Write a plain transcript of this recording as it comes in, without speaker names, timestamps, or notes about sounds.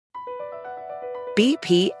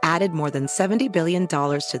BP added more than $70 billion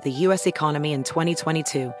to the U.S. economy in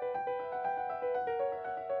 2022.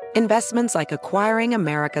 Investments like acquiring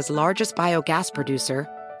America's largest biogas producer,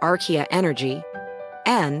 Archaea Energy,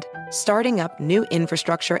 and starting up new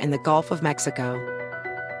infrastructure in the Gulf of Mexico.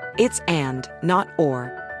 It's and, not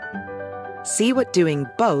or. See what doing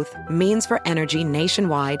both means for energy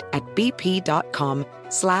nationwide at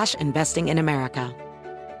bp.com/investing in America.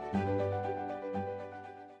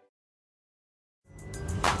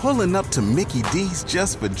 Pulling up to Mickey D's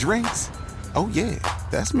just for drinks? Oh yeah,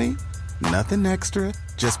 that's me. Nothing extra,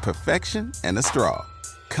 just perfection and a straw.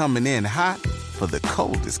 Coming in hot for the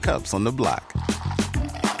coldest cups on the block.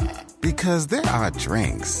 Because there are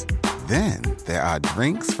drinks. Then there are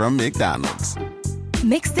drinks from McDonald's.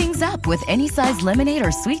 Mix things up with any size lemonade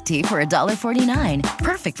or sweet tea for $1.49.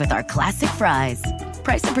 Perfect with our classic fries.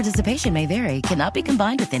 Price and participation may vary. Cannot be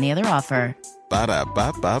combined with any other offer.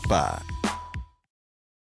 Ba-da-ba-ba-ba.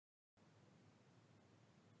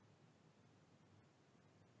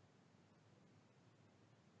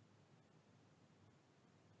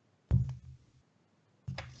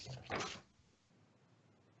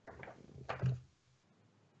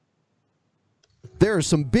 There are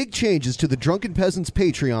some big changes to the Drunken Peasants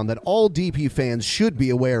Patreon that all DP fans should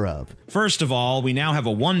be aware of. First of all, we now have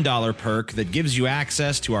a $1 perk that gives you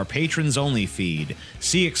access to our patrons-only feed.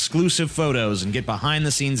 See exclusive photos and get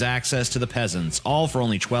behind-the-scenes access to the Peasants, all for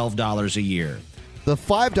only $12 a year. The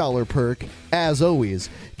 $5 perk, as always,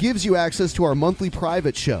 gives you access to our monthly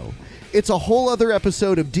private show. It's a whole other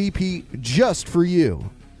episode of DP just for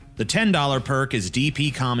you. The $10 perk is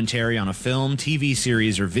DP commentary on a film, TV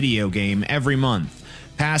series, or video game every month.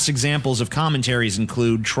 Past examples of commentaries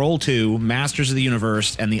include Troll 2, Masters of the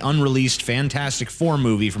Universe, and the unreleased Fantastic Four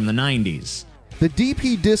movie from the 90s. The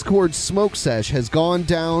DP Discord Smoke Sesh has gone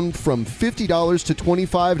down from $50 to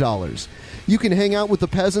 $25. You can hang out with the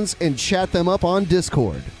Peasants and chat them up on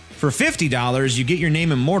Discord. For $50, you get your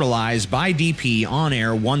name immortalized by DP on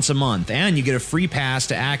air once a month, and you get a free pass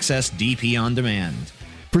to access DP On Demand.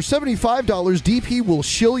 For $75, DP will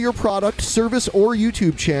shill your product, service, or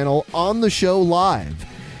YouTube channel on the show live.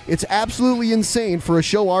 It's absolutely insane for a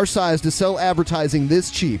show our size to sell advertising this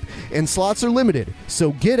cheap, and slots are limited,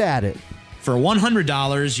 so get at it. For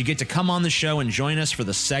 $100, you get to come on the show and join us for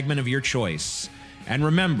the segment of your choice. And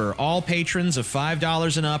remember, all patrons of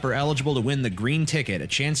 $5 and up are eligible to win the green ticket, a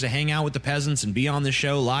chance to hang out with the Peasants and be on the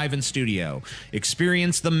show live in studio.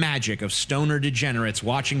 Experience the magic of stoner degenerates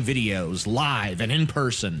watching videos live and in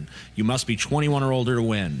person. You must be 21 or older to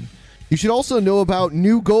win. You should also know about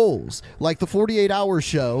new goals, like the 48-hour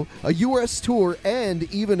show, a US tour, and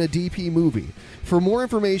even a DP movie. For more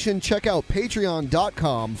information, check out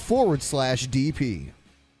patreon.com/DP.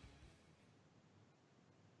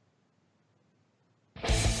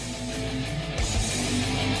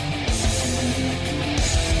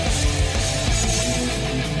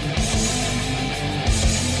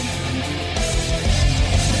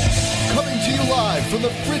 Live from the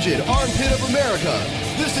frigid armpit of America,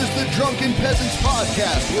 this is the Drunken Peasants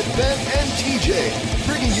Podcast with Ben and TJ,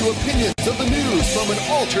 bringing you opinions of the news from an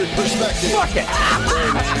altered perspective. Fuck it!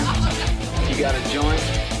 You got a joint?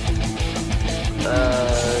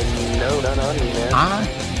 No, not on me, man. I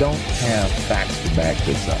don't have facts to back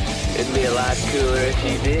this up. It'd be a lot cooler if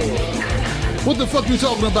you did. What the fuck you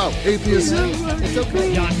talking about, atheist? It's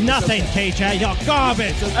okay. You're nothing, TJ. You're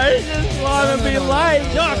garbage. I just want to be light.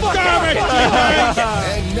 You're garbage.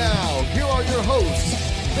 And now, here are your hosts,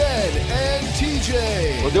 Ben and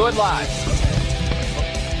TJ. We'll do it live.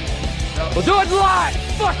 We'll do it live.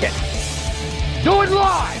 Fuck it. Do it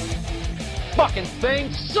live. Fucking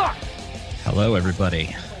thing sucks. Hello,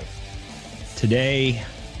 everybody. Today,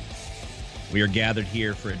 we are gathered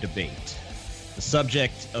here for a debate. The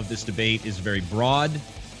subject of this debate is very broad,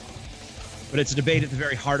 but it's a debate at the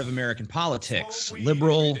very heart of American politics.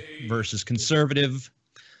 Liberal versus conservative,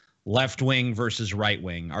 left-wing versus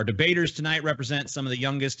right-wing. Our debaters tonight represent some of the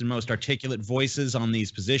youngest and most articulate voices on these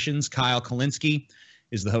positions. Kyle Kulinski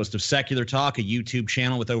is the host of Secular Talk, a YouTube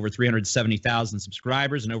channel with over 370,000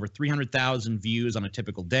 subscribers and over 300,000 views on a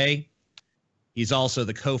typical day. He's also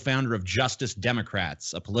the co-founder of Justice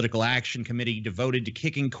Democrats, a political action committee devoted to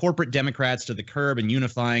kicking corporate Democrats to the curb and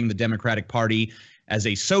unifying the Democratic Party as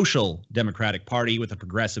a social Democratic Party with a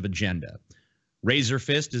progressive agenda.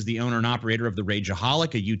 Razorfist is the owner and operator of The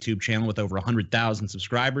Rageaholic, a YouTube channel with over 100,000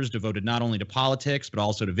 subscribers devoted not only to politics, but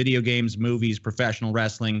also to video games, movies, professional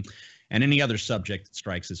wrestling, and any other subject that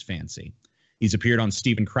strikes his fancy. He's appeared on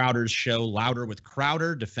Steven Crowder's show Louder with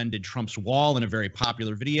Crowder, defended Trump's wall in a very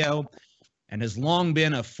popular video, and has long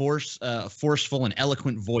been a forceful and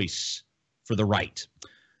eloquent voice for the right.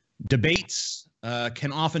 Debates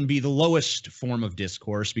can often be the lowest form of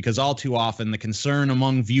discourse, because all too often the concern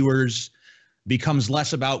among viewers becomes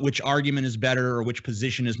less about which argument is better or which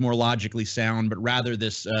position is more logically sound, but rather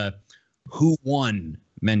this who won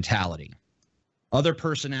mentality. One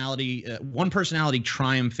personality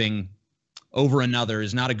triumphing over another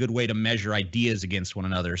is not a good way to measure ideas against one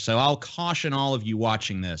another. So I'll caution all of you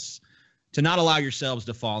watching this to not allow yourselves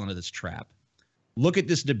to fall into this trap. Look at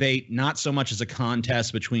this debate not so much as a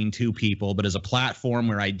contest between two people, but as a platform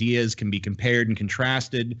where ideas can be compared and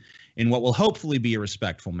contrasted in what will hopefully be a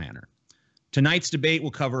respectful manner. Tonight's debate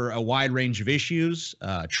will cover a wide range of issues: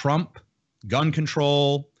 Trump, gun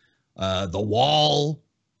control, the wall,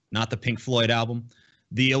 not the Pink Floyd album,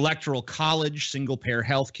 the Electoral College, single-payer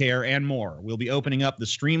health care, and more. We'll be opening up the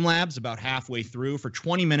Streamlabs about halfway through for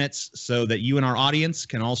 20 minutes so that you and our audience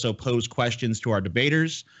can also pose questions to our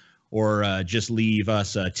debaters, or just leave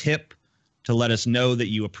us a tip to let us know that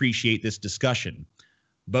you appreciate this discussion.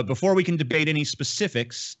 But before we can debate any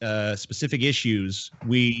specific issues,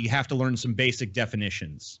 we have to learn some basic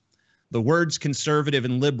definitions. The words conservative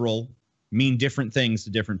and liberal mean different things to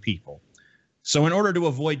different people. So in order to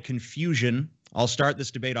avoid confusion, I'll start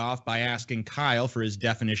this debate off by asking Kyle for his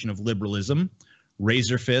definition of liberalism.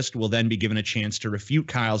 Razorfist will then be given a chance to refute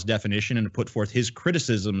Kyle's definition and to put forth his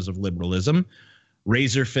criticisms of liberalism.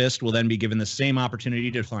 Razorfist will then be given the same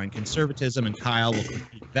opportunity to define conservatism, and Kyle will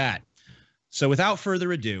critique that. So without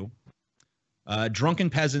further ado, Drunken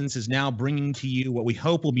Peasants is now bringing to you what we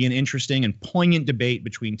hope will be an interesting and poignant debate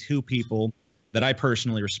between two people that I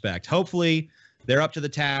personally respect. Hopefully, they're up to the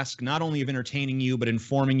task not only of entertaining you, but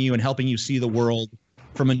informing you and helping you see the world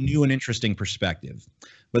from a new and interesting perspective.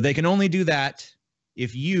 But they can only do that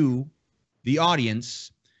if you, the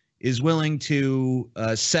audience, is willing to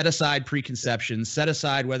set aside preconceptions, set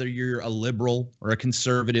aside whether you're a liberal or a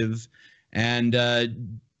conservative, and,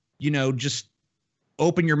 just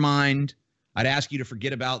open your mind. I'd ask you to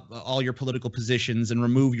forget about all your political positions and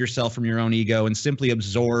remove yourself from your own ego and simply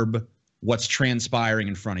absorb what's transpiring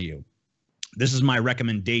in front of you. This is my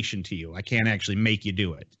recommendation to you. I can't actually make you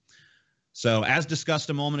do it. So as discussed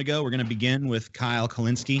a moment ago, we're going to begin with Kyle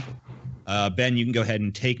Kulinski. Ben, you can go ahead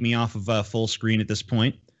and take me off of full screen at this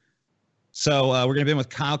point. So we're going to begin with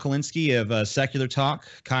Kyle Kulinski of Secular Talk.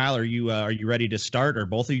 Kyle, are you ready to start? Or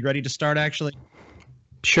both of you ready to start, actually?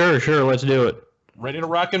 Sure. Let's do it. Ready to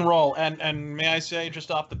rock and roll. And may I say,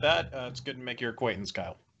 just off the bat, it's good to make your acquaintance,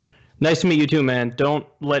 Kyle. Nice to meet you too, man. Don't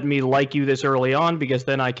let me like you this early on, because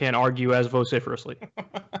then I can't argue as vociferously.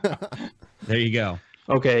 There you go.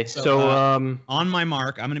 Okay, so on my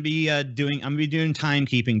mark, I'm going to be doing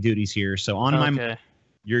timekeeping duties here. So on my mark,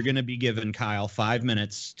 you're going to be given, Kyle, 5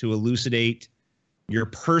 minutes to elucidate your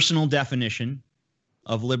personal definition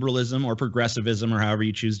of liberalism or progressivism, or however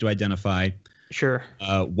you choose to identify. Sure.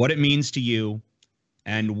 What it means to you,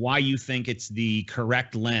 and why you think it's the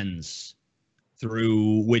correct lens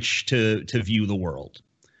through which to view the world.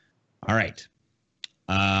 All right.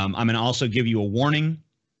 I'm going to also give you a warning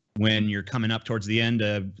when you're coming up towards the end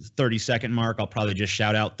of 30-second mark. I'll probably just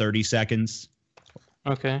shout out 30 seconds.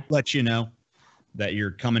 Okay. Let you know that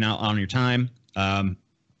you're coming out on your time. I'd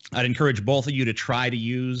encourage both of you to try to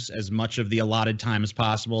use as much of the allotted time as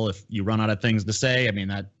possible. If you run out of things to say, I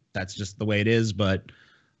mean, that's just the way it is, but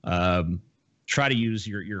try to use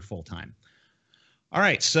your full time. All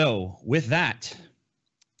right, so with that,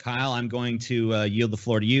 Kyle, I'm going to yield the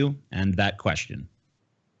floor to you and that question.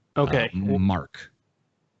 Okay. Mark.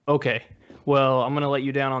 Okay. Well, I'm going to let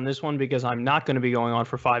you down on this one because I'm not going to be going on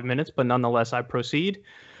for 5 minutes, but nonetheless, I proceed.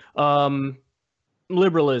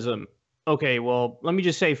 Liberalism. Okay, well, let me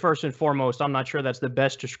just say first and foremost, I'm not sure that's the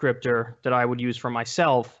best descriptor that I would use for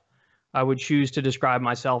myself. I would choose to describe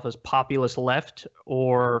myself as populist left,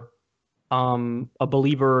 or a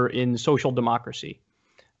believer in social democracy.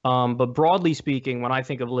 But broadly speaking, when I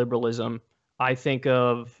think of liberalism, I think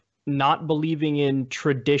of not believing in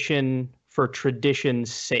tradition for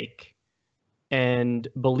tradition's sake, and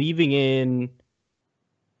believing in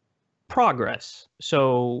progress.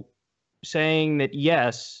 So saying that,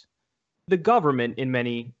 yes, the government in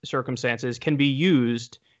many circumstances can be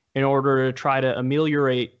used in order to try to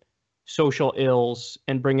ameliorate social ills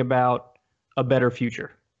and bring about a better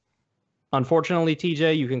future. Unfortunately,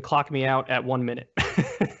 TJ, you can clock me out at 1 minute.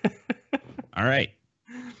 All right.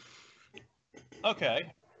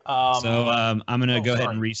 Okay. So I'm going to go ahead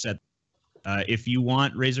and reset. If you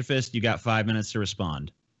want, Razorfist, you got 5 minutes to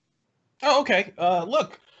respond. Oh, okay.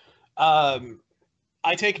 Look,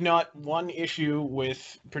 I take not one issue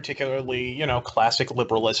with particularly, classic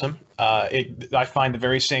liberalism. I find the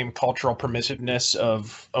very same cultural permissiveness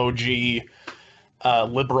of OG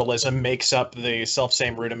liberalism makes up the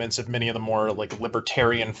self-same rudiments of many of the more like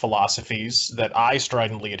libertarian philosophies that I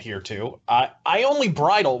stridently adhere to. I only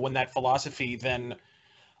bridle when that philosophy then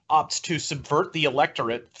opts to subvert the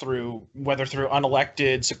electorate through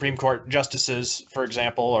unelected Supreme Court justices, for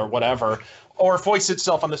example, or whatever, or foists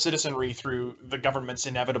itself on the citizenry through the government's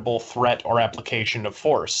inevitable threat or application of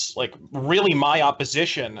force. Like, really, my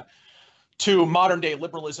opposition to modern-day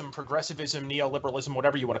liberalism, progressivism, neoliberalism,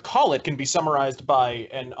 whatever you want to call it, can be summarized by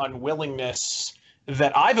an unwillingness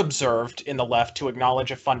that I've observed in the left to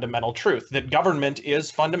acknowledge a fundamental truth, that government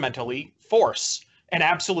is fundamentally force and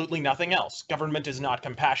absolutely nothing else. Government is not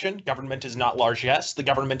compassion. Government is not largesse. The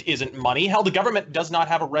government isn't money. Hell, the government does not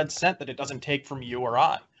have a red cent that it doesn't take from you or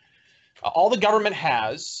I. All the government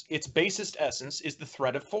has, its basest essence, is the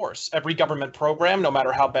threat of force. Every government program, no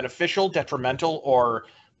matter how beneficial, detrimental, or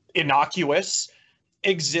innocuous,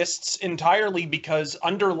 exists entirely because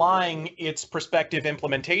underlying its prospective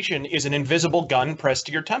implementation is an invisible gun pressed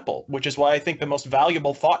to your temple, which is why I think the most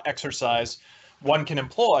valuable thought exercise one can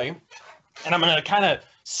employ, and I'm going to kind of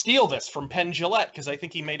steal this from Penn Jillette because I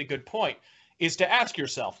think he made a good point, is to ask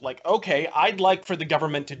yourself, like, okay, I'd like for the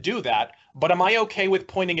government to do that, but am I okay with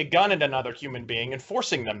pointing a gun at another human being and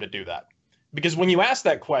forcing them to do that? Because when you ask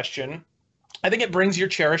that question, I think it brings your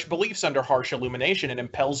cherished beliefs under harsh illumination and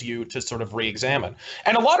impels you to sort of re-examine.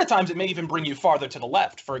 And a lot of times it may even bring you farther to the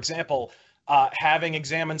left. For example, having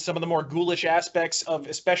examined some of the more ghoulish aspects of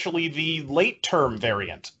especially the late-term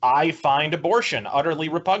variant, I find abortion utterly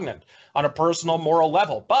repugnant on a personal moral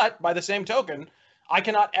level. But by the same token, I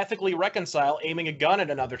cannot ethically reconcile aiming a gun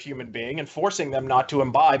at another human being and forcing them not to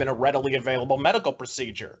imbibe in a readily available medical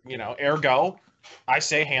procedure. You know, ergo, I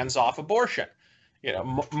say hands off abortion. You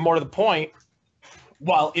know, more to the point,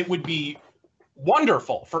 while it would be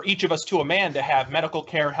wonderful for each of us to a man to have medical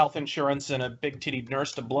care, health insurance, and a big-tittied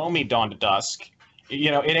nurse to blow me dawn to dusk,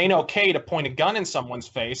 you know, it ain't okay to point a gun in someone's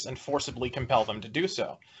face and forcibly compel them to do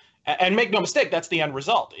so. And make no mistake, that's the end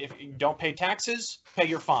result. If you don't pay taxes, pay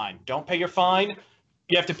your fine. Don't pay your fine,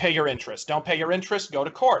 you have to pay your interest. Don't pay your interest, go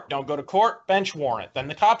to court. Don't go to court, bench warrant. Then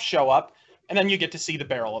the cops show up, and then you get to see the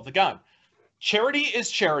barrel of the gun. Charity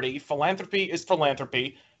is charity. Philanthropy is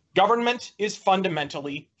philanthropy. Government is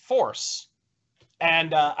fundamentally force.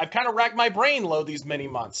 And I've kind of racked my brain low these many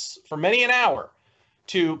months, for many an hour,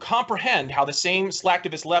 to comprehend how the same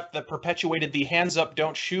slacktivist left that perpetuated the hands up,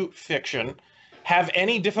 don't shoot fiction have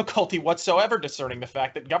any difficulty whatsoever discerning the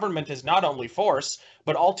fact that government is not only force,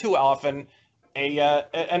 but all too often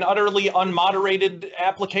an utterly unmoderated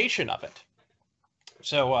application of it.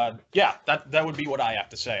 So, yeah, that would be what I have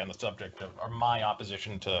to say on the subject of or my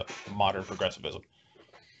opposition to modern progressivism.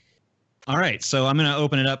 All right, so I'm going to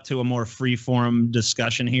open it up to a more free-form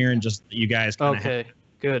discussion here, and just you guys kind of Okay,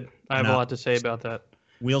 good. I have a lot to say about that.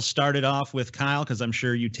 We'll start it off with Kyle, because I'm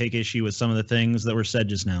sure you take issue with some of the things that were said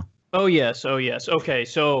just now. Oh, yes. Okay,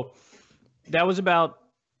 so that was about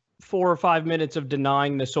 4 or 5 minutes of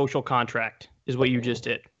denying the social contract is what you just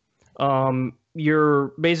did.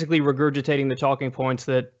 You're basically regurgitating the talking points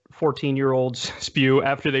that 14-year-olds spew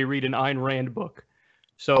after they read an Ayn Rand book.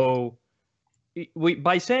 So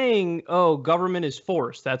by saying, oh, government is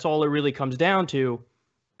force, that's all it really comes down to,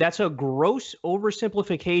 that's a gross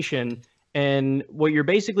oversimplification. And what you're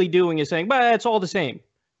basically doing is saying, but it's all the same.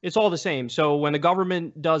 It's all the same. So when the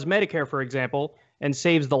government does Medicare, for example, and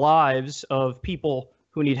saves the lives of people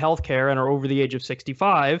who need health care and are over the age of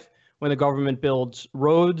 65, when the government builds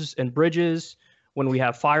roads and bridges, when we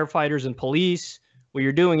have firefighters and police, what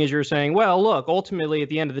you're doing is you're saying, well, look, ultimately, at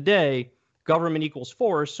the end of the day, government equals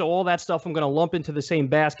force. So all that stuff I'm going to lump into the same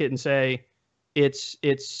basket and say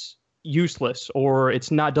it's useless or it's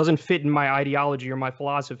not doesn't fit in my ideology or my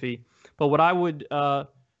philosophy. But what I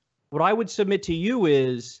would submit to you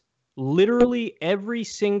is literally every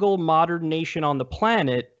single modern nation on the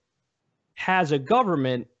planet has a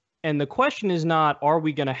government. And the question is not, are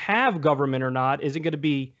we going to have government or not? Is it going to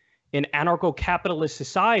be an anarcho-capitalist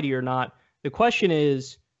society or not? The question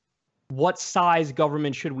is, what size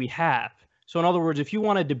government should we have? So in other words, if you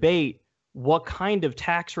want to debate what kind of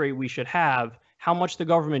tax rate we should have, how much the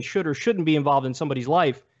government should or shouldn't be involved in somebody's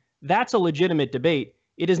life, that's a legitimate debate.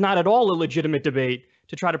 It is not at all a legitimate debate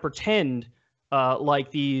to try to pretend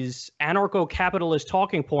like these anarcho-capitalist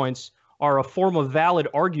talking points are a form of valid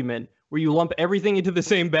argument where you lump everything into the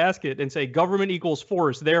same basket and say government equals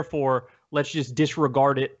force, therefore let's just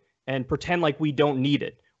disregard it and pretend like we don't need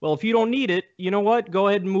it. Well, if you don't need it, you know what? Go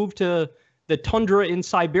ahead and move to the tundra in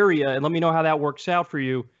Siberia and let me know how that works out for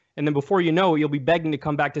you. And then before you know it, you'll be begging to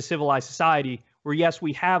come back to civilized society where, yes,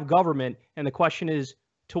 we have government. And the question is,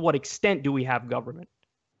 to what extent do we have government?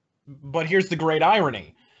 But here's the great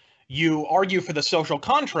irony. you argue for the social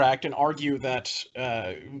contract and argue that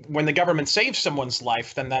when the government saves someone's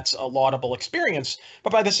life, then that's a laudable experience.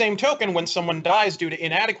 But by the same token, when someone dies due to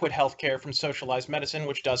inadequate health care from socialized medicine,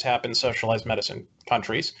 which does happen in socialized medicine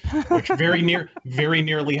countries, which very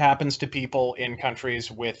nearly happens to people in countries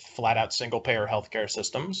with flat-out single-payer healthcare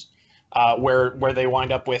systems, where they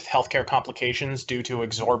wind up with healthcare complications due to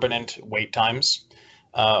exorbitant wait times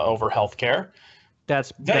over healthcare.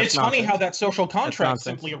 That's it's funny nonsense. how that social contract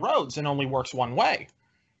simply erodes and only works one way.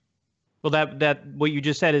 Well, that what you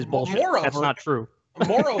just said is bullshit. Moreover, that's not true.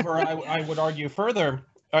 Moreover, I would argue further.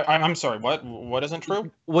 I'm sorry. What isn't true?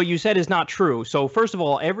 What you said is not true. So first of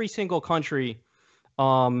all, every single country,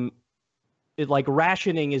 like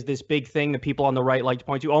rationing is this big thing that people on the right like to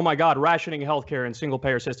point to. Oh my God, rationing healthcare and single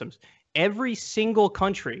payer systems. Every single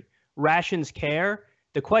country rations care.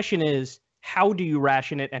 The question is, how do you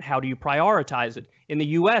ration it and how do you prioritize it? In the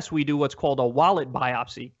U.S., we do what's called a wallet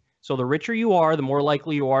biopsy. So the richer you are, the more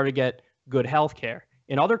likely you are to get good health care.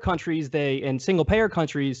 In other countries, in single-payer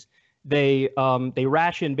countries, they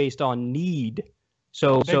ration based on need.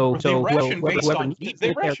 So whoever needs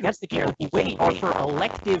the care gets the care. The wait are for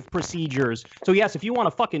elective procedures. So yes, if you want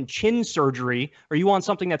a fucking chin surgery or you want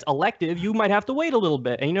something that's elective, you might have to wait a little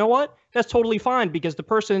bit. And you know what? That's totally fine because the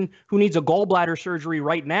person who needs a gallbladder surgery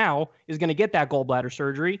right now is going to get that gallbladder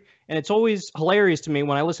surgery. And it's always hilarious to me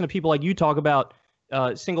when I listen to people like you talk about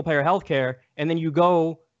single-payer healthcare, and then you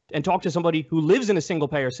go and talk to somebody who lives in a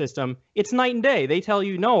single-payer system. It's night and day. They tell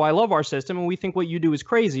you, no, I love our system, and we think what you do is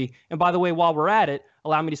crazy. And by the way, while we're at it,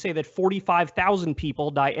 allow me to say that 45,000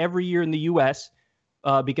 people die every year in the U.S.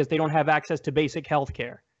 Because they don't have access to basic health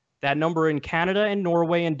care. That number in Canada and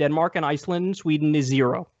Norway and Denmark and Iceland and Sweden is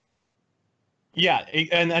 0. Yeah,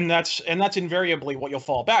 and that's invariably what you'll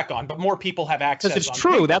fall back on. But more people have access. Because it's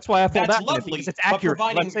true. Paper. That's why I fall that's back on it, because it's accurate.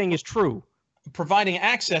 What I'm saying is true. Providing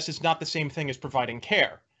access is not the same thing as providing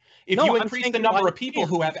care. If No, you I'm increase saying the number why of people you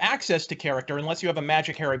who have access to character, unless you have a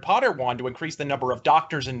magic Harry Potter wand to increase the number of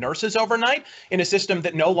doctors and nurses overnight in a system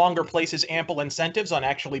that no longer places ample incentives on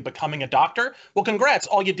actually becoming a doctor, well, congrats.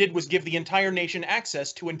 All you did was give the entire nation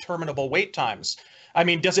access to interminable wait times. I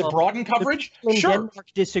mean, does it broaden coverage? The people in Sure. Denmark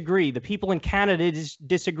disagree. The people in Canada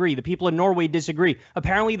disagree. The people in Norway disagree.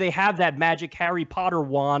 Apparently, they have that magic Harry Potter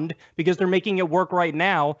wand because they're making it work right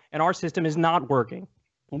now, and our system is not working.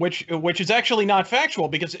 Which is actually not factual,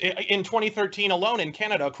 because in 2013 alone in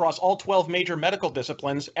Canada, across all 12 major medical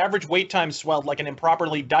disciplines, average wait time swelled like an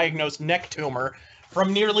improperly diagnosed neck tumor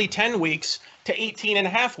from nearly 10 weeks to 18 and a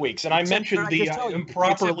half weeks. And I mentioned the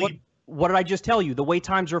improperly... What did I just tell you? The wait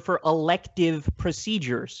times are for elective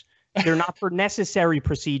procedures. They're not for necessary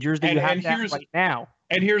procedures that you have to have right now.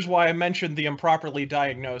 And here's why I mentioned the improperly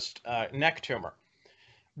diagnosed neck tumor.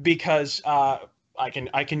 Because...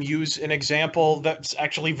 I can use an example that's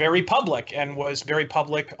actually very public and was very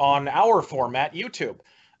public on our format, YouTube.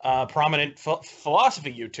 Prominent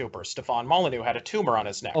philosophy YouTuber Stefan Molyneux had a tumor on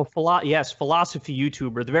his neck. Oh, yes, philosophy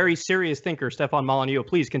YouTuber, the very serious thinker Stefan Molyneux.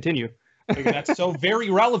 Please continue. That's so very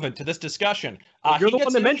relevant to this discussion. You're the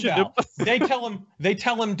one that mentioned him. They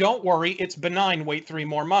tell him, don't worry, it's benign. Wait 3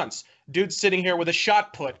 more months. Dude's sitting here with a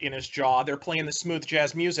shot put in his jaw. They're playing the smooth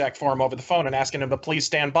jazz music for him over the phone and asking him to please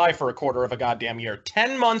stand by for a quarter of a goddamn year.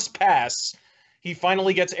 10 months pass. He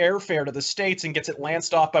finally gets airfare to the States and gets it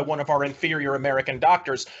lanced off by one of our inferior American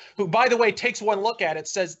doctors, who, by the way, takes one look at it,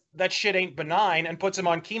 says that shit ain't benign, and puts him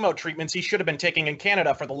on chemo treatments he should have been taking in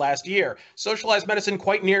Canada for the last year. Socialized medicine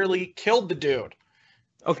quite nearly killed the dude.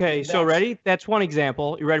 Okay, so ready? That's one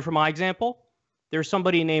example. You ready for my example? There's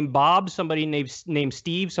somebody named Bob, somebody named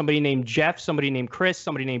Steve, somebody named Jeff, somebody named Chris,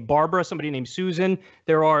 somebody named Barbara, somebody named Susan.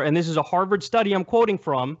 And this is a Harvard study I'm quoting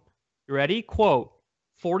from. You ready? Quote,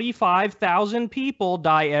 45,000 people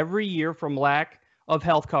die every year from lack of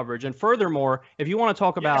health coverage. And furthermore, if you want to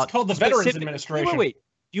talk about... It's called the Veterans Administration. Wait.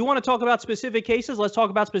 Do you want to talk about specific cases? Let's talk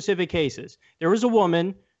about specific cases. There was a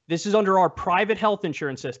woman... This is under our private health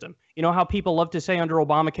insurance system. You know how people love to say under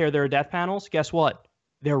Obamacare there are death panels? Guess what?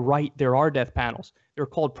 They're right. There are death panels. They're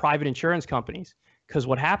called private insurance companies. Because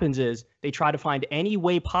what happens is they try to find any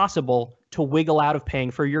way possible to wiggle out of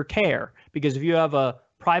paying for your care. Because if you have a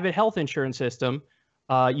private health insurance system,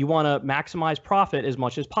 you want to maximize profit as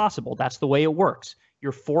much as possible. That's the way it works.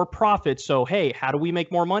 You're for profit. So, hey, how do we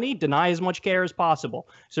make more money? Deny as much care as possible.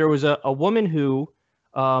 So there was a woman who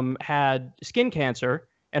had skin cancer,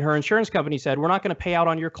 and her insurance company said, we're not going to pay out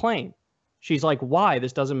on your claim. She's like, why?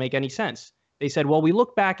 This doesn't make any sense. They said, well, we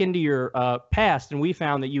looked back into your past and we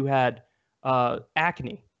found that you had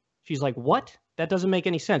acne. She's like, what? That doesn't make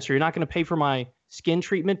any sense. So you're not going to pay for my skin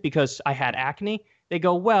treatment because I had acne? They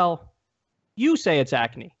go, well, you say it's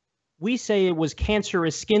acne. we say it was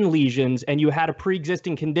cancerous skin lesions and you had a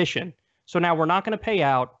pre-existing condition. So now we're not going to pay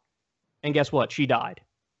out. And guess what? She died.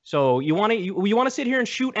 So you want to sit here and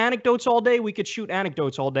shoot anecdotes all day? We could shoot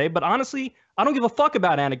anecdotes all day. But honestly, I don't give a fuck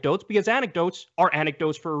about anecdotes because anecdotes are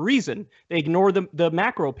anecdotes for a reason. They ignore the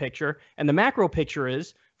macro picture. And the macro picture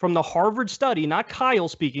is from the Harvard study, not Kyle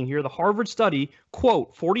speaking here, the Harvard study,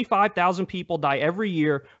 quote, 45,000 people die every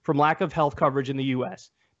year from lack of health coverage in the U.S.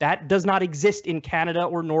 That does not exist in Canada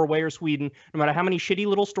or Norway or Sweden, no matter how many shitty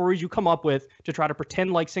little stories you come up with to try to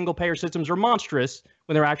pretend like single-payer systems are monstrous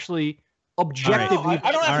when they're actually objectively. No,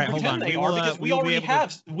 I don't have to pretend they are because we already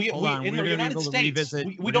have. We in the United States,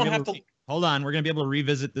 we don't have to. Hold on, we're going to be able to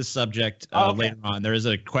revisit this subject later on. There is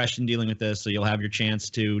a question dealing with this, so you'll have your chance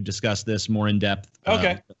to discuss this more in depth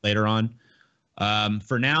later on.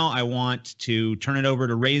 For now, I want to turn it over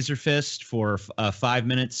to Razorfist for 5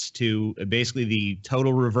 minutes to basically the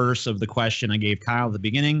total reverse of the question I gave Kyle at the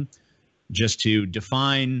beginning, just to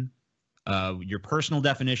define your personal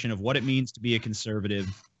definition of what it means to be a conservative,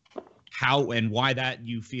 how and why that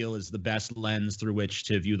you feel is the best lens through which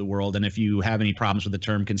to view the world. And if you have any problems with the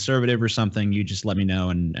term conservative or something, you just let me know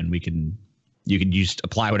and you can just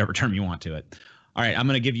apply whatever term you want to it. All right, I'm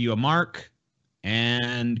going to give you a mark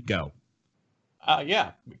and go.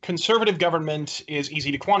 Yeah, conservative government is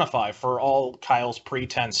easy to quantify for all Kyle's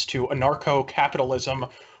pretense to anarcho-capitalism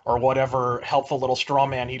or whatever helpful little straw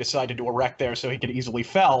man he decided to erect there so he could easily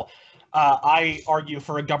fell. I argue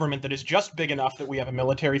for a government that is just big enough that we have a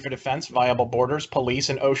military for defense, viable borders, police,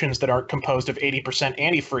 and oceans that aren't composed of 80%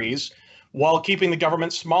 antifreeze, while keeping the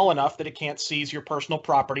government small enough that it can't seize your personal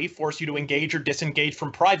property, force you to engage or disengage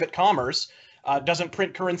from private commerce, doesn't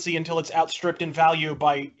print currency until it's outstripped in value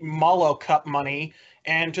by Malo Cup money,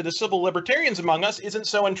 and to the civil libertarians among us isn't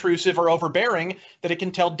so intrusive or overbearing that it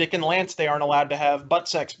can tell Dick and Lance they aren't allowed to have butt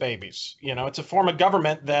sex babies. You know, it's a form of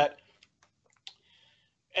government that,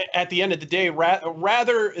 at the end of the day,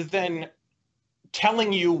 rather than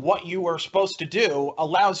telling you what you are supposed to do,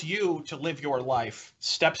 allows you to live your life,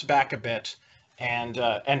 steps back a bit, and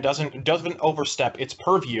doesn't overstep its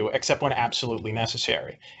purview except when absolutely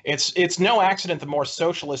necessary. It's no accident the more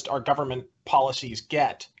socialist our government policies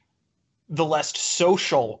get, the less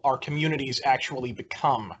social our communities actually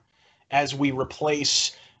become as we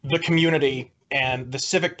replace the community and the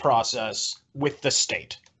civic process with the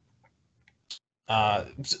state.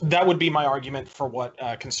 That would be my argument for what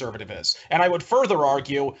conservative is. And I would further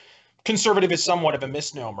argue conservative is somewhat of a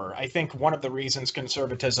misnomer. I think one of the reasons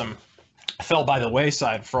conservatism fell by the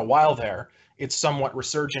wayside for a while there, it's somewhat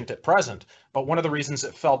resurgent at present, but one of the reasons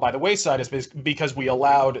it fell by the wayside is because we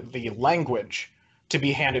allowed the language to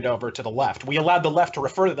be handed over to the left. We allowed the left to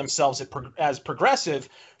refer to themselves as progressive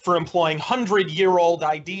for employing 100-year-old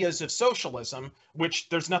ideas of socialism, which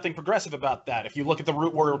there's nothing progressive about that. If you look at the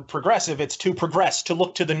root word progressive, it's to progress, to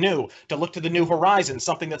look to the new horizon,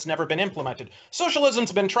 something that's never been implemented.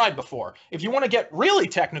 Socialism's been tried before. If you want to get really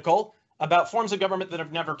technical about forms of government that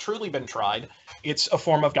have never truly been tried, it's a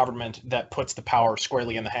form of government that puts the power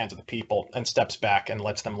squarely in the hands of the people and steps back and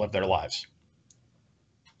lets them live their lives.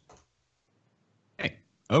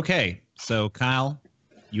 Okay, so Kyle,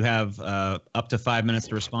 you have up to 5 minutes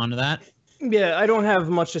to respond to that. Yeah, I don't have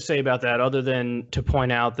much to say about that other than to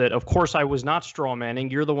point out that, of course, I was not strawmanning.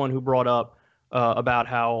 You're the one who brought up about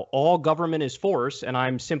how all government is force, and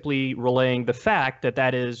I'm simply relaying the fact that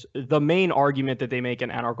that is the main argument that they make in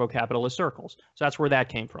anarcho-capitalist circles. So that's where that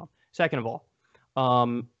came from. Second of all,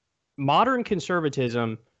 modern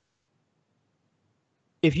conservatism,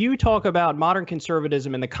 if you talk about modern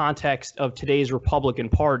conservatism in the context of today's Republican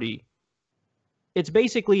Party, it's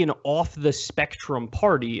basically an off-the-spectrum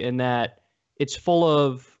party in that it's full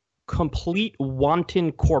of complete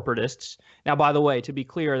wanton corporatists. Now, by the way, to be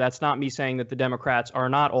clear, that's not me saying that the Democrats are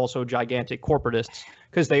not also gigantic corporatists,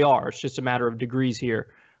 because they are. It's just a matter of degrees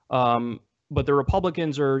here. But the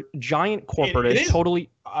Republicans are giant corporatists,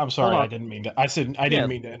 totally. I'm sorry, I didn't mean to. I didn't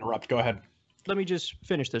mean to interrupt. Go ahead. Let me just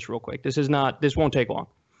finish this real quick. This won't take long.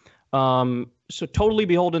 So totally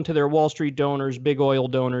beholden to their Wall Street donors, big oil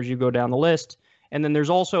donors, you go down the list. And then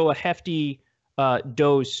there's also a hefty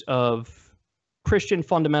dose of Christian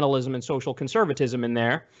fundamentalism and social conservatism in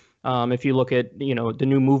there. If you look at, the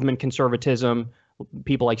new movement conservatism,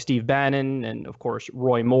 people like Steve Bannon, and of course,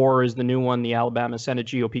 Roy Moore is the new one, the Alabama Senate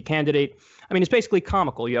GOP candidate. I mean, it's basically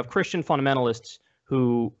comical. You have Christian fundamentalists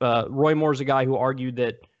who, Roy Moore's a guy who argued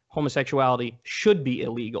that homosexuality should be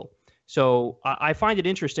illegal. So I find it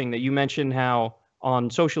interesting that you mentioned how on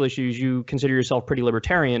social issues you consider yourself pretty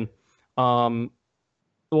libertarian.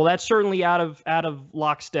 Well, that's certainly out of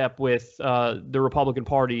lockstep with the Republican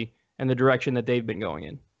Party and the direction that they've been going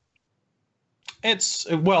in. It's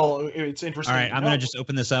interesting. All right, I'm going to just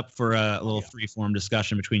open this up for a little free-form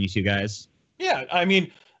discussion between you two guys. Yeah, I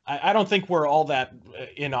mean, I don't think we're all that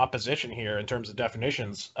in opposition here in terms of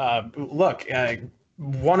definitions. Look,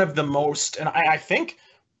 one of the most, and I think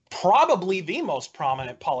probably the most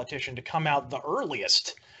prominent politician to come out the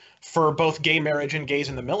earliest for both gay marriage and gays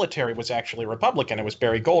in the military was actually a Republican. It was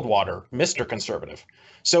Barry Goldwater, Mr. Conservative.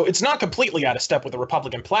 So it's not completely out of step with the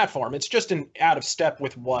Republican platform. It's just out of step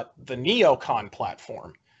with what the neocon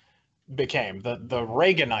platform became, the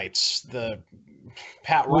Reaganites, the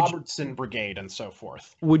Pat Robertson Brigade, and so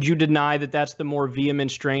forth. Would you deny that that's the more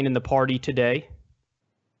vehement strain in the party today?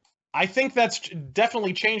 I think that's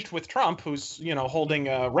definitely changed with Trump, who's, holding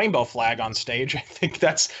a rainbow flag on stage. I think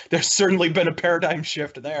there's certainly been a paradigm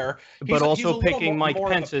shift there. But also picking Mike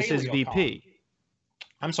Pence as his VP.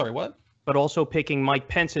 I'm sorry, what? But also picking Mike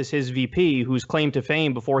Pence as his VP, whose claim to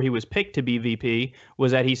fame before he was picked to be VP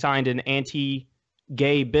was that he signed an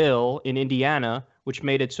anti-gay bill in Indiana, which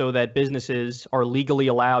made it so that businesses are legally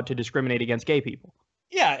allowed to discriminate against gay people.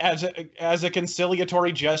 Yeah, as a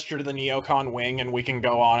conciliatory gesture to the neocon wing, and we can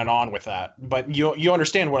go on and on with that. But you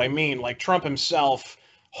understand what I mean. Like Trump himself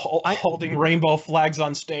holding rainbow flags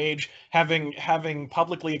on stage, having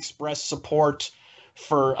publicly expressed support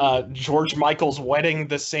for George Michael's wedding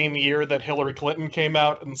the same year that Hillary Clinton came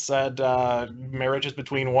out and said marriage is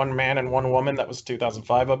between one man and one woman. That was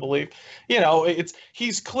 2005, I believe.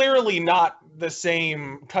 He's clearly not the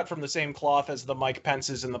same, cut from the same cloth as the Mike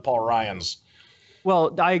Pences and the Paul Ryans.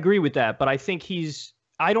 Well, I agree with that, but I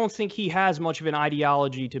don't think he has much of an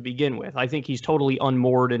ideology to begin with. I think he's totally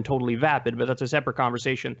unmoored and totally vapid, but that's a separate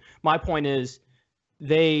conversation. My point is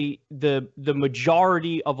the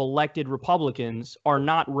majority of elected Republicans are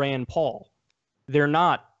not Rand Paul. They're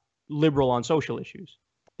not liberal on social issues.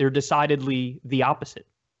 They're decidedly the opposite.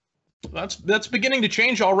 That's beginning to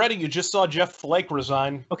change already. You just saw Jeff Flake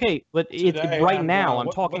resign. Okay, but it's right now.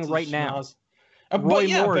 I'm talking right now. But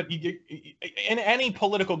in any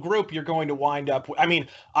political group, you're going to wind up. I mean,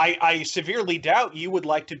 I severely doubt you would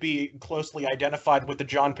like to be closely identified with the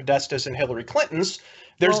John Podestas and Hillary Clintons.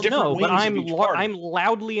 There's different wings of each party. I'm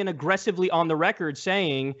loudly and aggressively on the record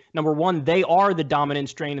saying, number one, they are the dominant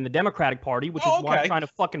strain in the Democratic Party, which is why I'm trying to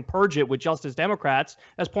fucking purge it with Justice Democrats.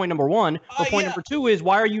 That's point number one. But point number two is,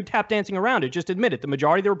 why are you tap dancing around it? Just admit it. The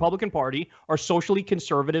majority of the Republican Party are socially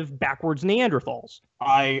conservative, backwards Neanderthals.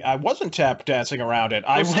 I wasn't tap dancing around it.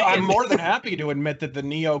 I'm more than happy to admit that the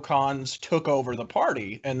neocons took over the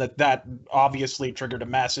party and that obviously triggered a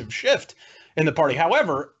massive shift in the party.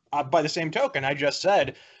 However, by the same token, I just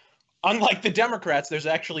said, unlike the Democrats, there's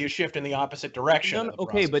actually a shift in the opposite direction.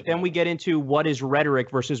 Okay, but then we get into what is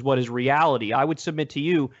rhetoric versus what is reality. I would submit to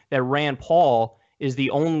you that Rand Paul is the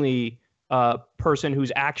only person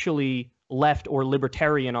who's actually left or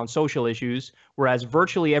libertarian on social issues, whereas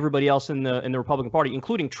virtually everybody else in the Republican Party,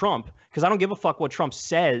 including Trump, because I don't give a fuck what Trump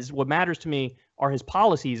says. What matters to me are his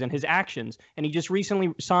policies and his actions. And he just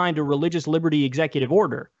recently signed a religious liberty executive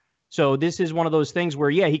order. So this is one of those things where,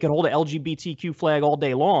 yeah, he could hold an LGBTQ flag all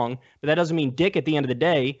day long, but that doesn't mean dick at the end of the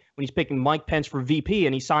day when he's picking Mike Pence for VP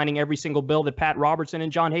and he's signing every single bill that Pat Robertson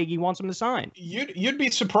and John Hagee wants him to sign. You'd be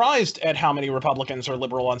surprised at how many Republicans are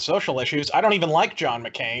liberal on social issues. I don't even like John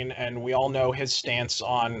McCain, and we all know his stance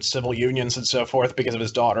on civil unions and so forth because of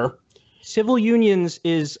his daughter. Civil unions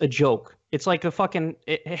is a joke. It's like a fucking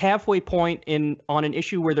halfway point on an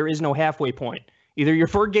issue where there is no halfway point. Either you're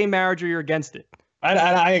for gay marriage or you're against it. And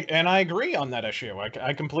I agree on that issue.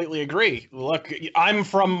 I completely agree. Look, I'm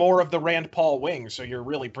from more of the Rand Paul wing, so you're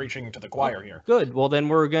really preaching to the choir here. Good. Well, then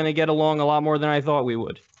we're going to get along a lot more than I thought we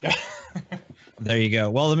would. There you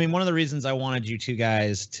go. Well, I mean, one of the reasons I wanted you two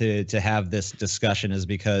guys to have this discussion is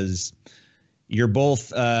because you're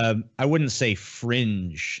both, I wouldn't say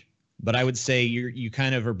fringe, but I would say you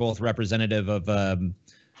kind of are both representative of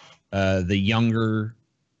the younger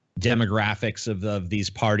demographics of these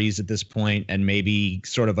parties at this point, and maybe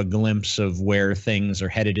sort of a glimpse of where things are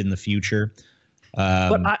headed in the future.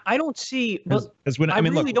 But I don't see.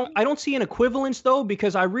 I don't see an equivalence though,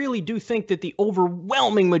 because I really do think that the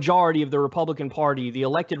overwhelming majority of the Republican Party, the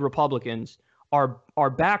elected Republicans, are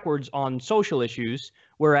backwards on social issues.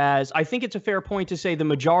 Whereas I think it's a fair point to say the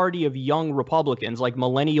majority of young Republicans, like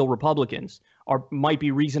millennial Republicans, might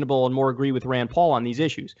be reasonable and more agree with Rand Paul on these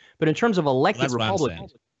issues. But in terms of elected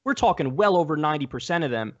Republicans, we're talking well over 90% of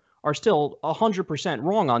them are still 100%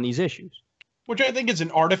 wrong on these issues. Which I think is an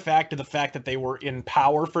artifact of the fact that they were in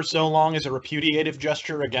power for so long as a repudiative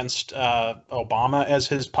gesture against Obama as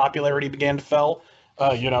his popularity began to fall.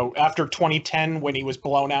 After 2010, when he was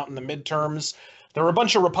blown out in the midterms, There were a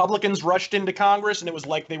bunch of Republicans rushed into Congress, and it was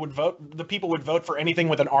like the people would vote for anything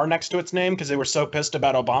with an R next to its name because they were so pissed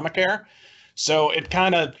about Obamacare. So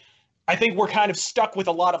I think we're kind of stuck with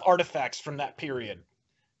a lot of artifacts from that period.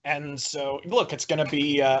 And so, look, it's going to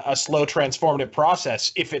be a slow transformative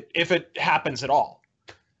process if it happens at all.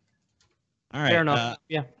 All right. Fair enough.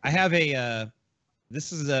 Yeah. I have you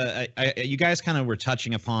guys kind of were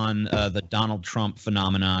touching upon the Donald Trump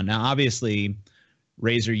phenomenon. Now, obviously,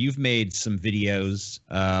 Razor, you've made some videos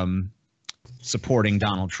supporting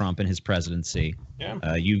Donald Trump and his presidency.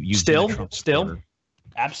 Yeah. You still.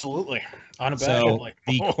 Absolutely. So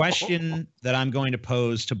the question that I'm going to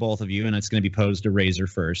pose to both of you, and it's going to be posed to Razor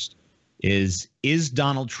first, is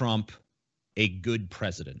Donald Trump a good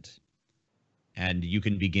president? And you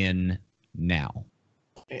can begin now.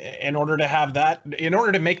 In order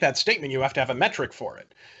to make that statement, you have to have a metric for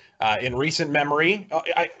it. In recent memory,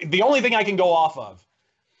 the only thing I can go off of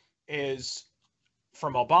is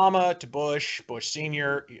from Obama to Bush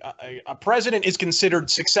Sr., a president is considered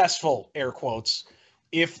successful, air quotes,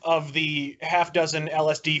 if of the half dozen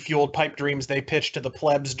LSD-fueled pipe dreams they pitched to the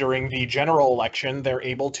plebs during the general election, they're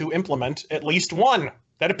able to implement at least one.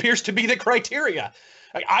 That appears to be the criteria.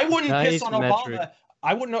 I wouldn't piss on Obama.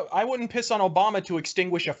 I wouldn't piss on Obama to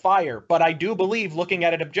extinguish a fire, but I do believe, looking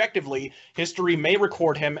at it objectively, history may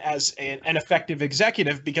record him as an effective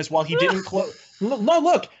executive because while he didn't close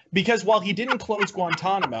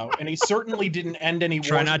Guantanamo, and he certainly didn't end any wars.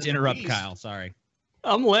 Try not to interrupt, Kyle. Sorry.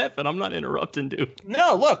 I'm laughing. I'm not interrupting, dude.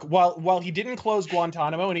 No, look, while he didn't close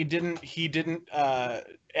Guantanamo and he didn't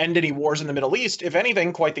end any wars in the Middle East, if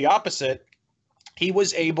anything, quite the opposite. He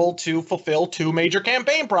was able to fulfill two major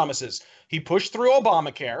campaign promises. He pushed through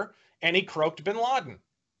Obamacare and he croaked bin Laden.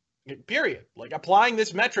 Period. Like, applying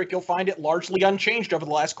this metric, you'll find it largely unchanged over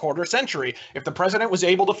the last quarter century. If the president was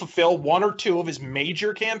able to fulfill one or two of his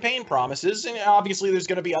major campaign promises, and obviously there's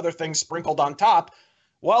going to be other things sprinkled on top,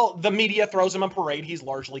 well, the media throws him a parade. He's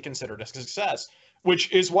largely considered a success,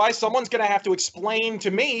 which is why someone's going to have to explain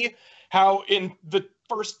to me how in the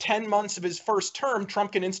first 10 months of his first term,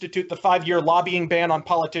 Trump can institute the 5-year lobbying ban on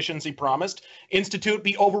politicians he promised, institute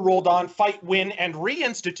the overruled on fight, win, and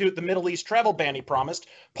reinstitute the Middle East travel ban he promised,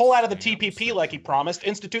 pull out of the TPP like he promised,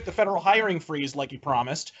 institute the federal hiring freeze like he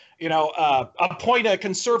promised, appoint a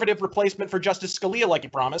conservative replacement for Justice Scalia like he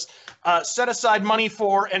promised, set aside money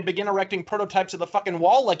for and begin erecting prototypes of the fucking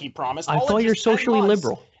wall like he promised. I thought you're socially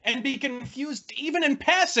liberal. And be confused even in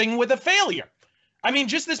passing with a failure. I mean,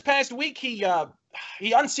 just this past week, he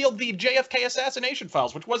unsealed the JFK assassination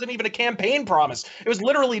files, which wasn't even a campaign promise. It was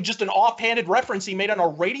literally just an offhanded reference he made on a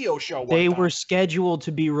radio show. They were scheduled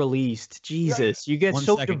to be released. Jesus, you get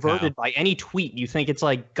so diverted by any tweet. You think it's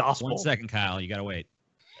like gospel. 1 second, Kyle. You got to wait.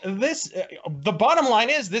 The bottom line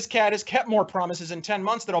is this cat has kept more promises in 10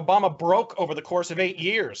 months than Obama broke over the course of 8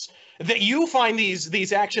 years. That you find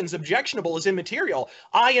these actions objectionable is immaterial.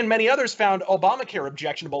 I and many others found Obamacare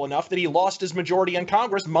objectionable enough that he lost his majority in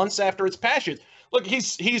Congress months after its passage. Look,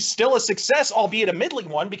 he's still a success, albeit a middling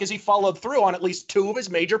one, because he followed through on at least 2 of his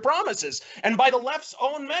major promises. And by the left's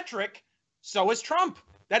own metric, so is Trump.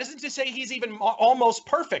 That isn't to say he's even almost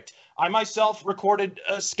perfect. I myself recorded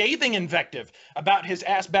a scathing invective about his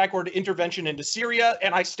ass-backward intervention into Syria,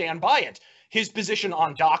 and I stand by it. His position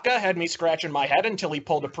on DACA had me scratching my head until he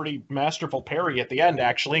pulled a pretty masterful parry at the end,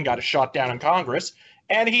 actually, and got a shot down in Congress.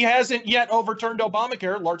 And he hasn't yet overturned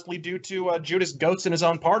Obamacare, largely due to Judas goats in his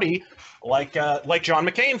own party, like John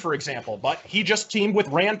McCain, for example. But he just teamed with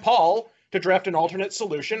Rand Paul to draft an alternate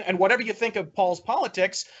solution. And whatever you think of Paul's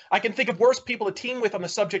politics, I can think of worse people to team with on the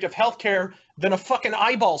subject of healthcare than a fucking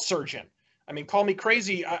eyeball surgeon. I mean, call me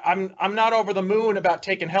crazy. I'm not over the moon about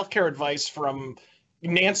taking healthcare advice from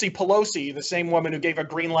Nancy Pelosi, the same woman who gave a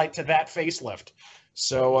green light to that facelift.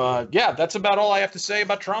 So yeah, that's about all I have to say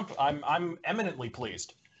about Trump. I'm eminently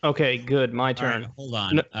pleased. Okay, good. My turn. Right, hold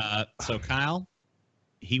on. So Kyle,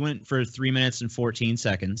 he went for 3 minutes and 14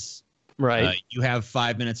 seconds. Right. You have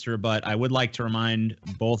 5 minutes to rebut. I would like to remind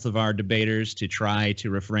both of our debaters to try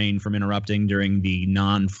to refrain from interrupting during the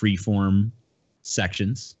non-freeform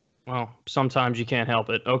sections. Well, sometimes you can't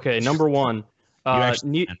help it. Okay, number one. But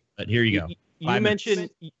here you go.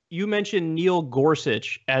 You mentioned Neil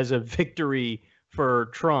Gorsuch as a victory for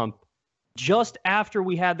Trump just after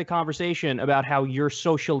we had the conversation about how you're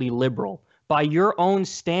socially liberal. By your own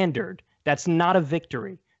standard, that's not a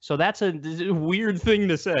victory. So that's a weird thing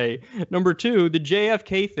to say. Number two, the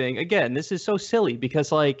JFK thing. Again, this is so silly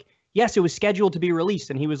because, like, yes, it was scheduled to be released.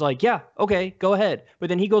 And he was like, yeah, okay, go ahead. But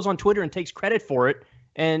then he goes on Twitter and takes credit for it.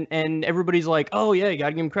 And everybody's like, oh, yeah, you got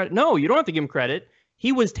to give him credit. No, you don't have to give him credit.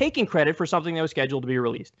 He was taking credit for something that was scheduled to be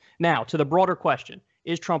released. Now, to the broader question,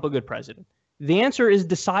 is Trump a good president? The answer is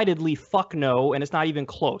decidedly fuck no, and it's not even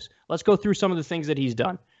close. Let's go through some of the things that he's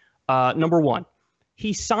done. Number one,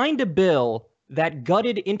 he signed a bill that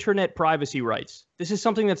gutted internet privacy rights. This is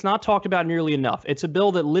something that's not talked about nearly enough. It's a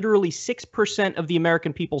bill that literally 6% of the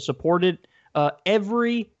American people supported.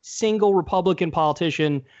 Every single Republican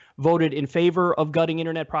politician voted in favor of gutting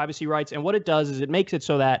internet privacy rights. And what it does is it makes it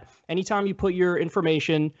so that anytime you put your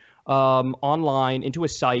information online into a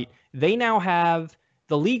site, they now have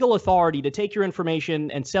the legal authority to take your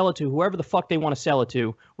information and sell it to whoever the fuck they want to sell it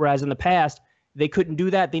to. Whereas in the past, they couldn't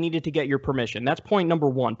do that. They needed to get your permission. That's point number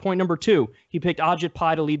one. Point number two, he picked Ajit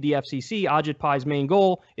Pai to lead the FCC. Ajit Pai's main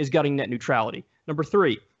goal is gutting net neutrality. Number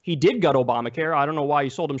three, he did gut Obamacare. I don't know why you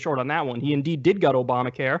sold him short on that one. He indeed did gut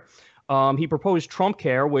Obamacare. He proposed Trump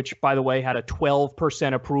Care, which, by the way, had a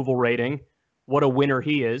 12% approval rating. What a winner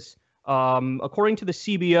he is. According to the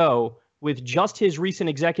CBO, with just his recent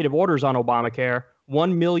executive orders on Obamacare,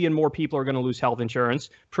 1 million more people are going to lose health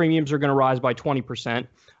insurance. Premiums are going to rise by 20%.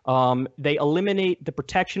 They eliminate the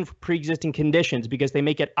protection for pre-existing conditions because they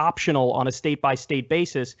make it optional on a state-by-state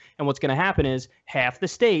basis. And what's going to happen is half the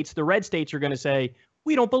states, the red states, are going to say,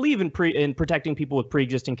 we don't believe in protecting people with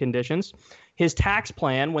pre-existing conditions. His tax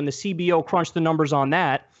plan, when the CBO crunched the numbers on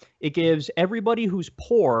that, it gives everybody who's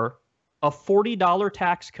poor a $40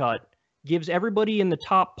 tax cut, gives everybody in the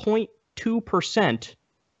top 0.2%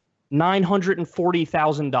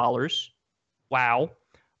 $940,000. Wow.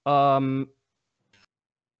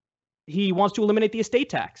 He wants to eliminate the estate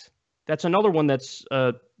tax. That's another one that's,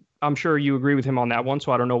 I'm sure you agree with him on that one,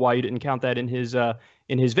 so I don't know why you didn't count that in his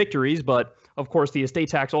victories. But, of course, the estate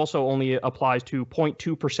tax also only applies to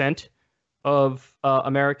 0.2% of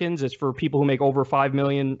Americans. It's for people who make over $5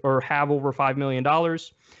 million or have over $5 million.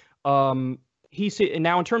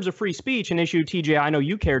 Now, in terms of free speech, an issue, TJ, I know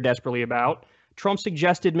you care desperately about, Trump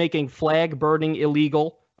suggested making flag burning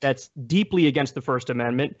illegal. That's deeply against the First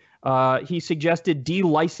Amendment. He suggested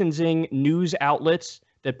delicensing news outlets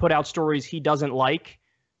that put out stories he doesn't like.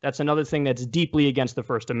 That's another thing that's deeply against the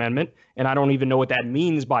First Amendment. And I don't even know what that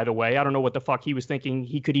means, by the way. I don't know what the fuck he was thinking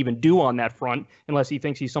he could even do on that front, unless he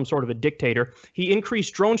thinks he's some sort of a dictator. He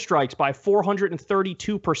increased drone strikes by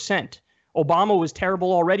 432%. Obama was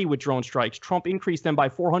terrible already with drone strikes. Trump increased them by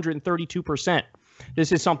 432%.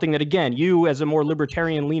 This is something that, again, you as a more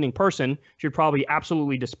libertarian-leaning person should probably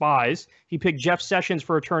absolutely despise. He picked Jeff Sessions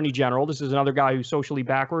for Attorney General. This is another guy who's socially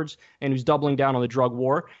backwards and who's doubling down on the drug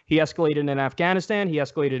war. He escalated in Afghanistan. He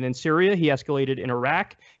escalated in Syria. He escalated in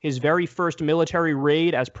Iraq. His very first military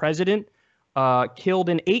raid as president killed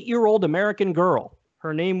an 8-year-old American girl.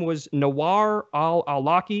 Her name was Nawar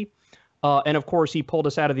al-Awlaki. And, of course, he pulled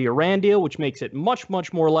us out of the Iran deal, which makes it much,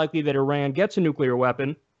 much more likely that Iran gets a nuclear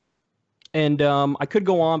weapon. And I could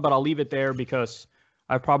go on, but I'll leave it there because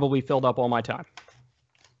I've probably filled up all my time.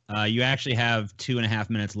 You actually have 2.5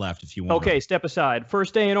 minutes left if you want. Okay, step aside.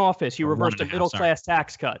 First day in office, he reversed a middle-class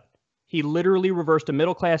tax cut. He literally reversed a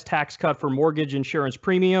middle-class tax cut for mortgage insurance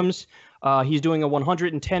premiums. He's doing a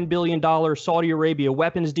 $110 billion Saudi Arabia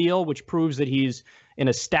weapons deal, which proves that he's an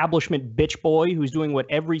establishment bitch boy who's doing what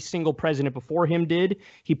every single president before him did.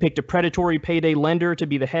 He picked a predatory payday lender to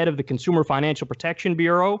be the head of the Consumer Financial Protection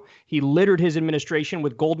Bureau. He littered his administration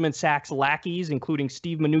with Goldman Sachs lackeys, including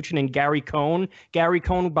Steve Mnuchin and Gary Cohn. Gary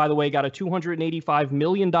Cohn, by the way, got a $285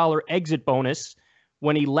 million exit bonus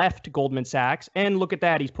when he left Goldman Sachs. And look at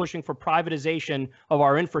that. He's pushing for privatization of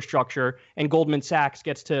our infrastructure, and Goldman Sachs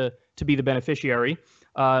gets to be the beneficiary.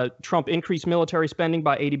 Trump increased military spending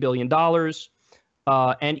by $80 billion.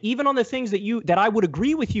 And even on the things that I would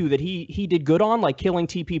agree with you that he did good on, like killing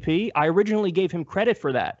TPP, I originally gave him credit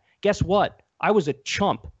for that. Guess what? I was a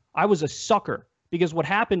chump. I was a sucker. Because what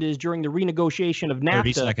happened is during the renegotiation of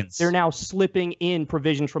NAFTA, they're now slipping in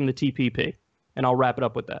provisions from the TPP. And I'll wrap it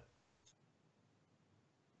up with that.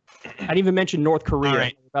 I didn't even mention North Korea.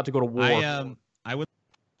 Right. We're about to go to war.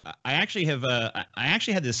 I actually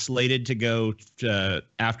had this slated to go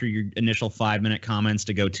after your initial 5-minute comments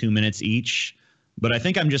to go 2 minutes each. But I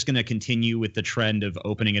think I'm just going to continue with the trend of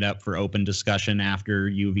opening it up for open discussion after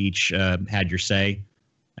you've each had your say.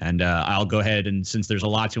 And I'll go ahead, and since there's a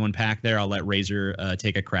lot to unpack there, I'll let Razor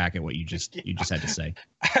take a crack at what you just had to say.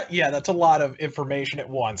 Yeah, that's a lot of information at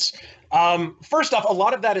once. First off, a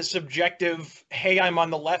lot of that is subjective. Hey, I'm on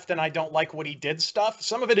the left and I don't like what he did stuff.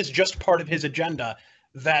 Some of it is just part of his agenda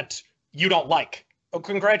that you don't like. Oh,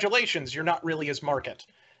 congratulations, you're not really his market.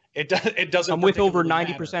 It doesn't. I'm with over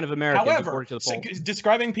 90% of Americans. However,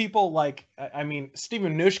 describing people like, I mean,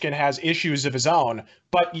 Stephen Mnuchin has issues of his own,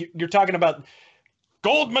 but you're talking about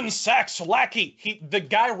Goldman Sachs lackey. The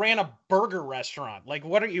guy ran a burger restaurant. Like,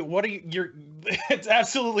 what are you? You're. It's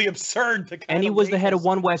absolutely absurd. And he was the head of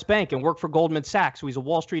One West Bank and worked for Goldman Sachs, so he's a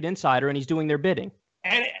Wall Street insider, and he's doing their bidding.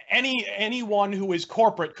 And anyone who is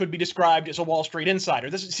corporate could be described as a Wall Street insider.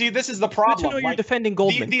 This is the problem. You're defending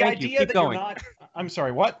Goldman. The idea Keep that going. you're not. I'm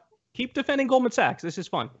sorry. What? Keep defending Goldman Sachs. This is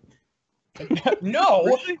fun. No.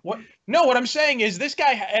 Really? What I'm saying is this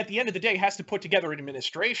guy, at the end of the day, has to put together an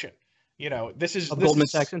administration. This is Goldman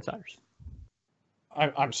Sachs insiders.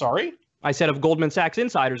 I'm sorry? I said of Goldman Sachs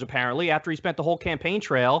insiders, apparently, after he spent the whole campaign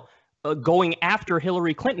trail going after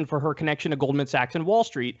Hillary Clinton for her connection to Goldman Sachs and Wall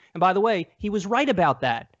Street. And by the way, he was right about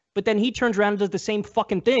that. But then he turns around and does the same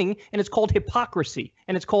fucking thing, and it's called hypocrisy.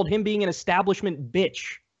 And it's called him being an establishment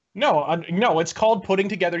bitch. No, it's called putting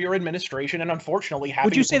together your administration, and unfortunately having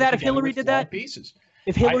Would you say that if Hillary did that? Pieces.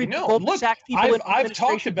 If Hillary I've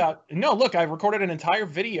talked about I recorded an entire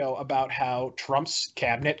video about how Trump's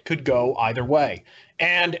cabinet could go either way.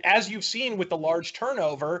 And as you've seen with the large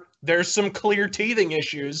turnover, there's some clear teething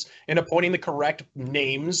issues in appointing the correct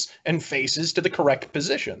names and faces to the correct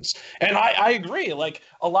positions. And I agree, like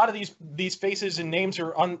a lot of these faces and names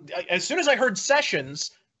are as soon as I heard Sessions,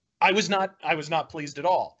 I was not pleased at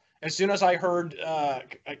all. As soon as I heard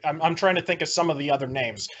I'm trying to think of some of the other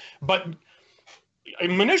names, but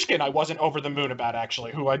Mnuchin I wasn't over the moon about,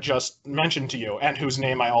 actually, who I just mentioned to you, and whose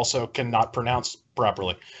name I also cannot pronounce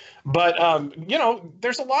properly. But,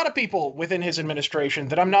 there's a lot of people within his administration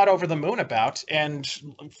that I'm not over the moon about, and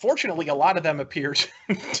fortunately a lot of them appear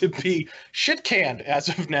to be shit-canned as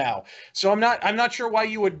of now. So I'm not sure why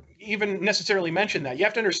you would even necessarily mention that. You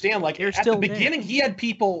have to understand, like, at the beginning, he had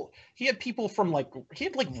people from he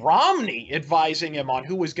had Romney advising him on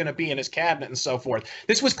who was going to be in his cabinet and so forth.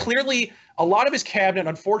 This was clearly a lot of his cabinet,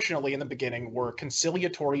 unfortunately, in the beginning were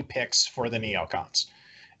conciliatory picks for the neocons.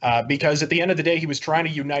 Because at the end of the day, he was trying to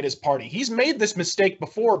unite his party. He's made this mistake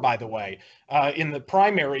before, by the way, in the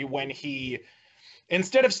primary when he,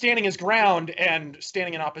 instead of standing his ground and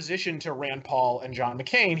standing in opposition to Rand Paul and John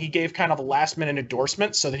McCain, he gave kind of a last-minute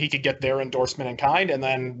endorsement so that he could get their endorsement in kind, and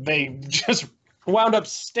then they just wound up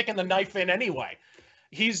sticking the knife in anyway.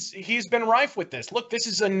 He's been rife with this. Look, this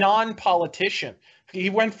is a non-politician. He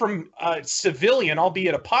went from civilian,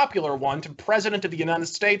 albeit a popular one, to president of the United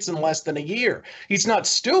States in less than a year. He's not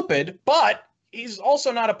stupid, but he's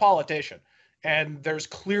also not a politician. And there's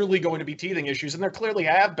clearly going to be teething issues, and there clearly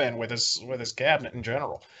have been with his cabinet in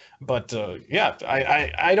general. But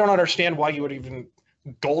I don't understand why you would even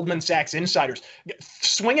Goldman Sachs insiders.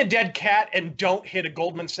 Swing a dead cat and don't hit a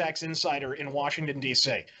Goldman Sachs insider in Washington,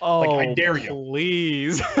 D.C. Oh, I dare you.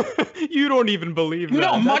 Please. You don't even believe that.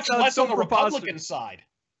 No, much less on the Republican side.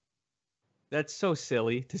 That's so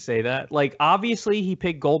silly to say that. Obviously, he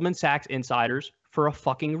picked Goldman Sachs insiders for a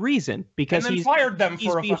fucking reason. Because and then fired them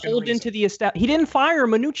for a fucking reason. To the he didn't fire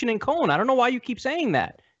Mnuchin and Cohen. I don't know why you keep saying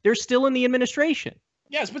that. They're still in the administration.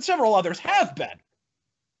 Yes, but several others have been.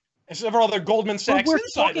 And several other Goldman Sachs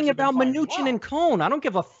insiders. We're talking about Mnuchin and Cohen. I don't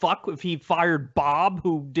give a fuck if he fired Bob,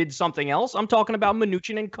 who did something else. I'm talking about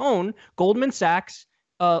Mnuchin and Cohen, Goldman Sachs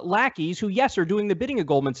lackeys who, yes, are doing the bidding of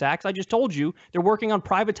Goldman Sachs. I just told you they're working on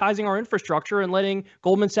privatizing our infrastructure and letting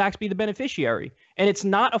Goldman Sachs be the beneficiary. And it's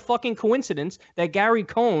not a fucking coincidence that Gary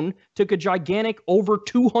Cohn took a gigantic over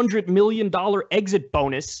 $200 million exit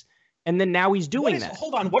bonus, and then now he's doing that.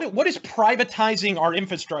 Hold on. What is privatizing our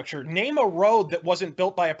infrastructure? Name a road that wasn't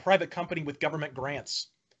built by a private company with government grants.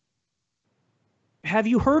 Have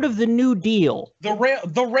you heard of the New Deal? The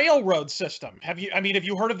railroad system. Have you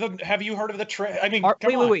heard of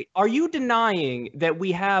the wait. Are you denying that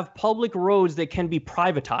we have public roads that can be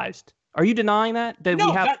privatized? Are you denying that? No,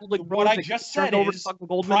 we have public roads what I just said is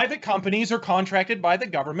private companies are contracted by the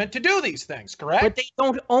government to do these things, correct? But they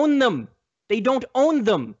don't own them. They don't own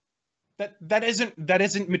them. That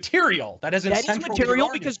isn't material. That isn't central. That is material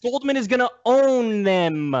because Goldman is going to own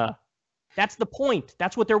them. That's the point.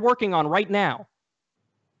 That's what they're working on right now.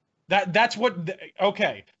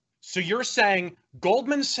 Okay. So you're saying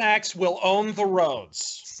Goldman Sachs will own the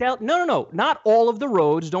roads? No. Not all of the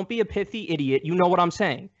roads. Don't be a pithy idiot. You know what I'm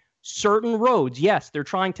saying. Certain roads, yes, they're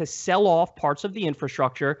trying to sell off parts of the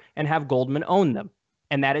infrastructure and have Goldman own them.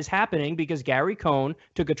 And that is happening because Gary Cohn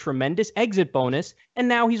took a tremendous exit bonus, and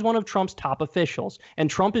now he's one of Trump's top officials. And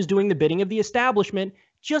Trump is doing the bidding of the establishment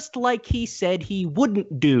just like he said he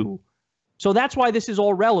wouldn't do. So that's why this is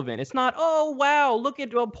all relevant. It's not, oh, wow, look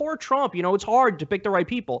at poor Trump. It's hard to pick the right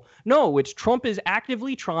people. No, it's Trump is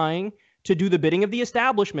actively trying to do the bidding of the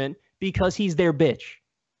establishment because he's their bitch.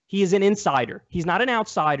 He is an insider. He's not an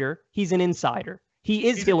outsider. He's an insider. He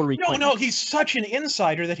is Hillary Clinton. No, he's such an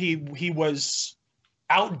insider that he was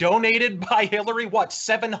out-donated by Hillary. What,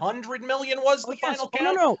 700 million was the final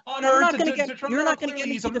count? No. On You're her not to- going to- to to- you're not going to get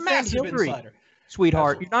me he's to a defend massive Hillary, insider.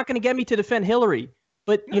 sweetheart. Absolutely. You're not going to get me to defend Hillary.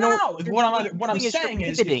 But you know what I'm saying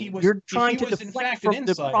is, if he was, you're trying if he to was in deflect fact an from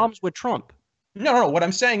the insider, problems with Trump. No. What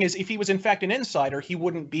I'm saying is, if he was in fact an insider, he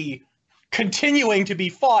wouldn't be continuing to be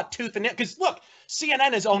fought tooth and nail. Because look,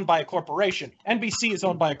 CNN is owned by a corporation. NBC is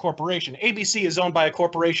owned by a corporation. ABC is owned by a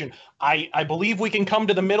corporation. I believe we can come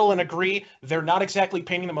to the middle and agree they're not exactly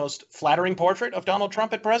painting the most flattering portrait of Donald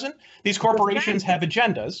Trump at present. These corporations have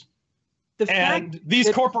agendas. And these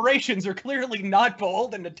corporations are clearly not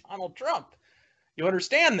beholden to Donald Trump. You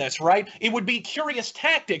understand this, right? It would be curious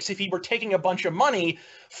tactics if he were taking a bunch of money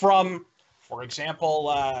from, for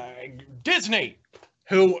example, Disney,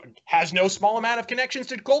 who has no small amount of connections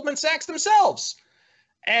to Goldman Sachs themselves.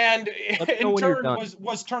 And in turn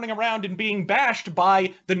was turning around and being bashed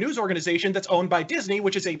by the news organization that's owned by Disney,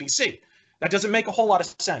 which is ABC. That doesn't make a whole lot of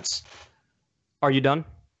sense. Are you done?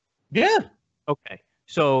 Yeah. Okay.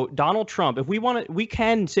 So Donald Trump, if we want to, we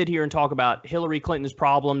can sit here and talk about Hillary Clinton's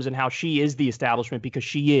problems and how she is the establishment, because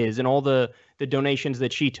she is, and all the donations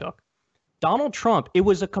that she took. Donald Trump, it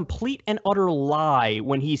was a complete and utter lie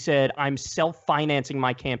when he said, I'm self-financing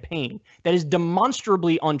my campaign. That is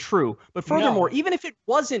demonstrably untrue. But furthermore, even if it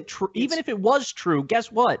wasn't true, even if it was true,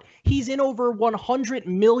 guess what? He's in over $100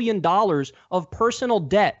 million of personal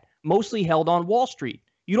debt, mostly held on Wall Street.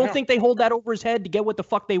 You don't think they hold that over his head to get what the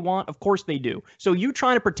fuck they want? Of course they do. So you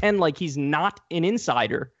trying to pretend like he's not an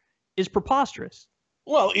insider is preposterous.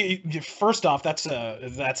 Well, first off, that's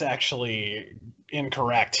actually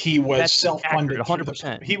incorrect. He was self-funded.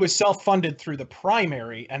 100%. He was self-funded through the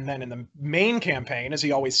primary, and then in the main campaign, as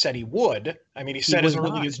he always said he would. I mean, he said as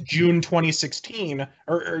early as June 2016,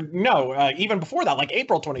 or no, even before that, like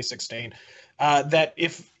April 2016, that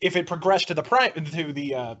if it progressed to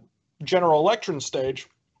the general election stage,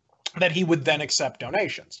 that he would then accept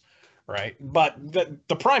donations. Right, but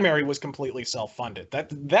the primary was completely self-funded.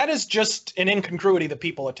 That is just an incongruity that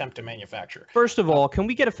people attempt to manufacture. First of all, can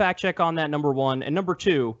we get a fact check on that? Number one, and number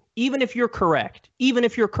two, even if you're correct,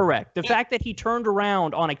 the fact that he turned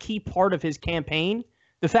around on a key part of his campaign,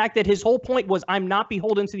 the fact that his whole point was, I'm not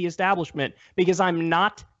beholden to the establishment because I'm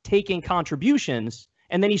not taking contributions,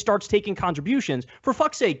 and then he starts taking contributions. For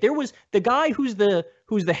fuck's sake, there was the guy who's the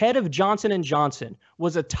head of Johnson & Johnson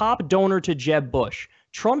was a top donor to Jeb Bush.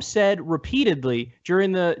 Trump said repeatedly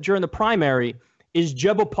during the primary, is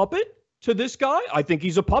Jeb a puppet to this guy? I think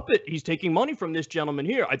he's a puppet. He's taking money from this gentleman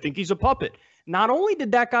here. I think he's a puppet. Not only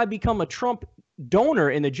did that guy become a Trump donor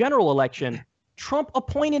in the general election, Trump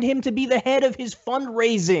appointed him to be the head of his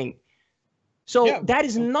fundraising. So that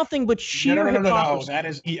is nothing but sheer hypocrisy. That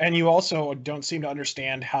is, and you also don't seem to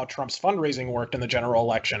understand how Trump's fundraising worked in the general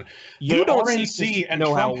election. You don't RNC and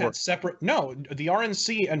Trump had separate. No, the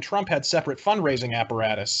RNC and Trump had separate fundraising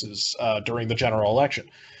apparatuses during the general election.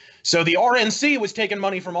 So the RNC was taking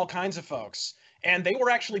money from all kinds of folks, and they were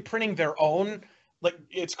actually printing their own. Like,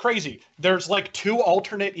 it's crazy. There's like two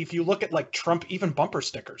alternate. If you look at like Trump, even bumper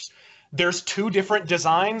stickers. There's two different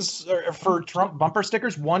designs for Trump bumper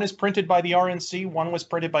stickers. One is printed by the RNC. One was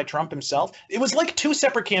printed by Trump himself. It was like two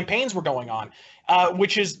separate campaigns were going on,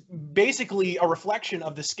 which is basically a reflection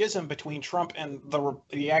of the schism between Trump and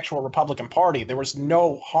the actual Republican Party. There was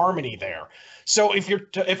no harmony there. So if you're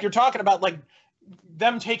talking about like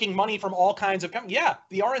them taking money from all kinds of companies, yeah,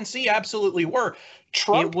 the RNC absolutely were.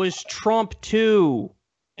 It was Trump too.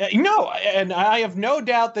 No, and I have no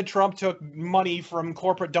doubt that Trump took money from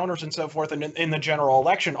corporate donors and so forth in the general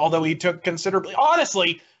election, although he took considerably,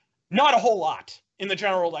 honestly, not a whole lot in the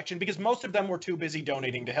general election because most of them were too busy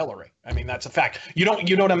donating to Hillary. I mean, that's a fact. You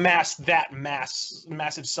don't amass that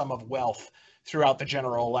massive sum of wealth throughout the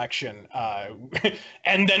general election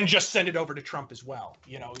and then just send it over to Trump as well.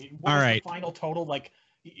 You know, what was the final total? Like,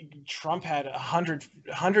 Trump had 100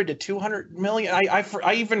 to 200 million.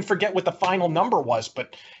 I even forget what the final number was,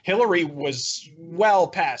 but Hillary was well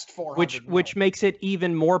past 400. Which makes it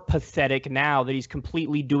even more pathetic now that he's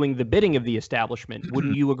completely doing the bidding of the establishment.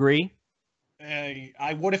 Wouldn't you agree?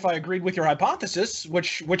 I would if I agreed with your hypothesis,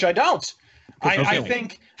 which I don't. I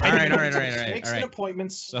think. All right.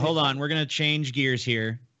 Appointments. So hold on, we're gonna change gears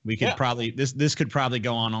here. We could probably this could probably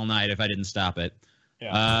go on all night if I didn't stop it.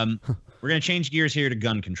 Yeah. We're going to change gears here to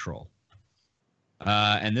gun control.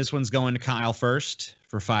 And this one's going to Kyle first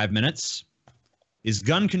for 5 minutes. Is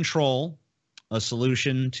gun control a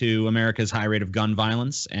solution to America's high rate of gun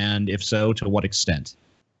violence? And if so, to what extent?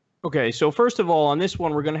 Okay, so first of all, on this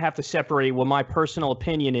one, we're going to have to separate what my personal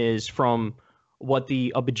opinion is from what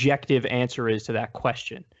the objective answer is to that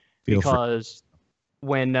question. Because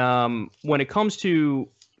when it comes to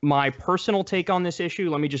my personal take on this issue,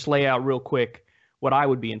 let me just lay out real quick what I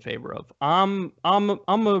would be in favor of. I'm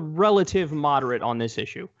a relative moderate on this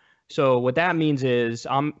issue. So what that means is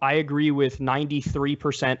I agree with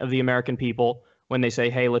 93% of the American people when they say,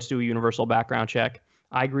 hey, let's do a universal background check.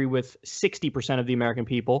 I agree with 60% of the American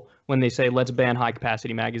people when they say, let's ban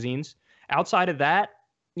high-capacity magazines. Outside of that,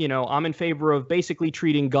 I'm in favor of basically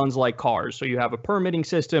treating guns like cars. So you have a permitting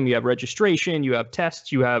system, you have registration, you have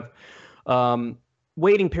tests, you have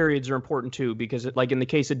waiting periods are important too, because like in the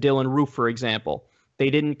case of Dylan Roof, for example, they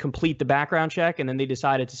didn't complete the background check and then they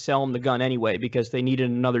decided to sell him the gun anyway because they needed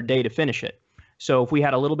another day to finish it. So if we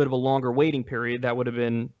had a little bit of a longer waiting period, that would have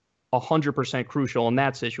been 100% crucial in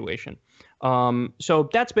that situation. So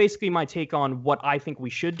that's basically my take on what I think we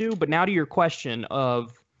should do. But now to your question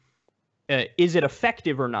of is it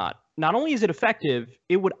effective or not? Not only is it effective,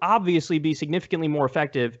 it would obviously be significantly more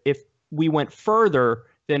effective if we went further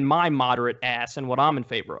than my moderate ass and what I'm in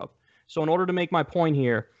favor of. So in order to make my point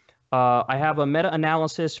here, I have a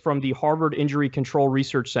meta-analysis from the Harvard Injury Control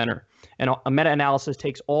Research Center. And a meta-analysis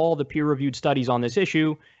takes all the peer-reviewed studies on this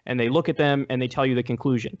issue, and they look at them, and they tell you the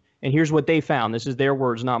conclusion. And here's what they found. This is their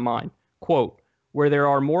words, not mine. Quote, where there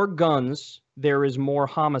are more guns, there is more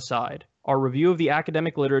homicide. Our review of the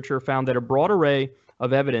academic literature found that a broad array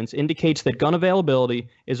of evidence indicates that gun availability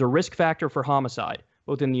is a risk factor for homicide,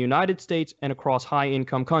 both in the United States and across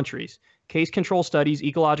high-income countries. Case control studies,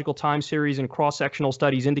 ecological time series, and cross-sectional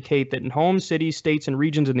studies indicate that in homes, cities, states, and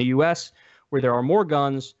regions in the U.S. where there are more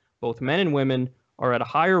guns, both men and women are at a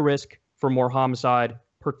higher risk for more homicide,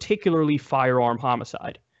 particularly firearm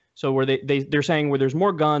homicide. So where they're saying where there's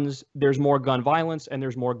more guns, there's more gun violence, and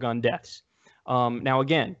there's more gun deaths. Now,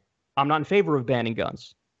 again, I'm not in favor of banning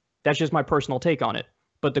guns. That's just my personal take on it.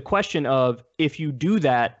 But the question of if you do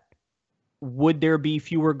that, would there be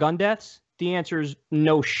fewer gun deaths? The answer is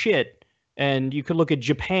no shit. And you could look at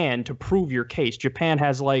Japan to prove your case. Japan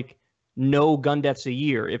has like no gun deaths a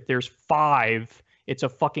year. If there's 5, it's a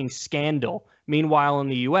fucking scandal. Meanwhile, in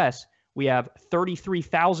the U.S., we have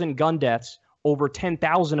 33,000 gun deaths. Over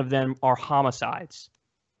 10,000 of them are homicides.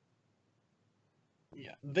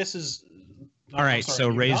 Yeah, this is... All right, so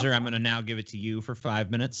Razor, I'm going to now give it to you for 5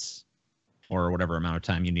 minutes or whatever amount of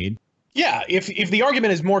time you need. Yeah, if the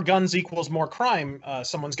argument is more guns equals more crime,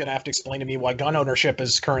 someone's going to have to explain to me why gun ownership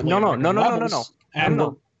is currently no.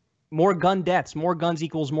 More gun deaths. More guns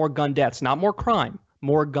equals more gun deaths. Not more crime.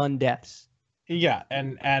 More gun deaths. Yeah,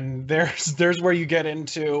 and there's where you get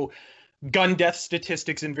into gun death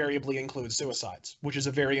statistics invariably include suicides, which is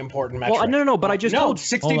a very important metric. Well, no, but I just told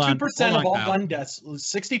 62% of all gun deaths.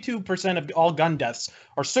 62% of all gun deaths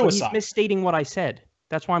are suicide. He's misstating what I said.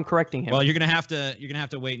 That's why I'm correcting him. Well, you're gonna have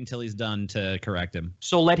to wait until he's done to correct him.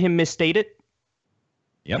 So let him misstate it.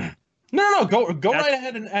 Yep. No. Go right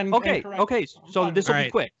ahead and okay. So this will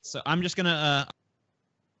be quick. So I'm just gonna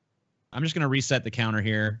reset the counter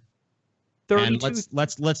here. 32. And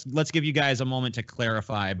let's give you guys a moment to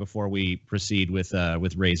clarify before we proceed with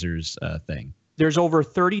Razor's thing. There's over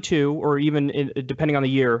 32, or even depending on the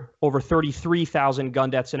year, over 33,000 gun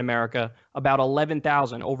deaths in America. About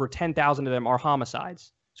 11,000, over 10,000 of them are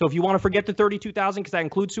homicides. So if you want to forget the 32,000 because that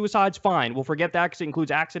includes suicides, fine. We'll forget that because it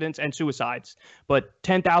includes accidents and suicides. But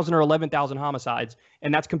 10,000 or 11,000 homicides,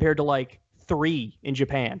 and that's compared to like 3 in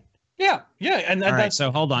Japan. Yeah, and all right.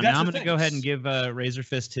 So hold on. Now I'm going to go ahead and give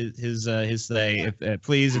Razorfist his say. If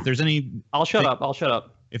please, if there's any, I'll shut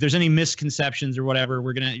up. If there's any misconceptions or whatever,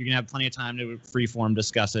 you're gonna have plenty of time to freeform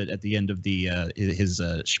discuss it at the end of the his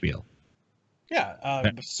spiel. Yeah.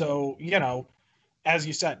 So as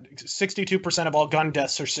you said, 62% of all gun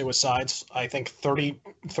deaths are suicides. I think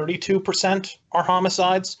 32% are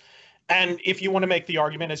homicides. And if you want to make the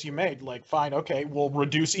argument as you made, like, fine, okay, we'll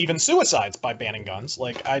reduce even suicides by banning guns.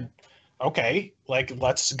 Let's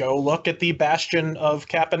go look at the bastion of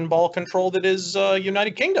cap and ball control that is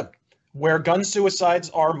United Kingdom, where gun suicides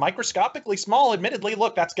are microscopically small. Admittedly,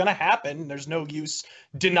 look, that's going to happen. There's no use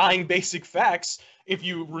denying basic facts. If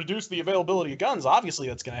you reduce the availability of guns, obviously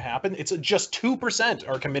that's going to happen. It's just 2%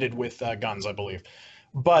 are committed with guns, I believe.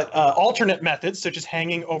 But alternate methods, such as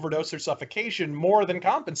hanging, overdose, or suffocation, more than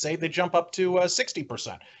compensate. They jump up to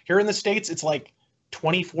 60%. Here in the States, it's like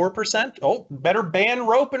 24%. Oh, better ban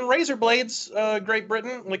rope and razor blades, Great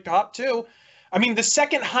Britain, like top 2. I mean, the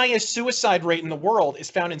second highest suicide rate in the world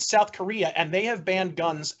is found in South Korea, and they have banned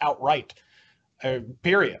guns outright,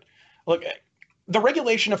 period. Look, the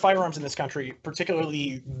regulation of firearms in this country,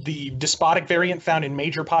 particularly the despotic variant found in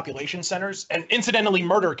major population centers, and incidentally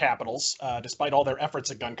murder capitals, despite all their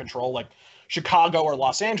efforts at gun control, like Chicago or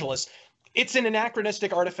Los Angeles, it's an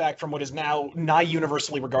anachronistic artifact from what is now nigh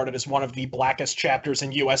universally regarded as one of the blackest chapters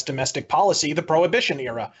in U.S. domestic policy, the Prohibition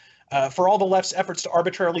era. For all the left's efforts to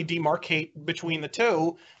arbitrarily demarcate between the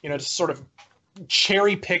two, to sort of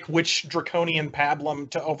cherry pick which draconian pablum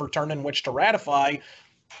to overturn and which to ratify,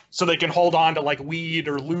 so they can hold on to like weed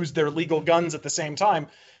or lose their legal guns at the same time,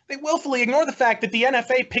 they willfully ignore the fact that the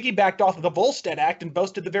NFA piggybacked off of the Volstead Act and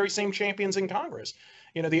boasted the very same champions in Congress.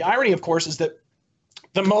 The irony, of course, is that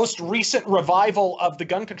the most recent revival of the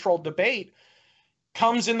gun control debate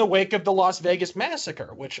comes in the wake of the Las Vegas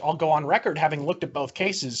massacre, which I'll go on record, having looked at both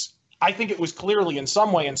cases, I think it was clearly in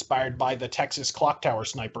some way inspired by the Texas clock tower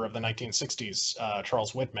sniper of the 1960s,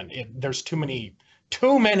 Charles Whitman. There's too many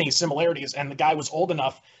similarities, and the guy was old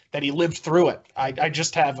enough that he lived through it. I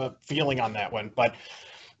just have a feeling on that one. But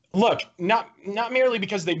look, not merely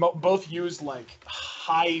because they both used like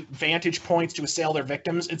high vantage points to assail their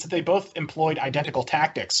victims, it's that they both employed identical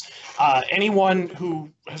tactics. Anyone who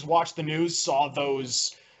has watched the news saw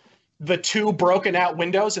the two broken out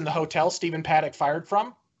windows in the hotel Stephen Paddock fired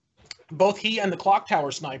from. Both he and the clock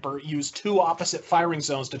tower sniper used two opposite firing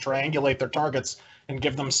zones to triangulate their targets and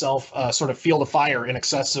give themselves a sort of field of fire in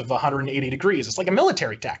excess of 180 degrees. It's like a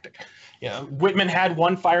military tactic. Whitman had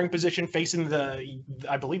one firing position facing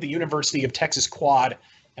I believe the University of Texas Quad,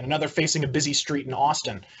 and another facing a busy street in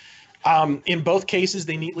Austin. In both cases,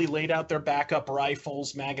 they neatly laid out their backup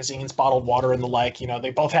rifles, magazines, bottled water, and the like.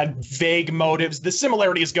 They both had vague motives. The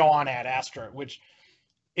similarities go on ad astra, which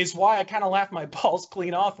is why I kind of laughed my balls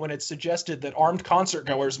clean off when it's suggested that armed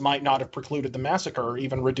concertgoers might not have precluded the massacre or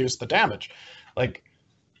even reduced the damage. Like,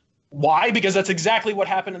 why? Because that's exactly what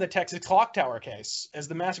happened in the Texas clock tower case. As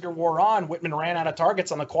the massacre wore on, Whitman ran out of targets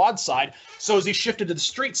on the quad side, so as he shifted to the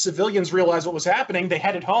streets, civilians realized what was happening. They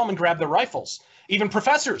headed home and grabbed their rifles. Even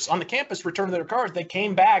professors on the campus returned to their cars. They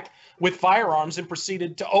came back with firearms and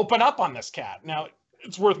proceeded to open up on this cat. Now,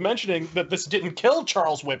 it's worth mentioning that this didn't kill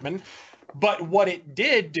Charles Whitman, but what it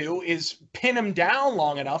did do is pin him down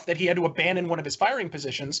long enough that he had to abandon one of his firing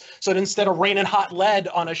positions, so that instead of raining hot lead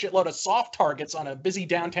on a shitload of soft targets on a busy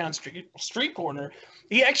downtown street corner,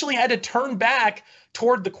 he actually had to turn back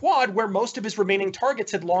toward the quad where most of his remaining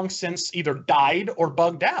targets had long since either died or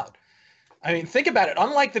bugged out. I mean, think about it.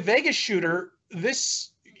 Unlike the Vegas shooter, this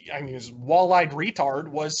wall-eyed retard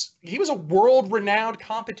was a world-renowned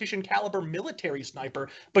competition caliber military sniper,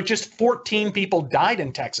 but just 14 people died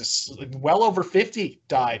in Texas. Well over 50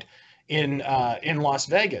 died in Las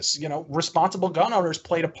Vegas. Responsible gun owners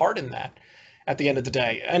played a part in that at the end of the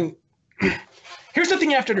day. And here's the thing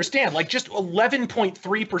you have to understand, like just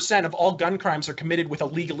 11.3% of all gun crimes are committed with a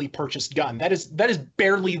legally purchased gun. That is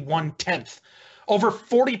barely 1/10. Over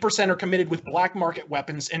 40% are committed with black market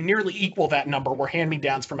weapons, and nearly equal that number were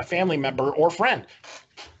hand-me-downs from a family member or friend.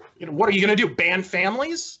 What are you going to do? Ban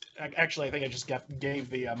families? Actually, I think I just gave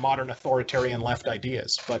the modern authoritarian left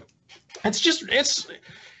ideas, but it's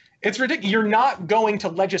ridiculous. You're not going to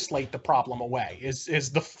legislate the problem away. Is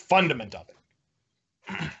the fundament of it.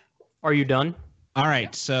 Are you done? All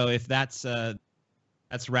right. So if that's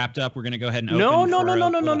wrapped up, we're going to go ahead and No.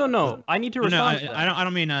 open No. I need to respond. No, I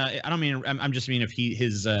don't mean. I'm just mean if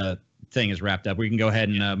his thing is wrapped up, we can go ahead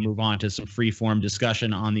and move on to some free-form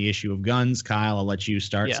discussion on the issue of guns. Kyle, I'll let you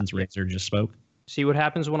start since Razor just spoke. See what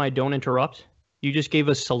happens when I don't interrupt? You just gave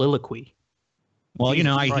us soliloquy. Well,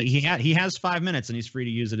 he has 5 minutes and he's free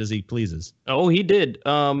to use it as he pleases. Oh, he did.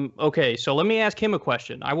 Okay, so let me ask him a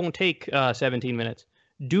question. I won't take 17 minutes.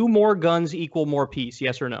 Do more guns equal more peace?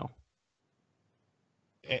 Yes or no?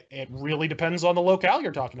 It really depends on the locale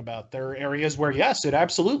you're talking about. There are areas where, yes, it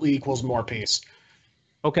absolutely equals more peace.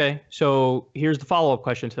 Okay, so here's the follow-up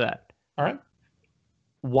question to that. All right.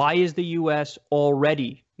 Why is the U.S.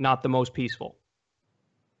 already not the most peaceful?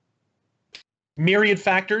 Myriad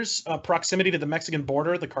factors, proximity to the Mexican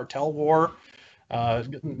border, the cartel war,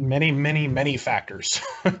 many factors.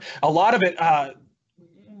 A lot of it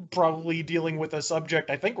probably dealing with a subject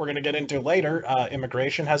I think we're going to get into later.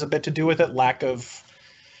 Immigration has a bit to do with it, lack of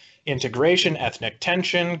integration, ethnic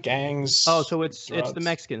tension, gangs. Oh, so it's the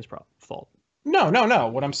Mexicans' fault. No.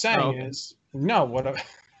 What I'm saying is no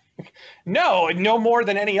more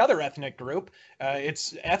than any other ethnic group.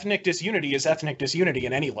 It's ethnic disunity is ethnic disunity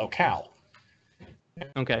in any locale.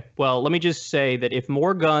 Okay. Well, let me just say that if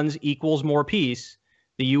more guns equals more peace,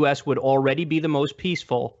 the U.S. would already be the most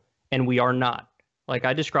peaceful, and we are not. Like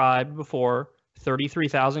I described before,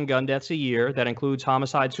 33,000 gun deaths a year. That includes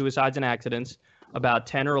homicides, suicides, and accidents. About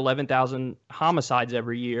 10 or 11,000 homicides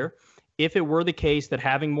every year. If it were the case that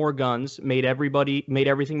having more guns made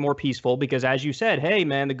everything more peaceful, because as you said, hey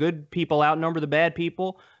man, the good people outnumber the bad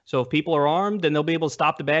people. So if people are armed, then they'll be able to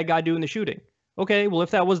stop the bad guy doing the shooting. Okay, well, if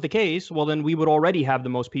that was the case, well, then we would already have the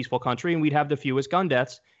most peaceful country and we'd have the fewest gun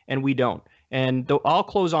deaths, and we don't. And I'll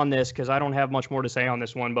close on this because I don't have much more to say on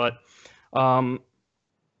this one, but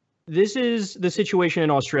this is the situation in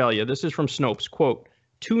Australia. This is from Snopes. Quote,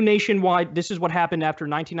 this is what happened after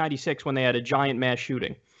 1996 when they had a giant mass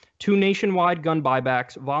shooting. 2 nationwide gun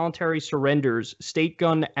buybacks, voluntary surrenders, state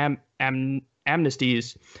gun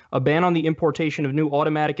amnesties, a ban on the importation of new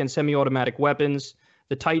automatic and semi-automatic weapons,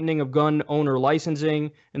 the tightening of gun owner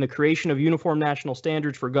licensing, and the creation of uniform national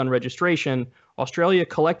standards for gun registration. Australia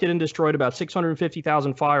collected and destroyed about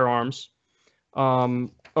 650,000 firearms, a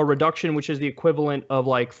reduction which is the equivalent of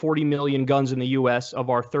like 40 million guns in the U.S. of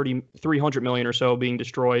our 300 million or so being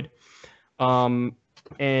destroyed.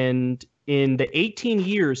 And in the 18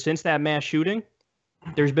 years since that mass shooting,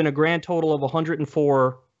 there's been a grand total of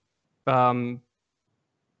 104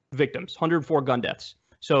 victims, 104 gun deaths.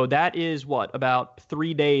 So that is what, about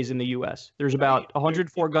 3 days in the U.S. There's about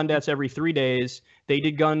 104 gun deaths every 3 days. They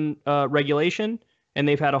did gun regulation, and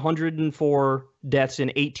they've had 104 deaths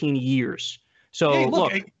in 18 years. So hey,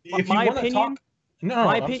 look, if my you want to opinion.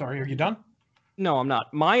 talk, I'm sorry. Are you done? No, I'm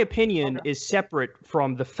not. My opinion is separate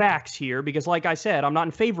from the facts here because, like I said, I'm not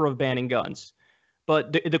in favor of banning guns.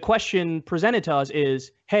 But the question presented to us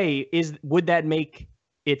is, hey, would that make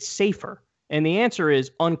it safer? And the answer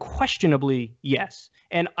is unquestionably yes.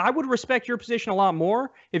 And I would respect your position a lot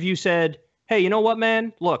more if you said, hey, you know what,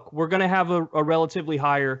 man? Look, we're going to have a relatively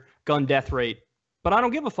higher gun death rate, but I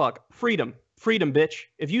don't give a fuck. Freedom, bitch.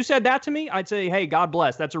 If you said that to me, I'd say, hey, God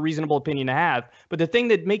bless. That's a reasonable opinion to have. But the thing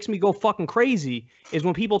that makes me go fucking crazy is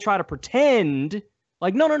when people try to pretend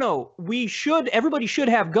like, no, everybody should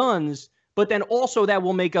have guns, but then also that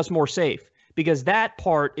will make us more safe, because that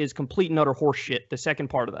part is complete and utter horseshit, the second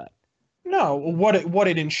part of that. No, what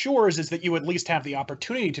it ensures is that you at least have the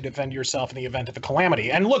opportunity to defend yourself in the event of a calamity.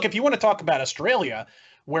 And look, if you want to talk about Australia,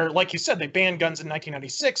 where, like you said, they banned guns in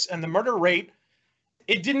 1996, and the murder rate,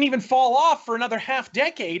 it didn't even fall off for another half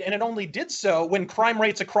decade, and it only did so when crime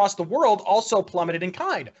rates across the world also plummeted in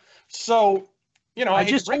kind. So, I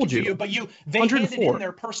just told you, but they handed in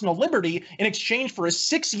their personal liberty in exchange for a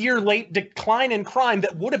 6-year late decline in crime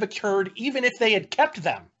that would have occurred even if they had kept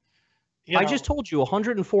them. I just told you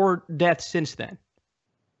 104 deaths since then.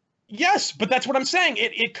 Yes, but that's what I'm saying.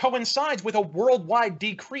 It coincides with a worldwide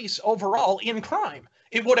decrease overall in crime.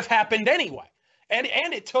 It would have happened anyway. And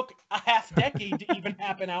it took a half decade to even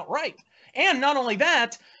happen outright. And not only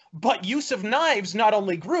that, but use of knives not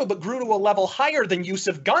only grew, but grew to a level higher than use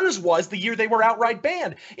of guns was the year they were outright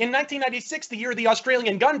banned. In 1996, the year of the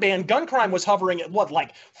Australian gun ban, gun crime was hovering at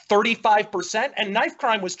like 35%, and knife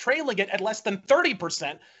crime was trailing it at less than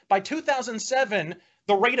 30%. By 2007,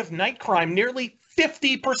 the rate of night crime nearly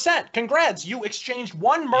 50%. Congrats, you exchanged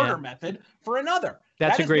one murder method for another.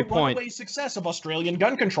 That's a great point. That is the runaway success of Australian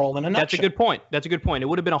gun control in a nutshell. That's a good point. It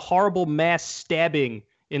would have been a horrible mass stabbing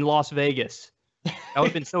in Las Vegas. That would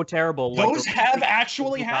have been so terrible. Those have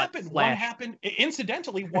actually happened. One happened,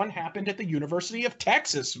 incidentally, one happened at the University of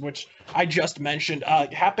Texas, which I just mentioned.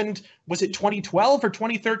 Happened, was it 2012 or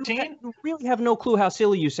 2013? You really have no clue how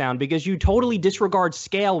silly you sound, because you totally disregard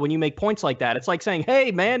scale when you make points like that. It's like saying, hey,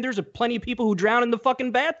 man, there's plenty of people who drown in the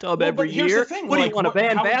fucking bathtub every year. Here's the thing. What do you want, a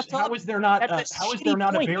ban bathtub? How is there not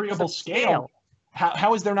a variable scale?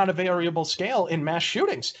 How is there not a variable scale in mass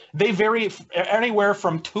shootings? They vary anywhere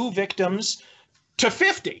from 2 victims to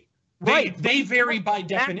 50. They vary by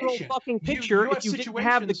definition. Fucking picture. If you didn't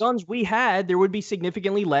have the guns we had, there would be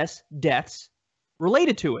significantly less deaths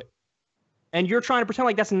related to it. And you're trying to pretend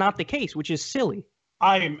like that's not the case, which is silly.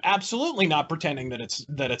 I am absolutely not pretending that it's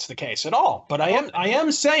the case at all. But I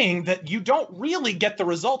am saying that you don't really get the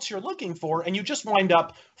results you're looking for, and you just wind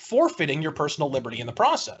up forfeiting your personal liberty in the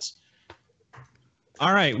process.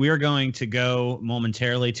 All right, we are going to go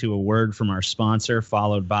momentarily to a word from our sponsor,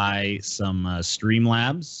 followed by some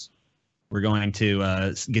Streamlabs. We're going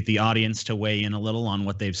to get the audience to weigh in a little on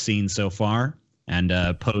what they've seen so far, and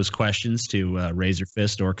pose questions to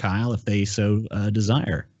Razorfist or Kyle if they so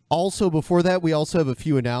desire. Also, before that, we also have a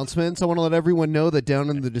few announcements. I want to let everyone know that down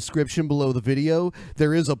in the description below the video,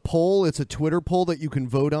 there is a poll. It's a Twitter poll that you can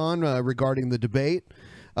vote on regarding the debate.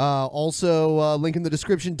 Also, link in the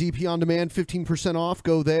description, DP On Demand, 15% off.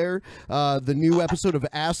 Go there. The new episode of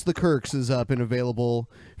Ask the Kirks is up and available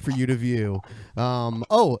for you to view.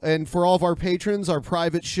 And for all of our patrons, our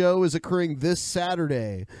private show is occurring this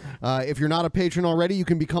Saturday. If you're not a patron already, you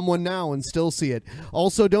can become one now and still see it.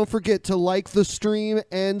 Also, don't forget to like the stream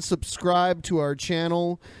and subscribe to our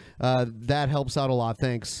channel. That helps out a lot.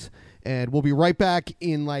 Thanks. And we'll be right back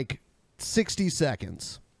in like 60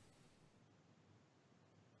 seconds.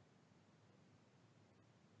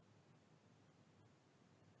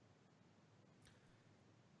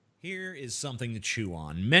 Here is something to chew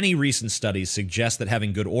on. Many recent studies suggest that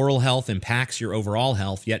having good oral health impacts your overall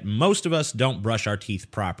health, yet most of us don't brush our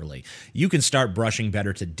teeth properly. You can start brushing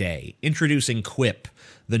better today. Introducing Quip,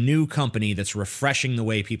 the new company that's refreshing the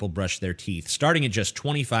way people brush their teeth. Starting at just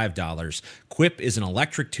 $25, Quip is an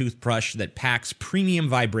electric toothbrush that packs premium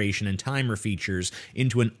vibration and timer features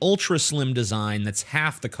into an ultra-slim design that's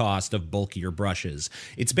half the cost of bulkier brushes.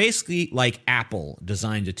 It's basically like Apple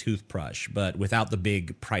designed a toothbrush, but without the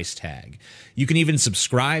big price tag. You can even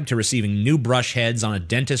subscribe to receiving new brush heads on a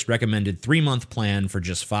dentist-recommended 3-month plan for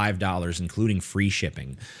just $5, including free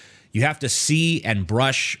shipping. You have to see and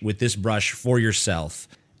brush with this brush for yourself.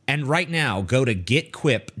 And right now, go to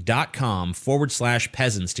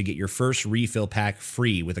getquip.com/peasants to get your first refill pack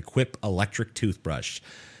free with a Quip electric toothbrush.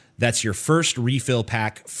 That's your first refill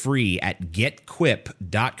pack free at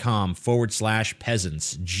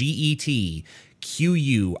getquip.com/peasants.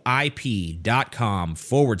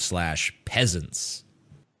 GETQUIP.com/peasants.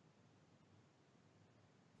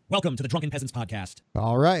 Welcome to the Drunken Peasants Podcast.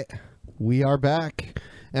 All right, we are back.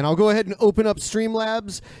 And I'll go ahead and open up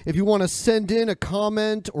Streamlabs. If you want to send in a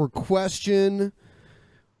comment or question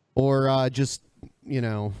or just,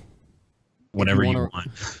 whatever you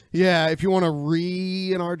want. Yeah, if you want to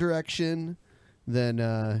read in our direction, then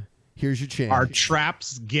here's your chance. Are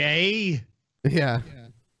traps gay? Yeah.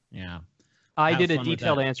 Yeah. I did a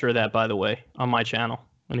detailed answer to that, by the way, on my channel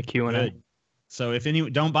in a Q&A. Good. So if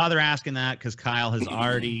don't bother asking that because Kyle has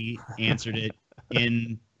already answered it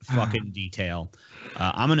in fucking detail.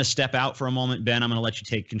 I'm going to step out for a moment, Ben. I'm going to let you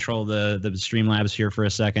take control of the Streamlabs here for a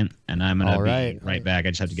second, and I'm going to be right back. I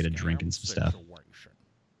just have to get a drink and some stuff.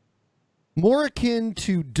 More akin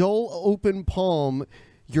to dull open palm,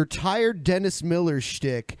 your tired Dennis Miller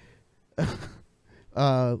shtick.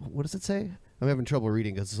 What does it say? I'm having trouble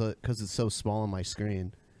reading because it's so small on my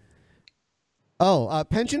screen. Oh,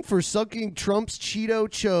 penchant for sucking Trump's Cheeto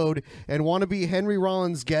chode and wannabe Henry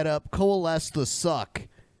Rollins getup coalesce the suck.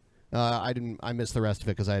 I missed the rest of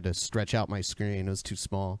it because I had to stretch out my screen. It was too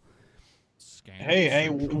small. Hey,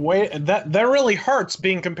 wait, that really hurts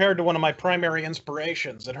being compared to one of my primary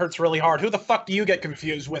inspirations. It hurts really hard. Who the fuck do you get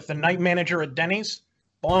confused with? The night manager at Denny's?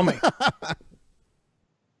 Blow me.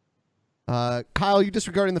 Kyle, you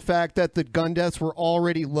disregarding the fact that the gun deaths were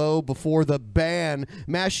already low before the ban.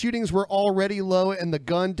 Mass shootings were already low, and the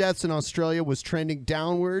gun deaths in Australia was trending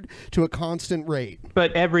downward to a constant rate.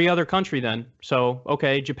 But every other country then. So,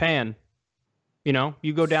 okay, Japan.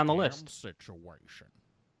 You go down the list. Situation.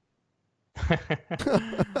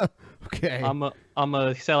 Okay. I'm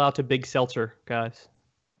a sell out to Big Seltzer, guys.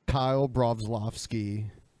 Kyle Brovslovsky.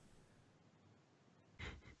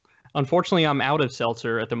 Unfortunately, I'm out of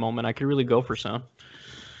seltzer at the moment. I could really go for some.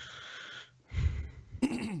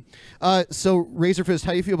 So, Razorfist,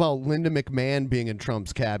 how do you feel about Linda McMahon being in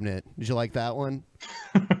Trump's cabinet? Did you like that one?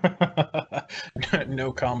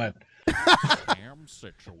 No comment. Damn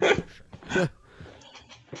situation.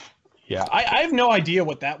 Yeah, I have no idea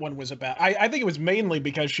what that one was about. I think it was mainly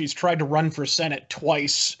because she's tried to run for Senate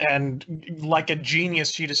twice, and like a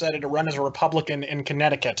genius, she decided to run as a Republican in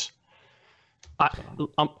Connecticut.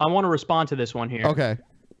 I want to respond to this one here. Okay.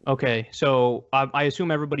 Okay, so I assume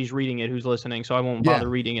everybody's reading it who's listening, so I won't bother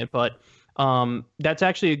reading it. But that's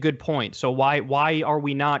actually a good point. So why are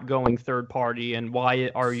we not going third party, and why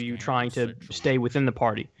are you trying to stay within the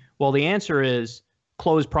party? Well, the answer is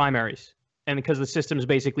close primaries, and because the system is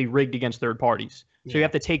basically rigged against third parties. So you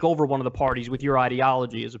have to take over one of the parties with your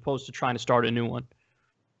ideology as opposed to trying to start a new one.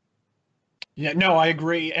 Yeah, no, I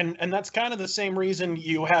agree. And that's kind of the same reason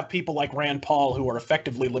you have people like Rand Paul who are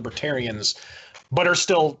effectively libertarians, but are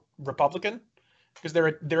still Republican, because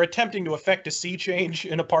they're attempting to effect a sea change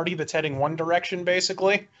in a party that's heading one direction,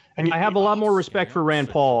 basically. And I have a lot more respect for Rand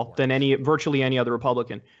Paul than virtually any other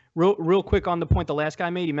Republican. Real quick on the point the last guy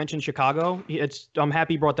made, he mentioned Chicago. I'm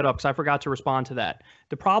happy he brought that up because I forgot to respond to that.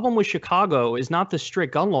 The problem with Chicago is not the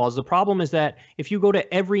strict gun laws. The problem is that if you go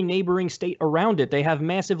to every neighboring state around it, they have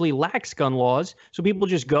massively lax gun laws. So people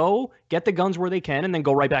just go, get the guns where they can, and then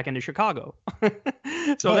go right back into Chicago. But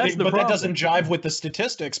that doesn't jive with the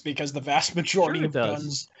statistics, because the vast majority of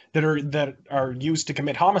guns that are used to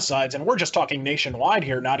commit homicides, and we're just talking nationwide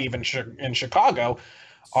here, not even in Chicago,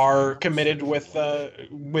 are committed with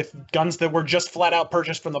guns that were just flat out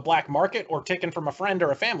purchased from the black market or taken from a friend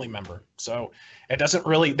or a family member. So it doesn't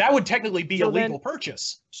really, that would technically be a legal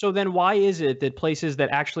purchase. So then why is it that places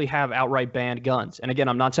that actually have outright banned guns, and again,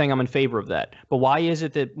 I'm not saying I'm in favor of that, but why is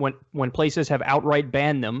it that when places have outright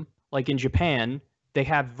banned them, like in Japan, they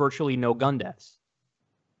have virtually no gun deaths?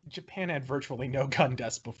 Japan had virtually no gun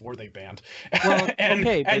deaths before they banned. Well,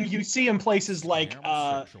 and you see in places like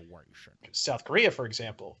South Korea, for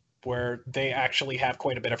example, where they actually have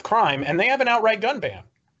quite a bit of crime, and they have an outright gun ban.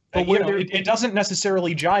 But It doesn't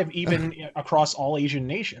necessarily jive even across all Asian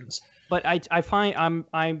nations. But I find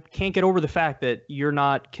I can't get over the fact that you're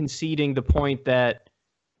not conceding the point that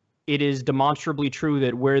it is demonstrably true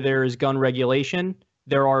that where there is gun regulation,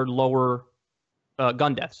 there are lower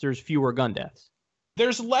gun deaths. There's fewer gun deaths.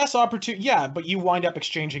 There's less opportunity, yeah, but you wind up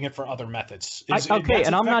exchanging it for other methods. Okay,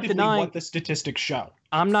 and I'm not denying what the statistics show.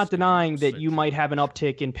 I'm not denying that you might have an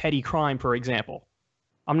uptick in petty crime, for example.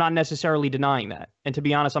 I'm not necessarily denying that. And to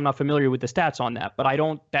be honest, I'm not familiar with the stats on that, but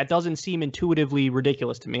that doesn't seem intuitively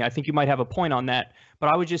ridiculous to me. I think you might have a point on that, but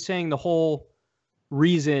I was just saying the whole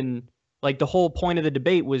reason, like the whole point of the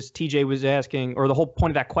debate was TJ was asking, or the whole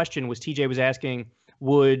point of that question was TJ was asking,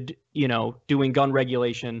 would, doing gun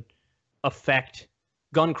regulation affect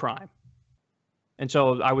gun crime? And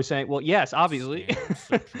so I was saying, well, yes, obviously.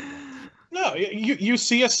 No, you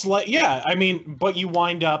see a slight, yeah. I mean, but you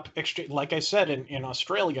wind up, like I said, in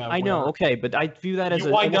Australia. I know, okay, but I view that as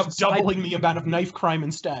you wind up doubling the amount of knife crime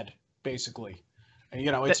instead, basically.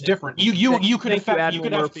 It's different. You could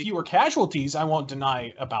have fewer casualties. I won't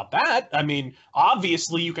deny about that. I mean,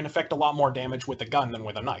 obviously, you can affect a lot more damage with a gun than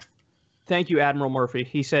with a knife. Thank you, Admiral Murphy.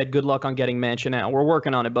 He said, good luck on getting Manchin out. We're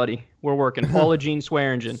working on it, buddy. We're working. Paula Jean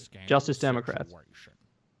Swearingen, Justice Democrats.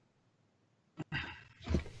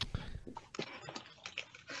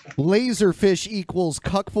 Laserfish equals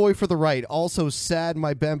cuckboy for the right. Also sad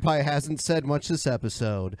my Benpai hasn't said much this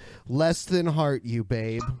episode. Less than heart, you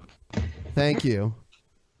babe. Thank you.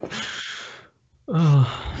 Is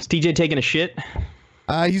TJ taking a shit?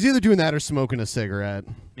 He's either doing that or smoking a cigarette.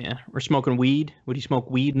 Yeah, or smoking weed. Would he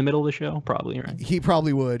smoke weed in the middle of the show? Probably, right? He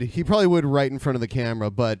probably would. He probably would right in front of the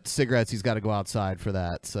camera, but cigarettes, he's got to go outside for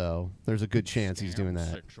that. So there's a good chance he's doing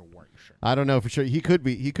that. I don't know for sure. He could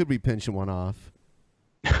be pinching one off.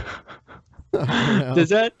 Does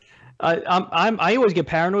that? I always get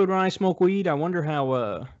paranoid when I smoke weed. I wonder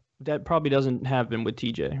how that probably doesn't happen with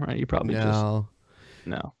TJ, right? You probably no.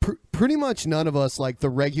 Pretty much none of us, like the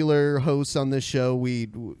regular hosts on this show, we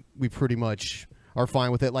pretty much are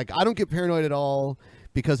fine with it. Like I don't get paranoid at all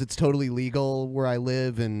because it's totally legal where I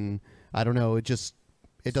live, and I don't know. It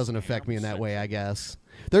doesn't affect me in that way, I guess.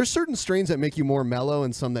 There's certain strains that make you more mellow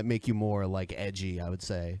and some that make you more like edgy, I would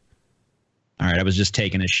say. All right, I was just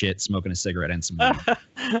taking a shit, smoking a cigarette, and some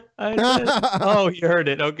weed. Oh, you heard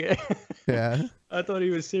it. Okay. Yeah. I thought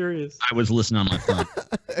he was serious. I was listening on my phone.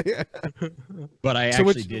 Yeah. But I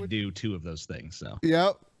actually did do two of those things. So.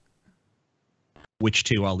 Yep. Which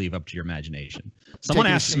two I'll leave up to your imagination. Someone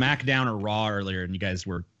asked SmackDown or Raw earlier, and you guys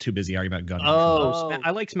were too busy arguing about gun.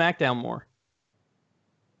 I like SmackDown more.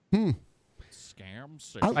 Scam.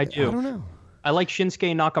 I do. I don't know. I like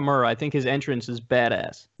Shinsuke Nakamura. I think his entrance is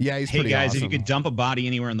badass. Yeah, he's pretty awesome. If you could dump a body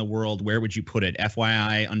anywhere in the world, where would you put it?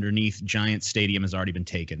 FYI, underneath Giant Stadium has already been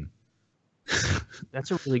taken.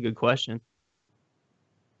 That's a really good question.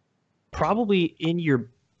 Probably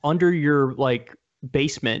under your like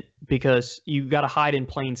basement, because you got to hide in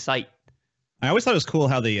plain sight. I always thought it was cool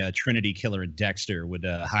how the Trinity Killer and Dexter would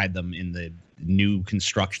hide them in the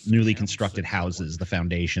newly constructed houses, the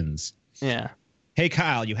foundations. Yeah. Hey,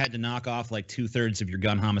 Kyle, you had to knock off like 2/3 of your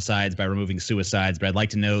gun homicides by removing suicides, but I'd like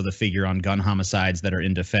to know the figure on gun homicides that are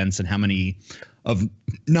in defense and how many of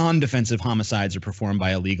non-defensive homicides are performed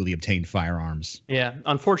by illegally obtained firearms. Yeah,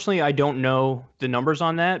 unfortunately, I don't know the numbers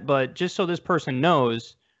on that, but just so this person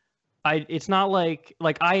knows, it's not like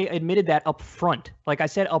I admitted that up front. Like I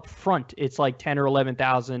said up front, it's like 10 or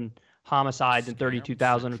 11,000 homicides and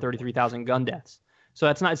 32,000 or 33,000 gun deaths. So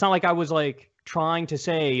it's not like I was like trying to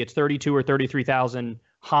say it's 32 or 33,000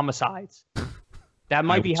 homicides. That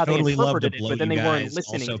might be how they interpreted it, but then they weren't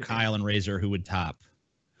listening. Also, Kyle and Razor, who would top?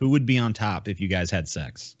 Who would be on top if you guys had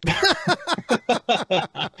sex?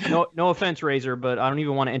 No offense, Razor, but I don't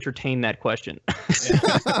even want to entertain that question.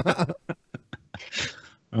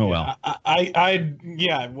 Oh well.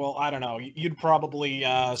 Well, I don't know. You'd probably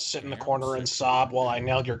sit in the corner and sob while I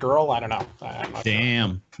nailed your girl. I don't know.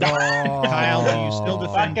 Damn. Kyle, do you still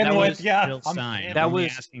defend that was Jill Stein? That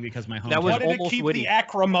was asking because my home. That was wanted to almost keep witty. the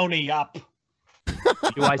acrimony up.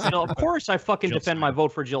 Do I still? Of course, I fucking Jill defend Stein. my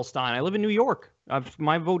vote for Jill Stein. I live in New York.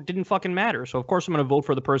 My vote didn't fucking matter, so of course I'm going to vote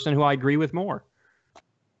for the person who I agree with more.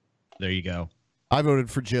 There you go. I voted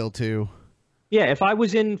for Jill too. Yeah, if I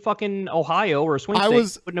was in fucking Ohio or a swing state, I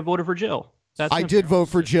wouldn't have voted for Jill. I did vote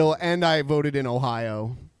for Jill, and I voted in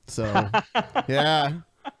Ohio. So, yeah.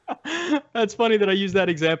 That's funny that I used that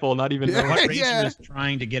example, not even knowing. What Razor is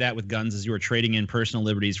trying to get at with guns is you are trading in personal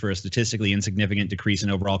liberties for a statistically insignificant decrease in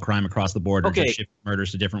overall crime across the board, or just shift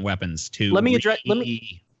murders to different weapons. Let me address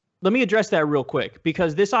Let me address that real quick,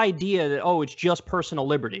 because this idea that, oh, it's just personal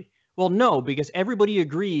liberty. Well, no, because everybody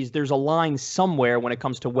agrees there's a line somewhere when it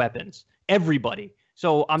comes to weapons. Everybody.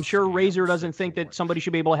 So I'm sure Razor doesn't think that somebody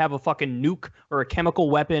should be able to have a fucking nuke or a chemical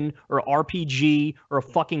weapon or RPG or a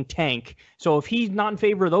fucking tank. So if he's not in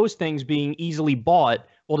favor of those things being easily bought,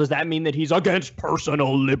 well, does that mean that he's against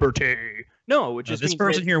personal liberty? No, it just this means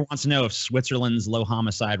person here wants to know if Switzerland's low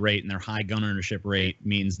homicide rate and their high gun ownership rate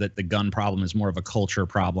means that the gun problem is more of a culture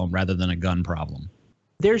problem rather than a gun problem.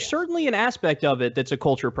 There's certainly an aspect of it that's a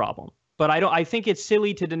culture problem, but I think it's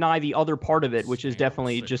silly to deny the other part of it, which is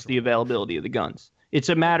definitely just the availability of the guns. It's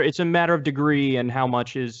a matter of degree and how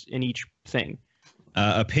much is in each thing.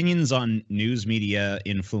 Opinions on news media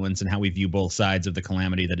influence and how we view both sides of the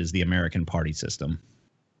calamity that is the American party system.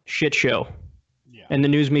 Shit show. Yeah. And the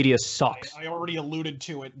news media sucks. I already alluded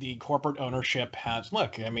to it. The corporate ownership has,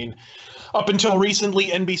 look, I mean, up until recently,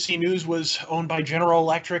 NBC News was owned by General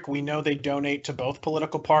Electric. We know they donate to both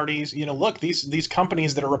political parties. You know, look, these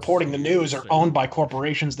companies that are reporting the news are owned by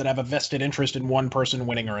corporations that have a vested interest in one person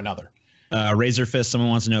winning or another. Razorfist, someone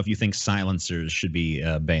wants to know if you think silencers should be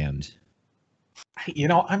banned. You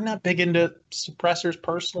know, I'm not big into suppressors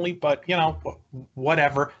personally, but, you know,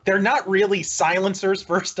 whatever. They're not really silencers,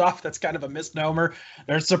 first off. That's kind of a misnomer.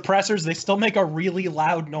 They're suppressors. They still make a really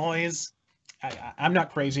loud noise. I'm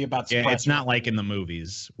not crazy about suppressors. Yeah, it's not like in the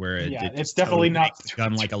movies where it's definitely not. Makes the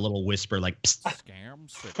gun like a little whisper, like,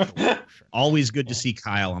 psst. Always good to see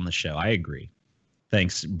Kyle on the show. I agree.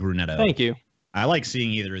 Thanks, Brunetto. Thank you. I like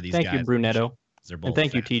seeing either of these guys. Thank you, Brunetto. And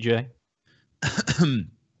thank you, TJ.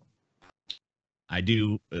 I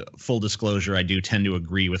do, full disclosure, I do tend to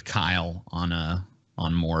agree with Kyle on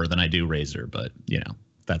more than I do Razor, but you know,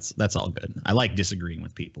 that's all good. I like disagreeing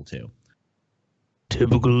with people too.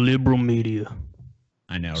 Typical liberal media.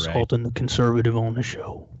 I know, right? Assaulting the conservative on the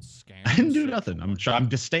show. I didn't do nothing. I'm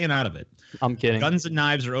just staying out of it. I'm kidding. Guns and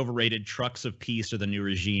knives are overrated. Trucks of peace are the new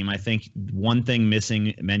regime. I think one thing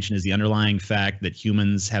missing mention is the underlying fact that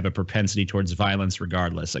humans have a propensity towards violence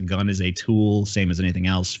regardless. A gun is a tool, same as anything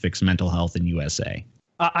else. Fix mental health in USA.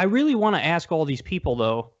 I really want to ask all these people,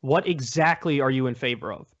 though, what exactly are you in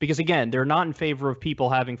favor of? Because, again, they're not in favor of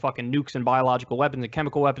people having fucking nukes and biological weapons and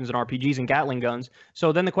chemical weapons and RPGs and Gatling guns.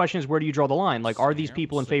 So then the question is, where do you draw the line? Like, are these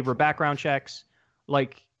people in favor of background checks?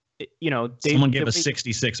 Like, you know, someone give us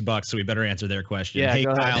 $66, so we better answer their question. Yeah, hey,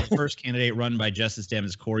 Kyle, the first candidate run by Justice Dem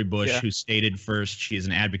is Cori Bush, who stated first she is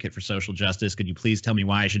an advocate for social justice. Could you please tell me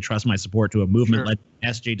why I should trust my support to a movement led by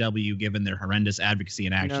SJW given their horrendous advocacy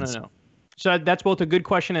and actions? No. So that's both a good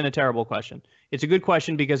question and a terrible question. It's a good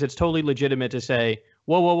question because it's totally legitimate to say,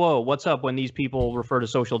 whoa, what's up when these people refer to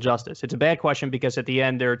social justice? It's a bad question because at the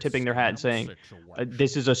end they're tipping their hat and saying,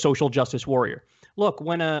 this is a social justice warrior. Look,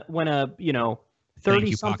 when a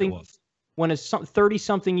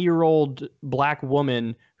 30-something-year-old black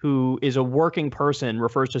woman who is a working person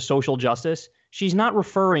refers to social justice, she's not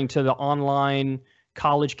referring to the online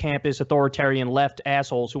college campus authoritarian left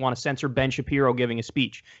assholes who want to censor Ben Shapiro giving a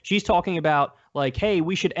speech. She's talking about, like, hey,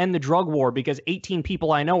 we should end the drug war because 18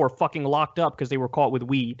 people I know are fucking locked up because they were caught with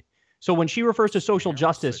weed. So when she refers to social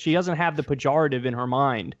justice, she doesn't have the pejorative in her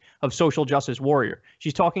mind of social justice warrior.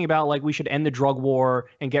 She's talking about, like, we should end the drug war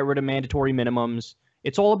and get rid of mandatory minimums.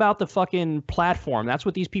 It's all about the fucking platform. That's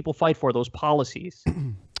what these people fight for, those policies.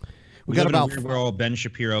 We got about where Ben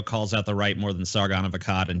Shapiro calls out the right more than Sargon of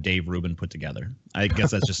Akkad and Dave Rubin put together. I guess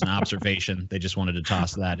that's just an observation. They just wanted to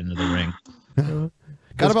toss that into the ring.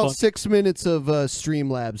 Got about 6 minutes of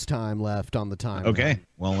Streamlabs time left on the time. Okay,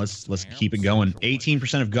 well let's keep it going.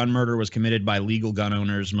 18% of gun murder was committed by legal gun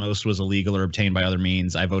owners. Most was illegal or obtained by other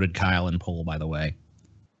means. I voted Kyle in poll, by the way.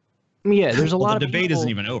 Yeah, there's a lot of the debate people, isn't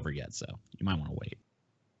even over yet, so you might want to wait.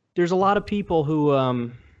 There's a lot of people who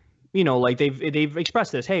you know, like they've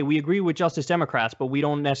expressed this. Hey, we agree with Justice Democrats, but we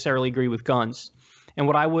don't necessarily agree with guns. And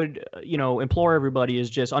what I would, you know, implore everybody is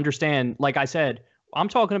just understand, like I said, I'm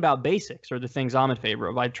talking about basics or the things I'm in favor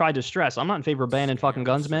of. I tried to stress, I'm not in favor of banning fucking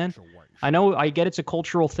guns, man. I know, I get it's a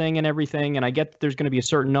cultural thing and everything, and I get that there's going to be a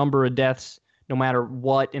certain number of deaths no matter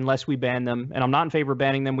what, unless we ban them. And I'm not in favor of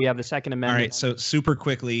banning them. We have the Second Amendment. All right, so super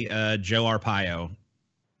quickly, Joe Arpaio,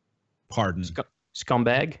 pardon.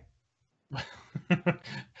 Scumbag.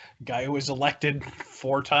 Guy who was elected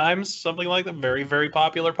 4 times, something like that. Very, very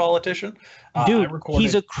popular politician. Dude,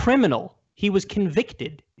 he's a criminal. He was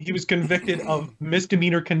convicted. He was convicted of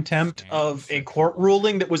misdemeanor contempt of a court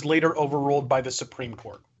ruling that was later overruled by the Supreme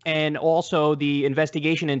Court. And also, the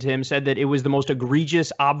investigation into him said that it was the most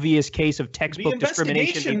egregious, obvious case of textbook discrimination. The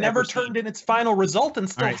investigation never turned in its final result and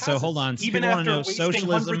still All right, so hold on. Even after wasting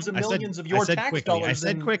hundreds of millions of your tax dollars. I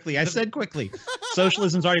said quickly.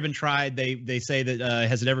 Socialism's already been tried. They say that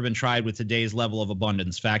has it ever been tried with today's level of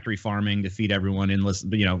abundance? Factory farming to feed everyone endless.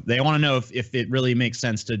 You know, they want to know if it really makes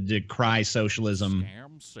sense to decry socialism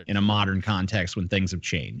in a modern context when things have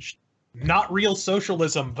changed. Not real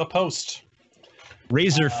socialism. The Post.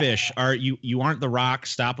 Razorfish, you aren't The Rock.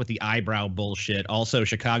 Stop with the eyebrow bullshit. Also,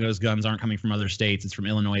 Chicago's guns aren't coming from other states. It's from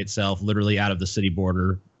Illinois itself, literally out of the city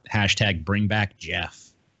border. # bring back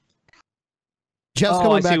Jeff. Jeff's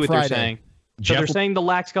coming back what Friday. They're saying. So they're saying the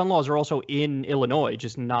lax gun laws are also in Illinois,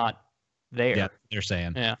 just not there. Yeah, they're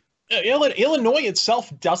saying. Yeah. Illinois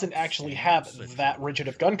itself doesn't actually have that rigid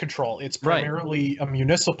of gun control. It's primarily a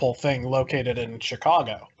municipal thing located in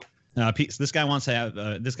Chicago. This guy wants to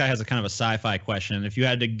have. This guy has a kind of a sci-fi question. If you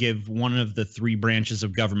had to give one of the 3 branches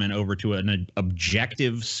of government over to an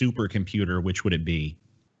objective supercomputer, which would it be?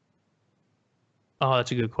 Oh,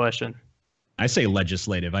 that's a good question. I say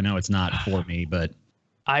legislative. I know it's not for me, but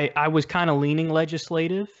I was kind of leaning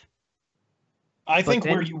legislative. I think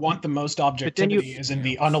where you want the most objectivity is in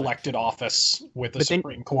the unelected office with the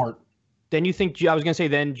Supreme Court. Then you think I was going to say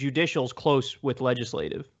then judicial's close with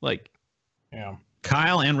legislative, yeah.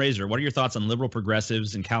 Kyle and Razor, what are your thoughts on liberal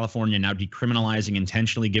progressives in California now decriminalizing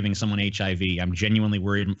intentionally giving someone HIV? I'm genuinely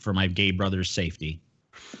worried for my gay brother's safety.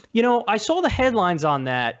 You know, I saw the headlines on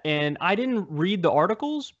that, and I didn't read the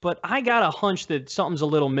articles, but I got a hunch that something's a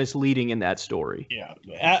little misleading in that story. Yeah,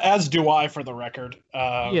 as do I, for the record.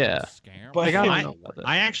 Yeah, but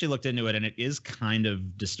I actually looked into it, and it is kind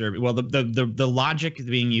of disturbing. Well, the logic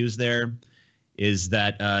being used there is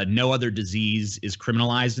that no other disease is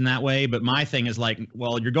criminalized in that way. But my thing is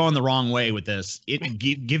well, you're going the wrong way with this.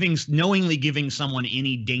 Knowingly giving someone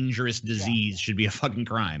any dangerous disease should be a fucking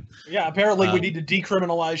crime. Yeah, apparently we need to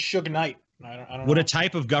decriminalize Suge Knight. I don't would know. A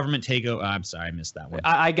type of government takeover? I'm sorry, I missed that one.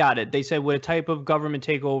 I got it. They said, would a type of government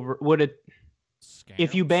takeover?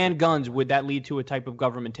 If you ban guns, would that lead to a type of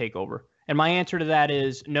government takeover? And my answer to that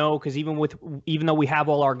is no, because even though we have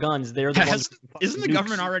all our guns, they're the ones. Isn't the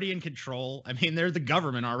government already in control? I mean, they're the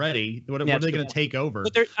government already. What are they going to take over?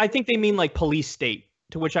 But I think they mean police state.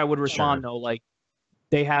 To which I would respond, no,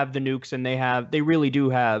 they have the nukes, and they really do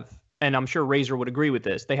have, and I'm sure Razor would agree with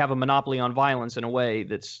this. They have a monopoly on violence in a way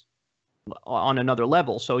that's on another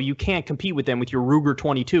level. So you can't compete with them with your Ruger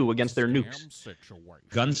 22 against their nukes.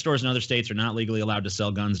 Gun stores in other states are not legally allowed to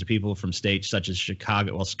sell guns to people from states such as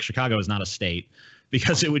Chicago. Well, Chicago is not a state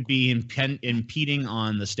because it would be impeding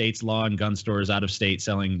on the state's law and gun stores out of state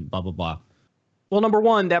selling blah, blah, blah. Well, number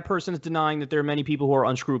one, that person's denying that there are many people who are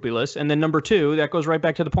unscrupulous. And then number two, that goes right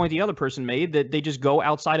back to the point the other person made, that they just go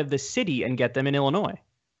outside of the city and get them in Illinois.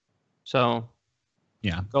 So,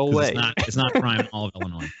 yeah, go away. It's not crime in all of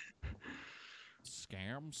Illinois.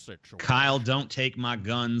 Kyle, don't take my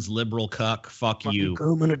guns, liberal cuck. Fuck you.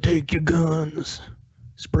 I'm gonna take your guns.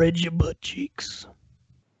 Spread your butt cheeks.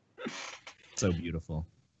 So beautiful.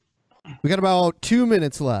 We got about 2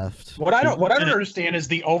 minutes left. What I don't understand is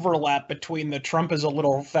the overlap between the Trump is a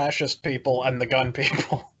little fascist people and the gun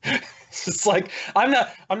people. It's I'm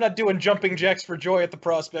not doing jumping jacks for joy at the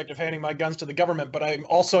prospect of handing my guns to the government, but I'm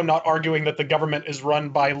also not arguing that the government is run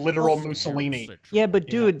by literal Mussolini. Yeah, but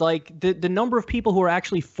dude, the number of people who are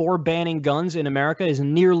actually for banning guns in America is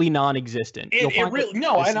nearly non-existent. I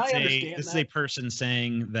understand. This is a person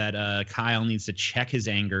saying that Kyle needs to check his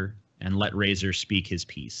anger and let Razor speak his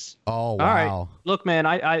piece. Oh, wow. All right. Look, man,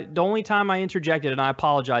 I the only time I interjected, and I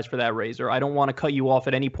apologize for that, Razor, I don't want to cut you off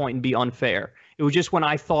at any point and be unfair. It was just when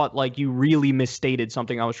I thought you really misstated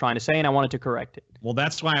something I was trying to say, and I wanted to correct it. Well,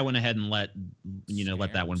 that's why I went ahead and let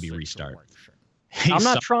that one be restarted. I'm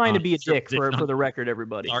not trying to be a dick for the record,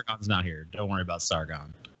 everybody. Sargon's not here. Don't worry about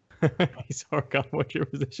Sargon. Sargon, what's your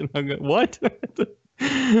position on what?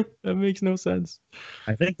 That makes no sense.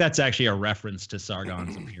 I think that's actually a reference to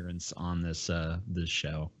Sargon's appearance on this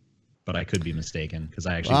show, but I could be mistaken because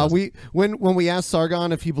I actually when we asked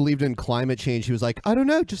Sargon if he believed in climate change, he was like, I don't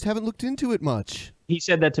know, just haven't looked into it much. He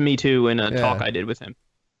said that to me too in a talk I did with him,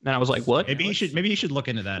 and I was like, what? Maybe you should look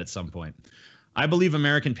into that at some point. I believe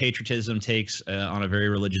American patriotism takes on a very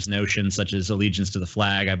religious notion, such as allegiance to the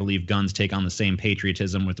flag. I believe guns take on the same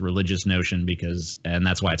patriotism with religious notion and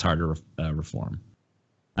that's why it's hard to reform.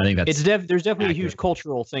 I think that's there's definitely a huge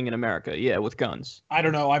cultural thing in America, with guns. I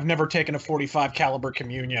don't know. I've never taken a .45 caliber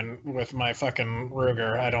communion with my fucking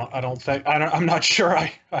Ruger. I'm not sure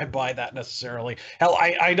I buy that necessarily. Hell,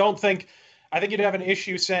 I think you'd have an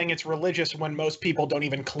issue saying it's religious when most people don't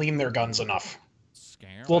even clean their guns enough.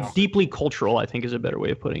 Well, deeply cultural, I think, is a better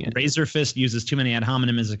way of putting it. Razorfist uses too many ad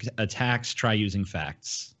hominem as attacks. Try using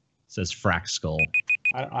facts. Says Frack Skull.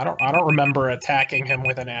 I don't remember attacking him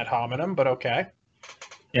with an ad hominem, but okay.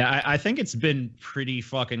 Yeah, I think it's been pretty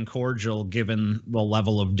fucking cordial given the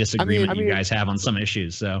level of disagreement you guys have on some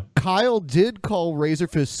issues. So Kyle did call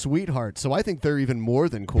Razorfist sweetheart, so I think they're even more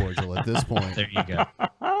than cordial at this point. There you go.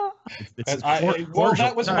 Well,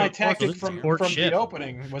 that was my tactic from the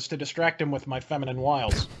opening, was to distract him with my feminine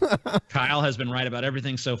wiles. Kyle has been right about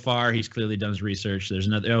everything so far. He's clearly done his research. There's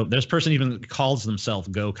another. Oh, this person even calls themselves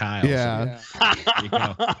Go Kyle. Yeah. So there you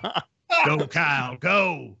go. Go Kyle,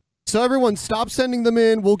 go. So everyone, stop sending them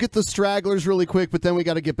in. We'll get the stragglers really quick, but then we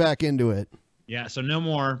got to get back into it. Yeah. So no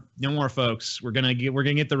more, folks. We're gonna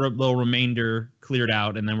get the little remainder cleared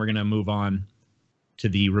out, and then we're gonna move on to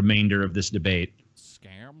the remainder of this debate.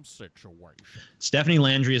 Scam situation. Stephanie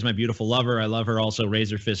Landry is my beautiful lover. I love her. Also,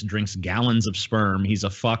 Razorfist drinks gallons of sperm. He's a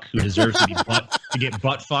fuck who deserves to get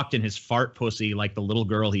butt fucked in his fart pussy like the little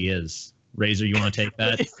girl he is. Razor, you want to take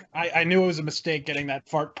that? I knew it was a mistake getting that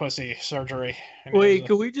fart pussy surgery. Wait,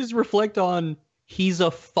 can we just reflect on he's a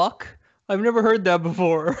fuck? I've never heard that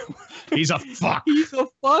before. He's a fuck. He's a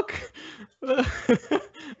fuck.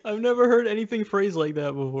 I've never heard anything phrased like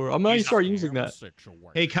that before. I'm going to start using that.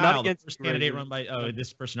 Hey, Kyle, the first candidate run by... Oh,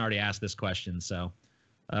 this person already asked this question, so...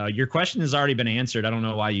 your question has already been answered. I don't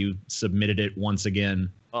know why you submitted it once again.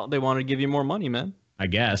 Well, they wanted to give you more money, man. I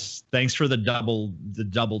guess. Thanks for the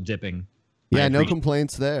double dipping. Yeah, no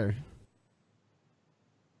complaints there.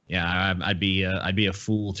 Yeah, I'd be a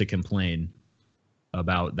fool to complain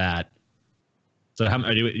about that. So,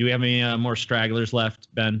 do we have any more stragglers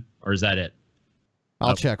left, Ben, or is that it?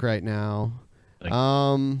 I'll check right now.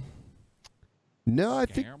 No, I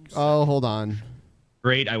think. Oh, hold on.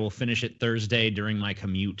 Great. I will finish it Thursday during my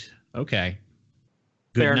commute. Okay.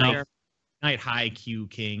 Good Fair night. enough. Night, high Q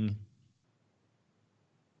King.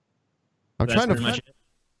 I'm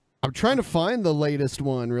trying to find the latest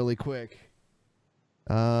one really quick.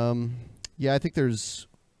 Yeah, I think that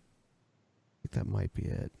might be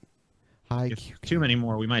it. Too many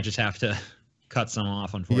more. We might just have to cut some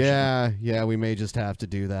off, unfortunately. Yeah, we may just have to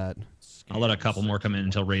do that. I'll let a couple more come in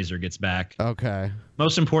until Razor gets back. Okay.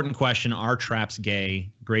 Most important question: are traps gay?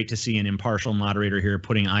 Great to see an impartial moderator here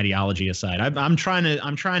putting ideology aside. I'm trying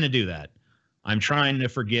to do that. I'm trying to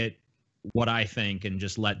forget what I think and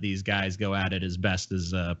just let these guys go at it as best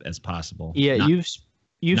as possible. Yeah,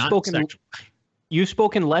 you've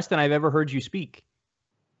spoken less than I've ever heard you speak.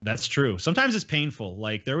 That's true. Sometimes it's painful.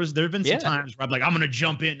 Like there have been some times where I'm like, I'm gonna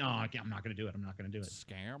jump in. No, I'm not gonna do it. I'm not gonna do it.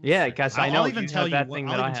 Scam. Yeah, because I know. I'll even tell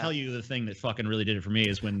you the thing that fucking really did it for me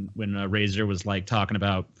is when Razor was like talking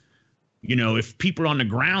about, if people on the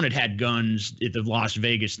ground had guns at the Las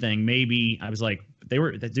Vegas thing, maybe I was like,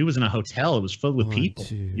 that dude was in a hotel. It was filled with people.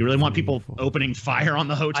 You really want people opening fire on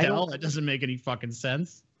the hotel? That doesn't make any fucking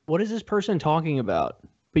sense. What is this person talking about?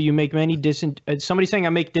 But you make many somebody saying I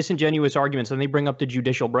make disingenuous arguments, and they bring up the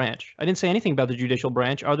judicial branch. I didn't say anything about the judicial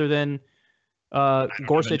branch other than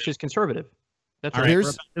Gorsuch is conservative. That's all right.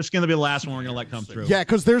 This is going to be the last one we're going to let come through. Yeah,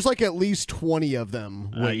 because there's like at least 20 of them.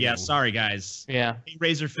 Yeah, sorry, guys. Yeah. Hey,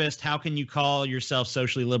 Razorfist, how can you call yourself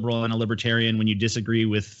socially liberal and a libertarian when you disagree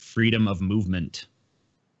with freedom of movement?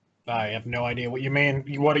 I have no idea what you mean.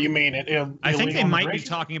 What do you mean? I think they might be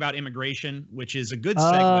talking about immigration, which is a good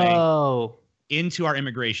segue into our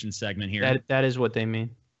immigration segment here. That is what they mean.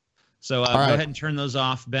 So go ahead and turn those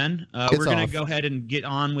off, Ben. We're going to go ahead and get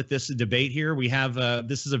on with this debate here. We have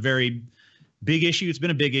this is a very big issue. It's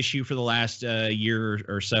been a big issue for the last year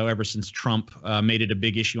or so, ever since Trump made it a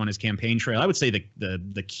big issue on his campaign trail. I would say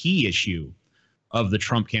the key issue of the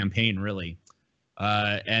Trump campaign, really.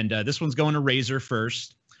 And this one's going to Razor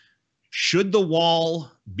first. Should the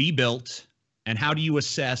wall be built, and how do you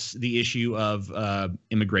assess the issue of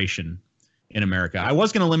immigration in America? I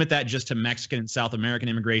was going to limit that just to Mexican and South American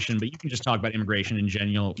immigration, but you can just talk about immigration in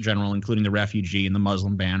general, including the refugee and the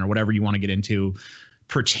Muslim ban or whatever you want to get into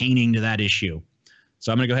pertaining to that issue.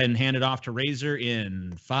 So I'm going to go ahead and hand it off to Razor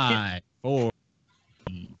in 5, 4,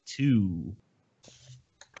 3, 2.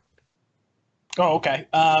 Oh, okay.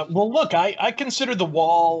 Well, look, I consider the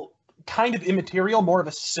wall kind of immaterial, more of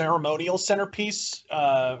a ceremonial centerpiece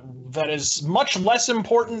that is much less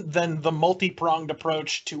important than the multi-pronged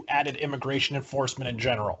approach to added immigration enforcement in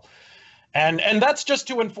general. And that's just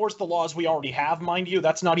to enforce the laws we already have, mind you.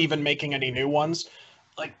 That's not even making any new ones.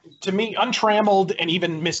 Like, to me, untrammeled and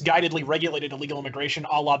even misguidedly regulated illegal immigration,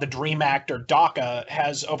 a la the DREAM Act or DACA,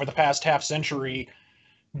 has over the past half century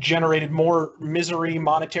generated more misery,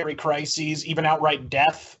 monetary crises, even outright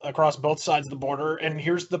death across both sides of the border. And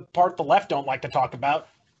here's the part the left don't like to talk about.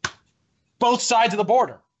 both sides of the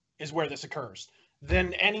border is where this occurs,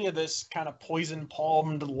 than any of this kind of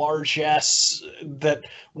poison-palmed largesse that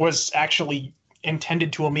was actually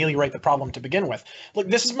intended to ameliorate the problem to begin with. Look,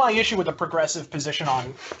 this is my issue with the progressive position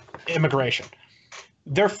on immigration.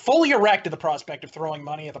 They're fully erect to the prospect of throwing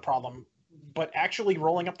money at the problem, but actually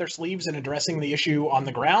rolling up their sleeves and addressing the issue on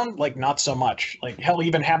the ground, like, not so much. Like, hell,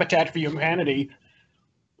 even Habitat for Humanity,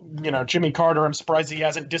 you know, Jimmy Carter, I'm surprised he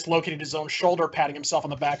hasn't dislocated his own shoulder, patting himself on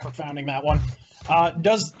the back for founding that one.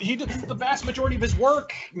 Does the vast majority of his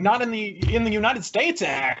work not in the United States,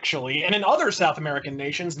 actually, and in other South American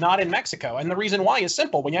nations, not in Mexico. And the reason why is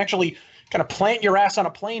simple. When you actually kind of plant your ass on a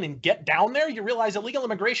plane and get down there, you realize illegal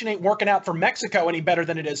immigration ain't working out for Mexico any better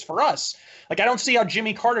than it is for us. Like, I don't see how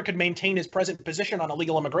Jimmy Carter could maintain his present position on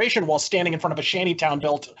illegal immigration while standing in front of a shantytown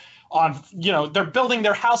built on, you know, they're building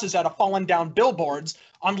their houses out of fallen down billboards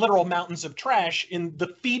on literal mountains of trash in the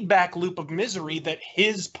feedback loop of misery that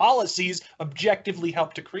his policies objectively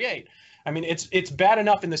help to create. I mean, it's bad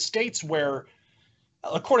enough in the States where,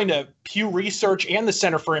 according to Pew Research and the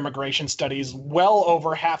Center for Immigration Studies, well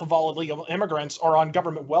over half of all illegal immigrants are on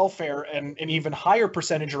government welfare, and an even higher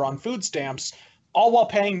percentage are on food stamps, all while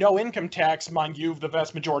paying no income tax, mind you, the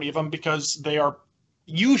vast majority of them, because they are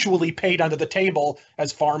usually paid under the table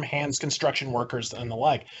as farm hands, construction workers, and the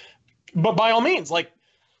like. But by all means, like,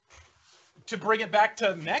 to bring it back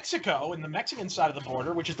to Mexico and the Mexican side of the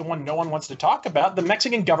border, which is the one no one wants to talk about, the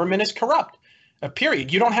Mexican government is corrupt.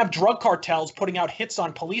 Period. You don't have drug cartels putting out hits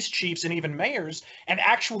on police chiefs and even mayors and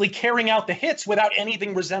actually carrying out the hits without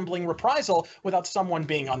anything resembling reprisal, without someone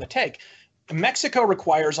being on the take. Mexico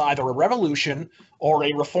requires either a revolution or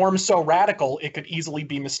a reform so radical it could easily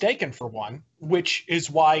be mistaken for one, which is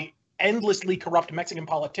why endlessly corrupt Mexican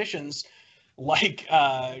politicians like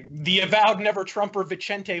the avowed never-Trumper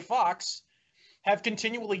Vicente Fox have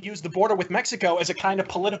continually used the border with Mexico as a kind of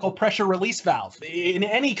political pressure release valve. In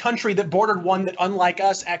any country that bordered one that, unlike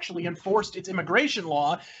us, actually enforced its immigration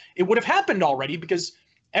law, it would have happened already, because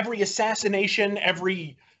every assassination,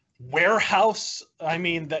 every warehouse, I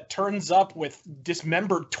mean, that turns up with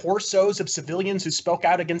dismembered torsos of civilians who spoke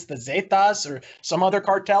out against the Zetas or some other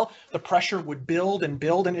cartel, the pressure would build and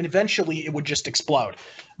build, and eventually it would just explode.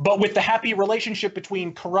 But with the happy relationship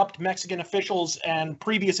between corrupt Mexican officials and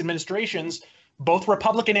previous administrations, both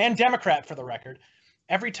Republican and Democrat, for the record,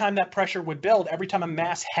 every time that pressure would build, every time a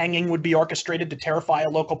mass hanging would be orchestrated to terrify a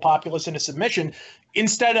local populace into submission,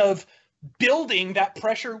 instead of building that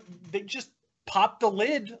pressure, they just popped the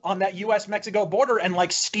lid on that U.S.-Mexico border, and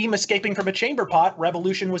like steam escaping from a chamber pot,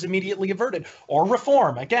 revolution was immediately averted. Or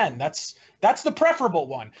reform. Again, that's the preferable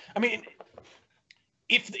one. I mean,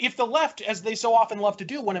 if the left, as they so often love to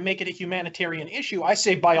do, want to make it a humanitarian issue, I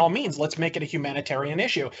say by all means, let's make it a humanitarian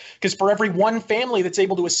issue. Because for every one family that's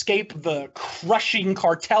able to escape the crushing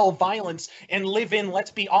cartel violence and live in,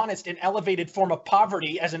 let's be honest, an elevated form of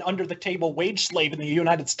poverty as an under-the-table wage slave in the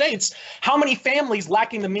United States, how many families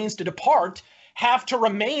lacking the means to depart have to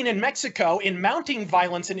remain in Mexico in mounting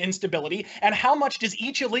violence and instability? And how much does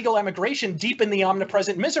each illegal immigration deepen the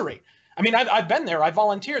omnipresent misery? I mean, I've been there. I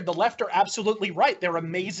volunteered. The left are absolutely right. They're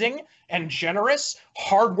amazing and generous,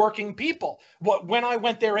 hardworking people. When I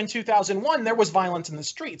went there in 2001, there was violence in the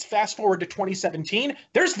streets. Fast forward to 2017,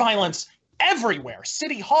 there's violence everywhere.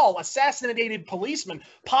 City Hall, assassinated policemen,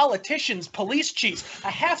 politicians, police chiefs.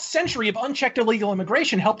 A half century of unchecked illegal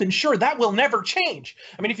immigration helped ensure that will never change.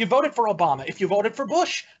 I mean, if you voted for Obama, if you voted for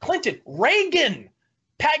Bush, Clinton, Reagan,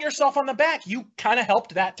 pat yourself on the back. You kind of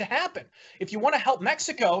helped that to happen. If you want to help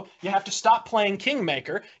Mexico, you have to stop playing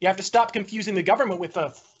kingmaker. You have to stop confusing the government with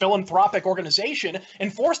a philanthropic organization,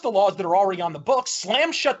 enforce the laws that are already on the books,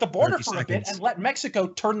 slam shut the border for a bit, and let Mexico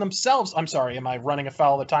turn themselves. I'm sorry, am I running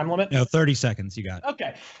afoul of the time limit? No, 30 seconds. You got it.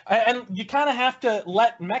 Okay. And you kind of have to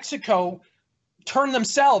let Mexico turn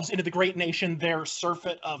themselves into the great nation their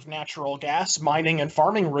surfeit of natural gas, mining, and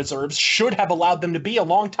farming reserves should have allowed them to be a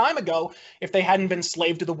long time ago if they hadn't been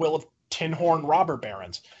slave to the will of tin horn robber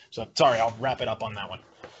barons. So, sorry, I'll wrap it up on that one.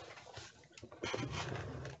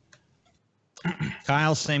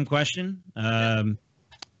 Kyle, same question.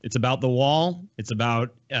 It's about the wall. It's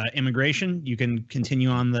about immigration. You can continue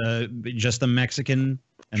on just the Mexican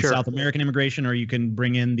and South American immigration, or you can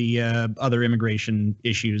bring in the other immigration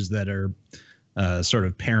issues that are sort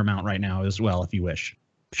of paramount right now as well, if you wish.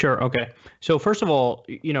 Sure. Okay. So first of all,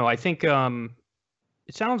 I think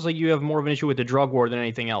it sounds like you have more of an issue with the drug war than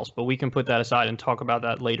anything else, but we can put that aside and talk about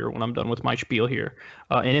that later when I'm done with my spiel here.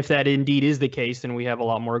 And if that indeed is the case, then we have a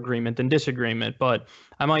lot more agreement than disagreement. But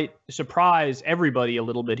I might surprise everybody a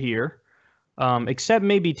little bit here, except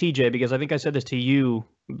maybe TJ, because I think I said this to you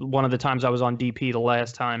one of the times I was on DP the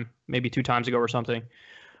last time, maybe 2 times ago or something.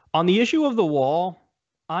 On the issue of the wall,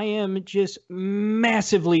 I am just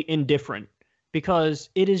massively indifferent because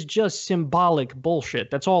it is just symbolic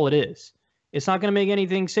bullshit. That's all it is. It's not going to make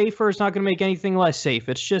anything safer. It's not going to make anything less safe.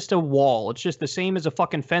 It's just a wall. It's just the same as a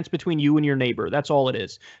fucking fence between you and your neighbor. That's all it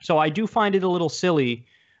is. So I do find it a little silly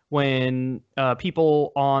when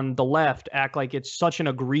people on the left act like it's such an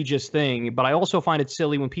egregious thing. But I also find it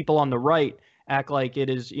silly when people on the right act like it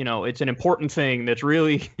is, it's an important thing that's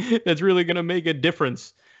really going to make a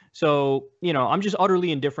difference. So, I'm just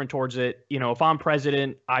utterly indifferent towards it. If I'm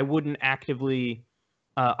president, I wouldn't actively,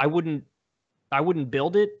 I wouldn't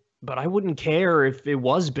build it. But I wouldn't care if it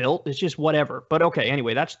was built. It's just whatever. But okay,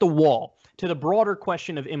 anyway, that's the wall. To the broader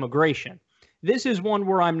question of immigration, this is one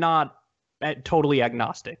where I'm not totally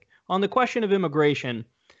agnostic. On the question of immigration,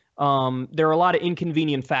 there are a lot of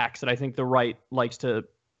inconvenient facts that I think the right likes to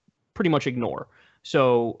pretty much ignore.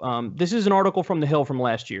 So this is an article from The Hill from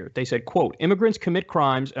last year. They said, quote, immigrants commit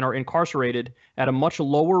crimes and are incarcerated at a much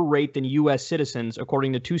lower rate than U.S. citizens,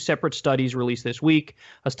 according to two separate studies released this week.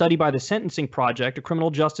 A study by the Sentencing Project, a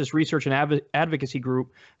criminal justice research and advocacy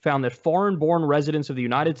group, found that foreign-born residents of the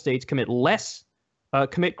United States commit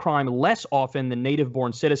crime less often than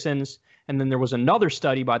native-born citizens. And then there was another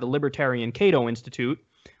study by the Libertarian Cato Institute,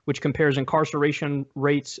 which compares incarceration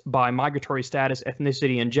rates by migratory status,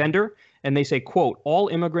 ethnicity, and gender. And they say, quote, all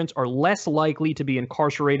immigrants are less likely to be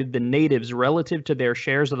incarcerated than natives relative to their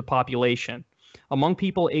shares of the population. Among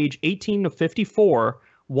people age 18 to 54,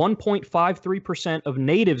 1.53% of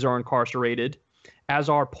natives are incarcerated, as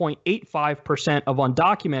are 0.85% of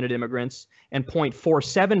undocumented immigrants and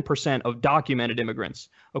 0.47% of documented immigrants,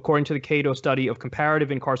 according to the Cato study of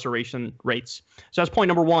comparative incarceration rates. So that's point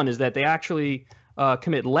number one, is that they actually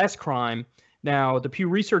commit less crime. Now, the Pew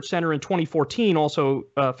Research Center in 2014 also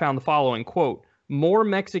found the following, quote, more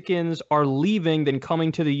Mexicans are leaving than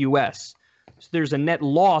coming to the U.S. So there's a net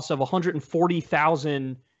loss of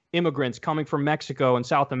 140,000 immigrants coming from Mexico and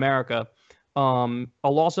South America, a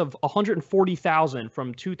loss of 140,000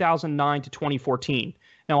 from 2009 to 2014.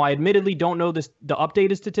 Now, I admittedly don't know the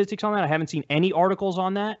updated statistics on that. I haven't seen any articles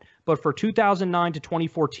on that. But for 2009 to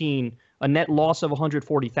 2014, a net loss of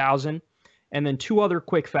 140,000. And then two other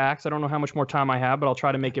quick facts. I don't know how much more time I have, but I'll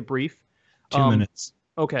try to make it brief. 2 minutes.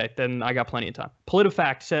 Okay, then I got plenty of time.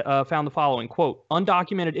 PolitiFact found the following, quote,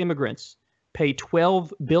 undocumented immigrants pay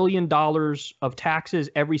 $12 billion of taxes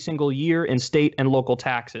every single year in state and local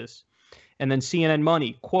taxes. And then CNN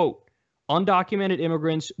Money, quote, undocumented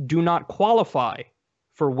immigrants do not qualify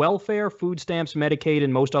for welfare, food stamps, Medicaid,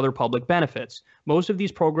 and most other public benefits. Most of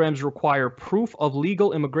these programs require proof of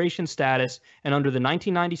legal immigration status, and under the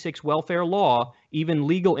 1996 welfare law, even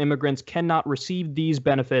legal immigrants cannot receive these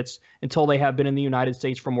benefits until they have been in the United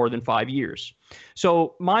States for more than 5 years.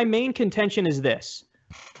 So my main contention is this.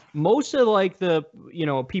 Most of the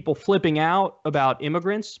people flipping out about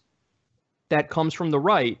immigrants that comes from the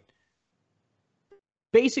right,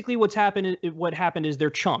 basically what happened is they're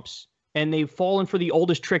chumps. And they've fallen for the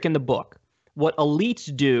oldest trick in the book. What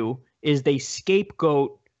elites do is they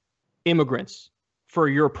scapegoat immigrants for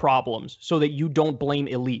your problems so that you don't blame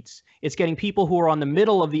elites. It's getting people who are on the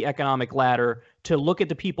middle of the economic ladder to look at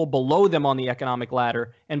the people below them on the economic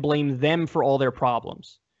ladder and blame them for all their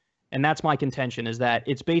problems. And that's my contention, is that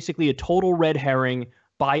it's basically a total red herring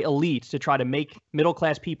by elites to try to make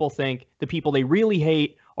middle-class people think the people they really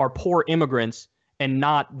hate are poor immigrants and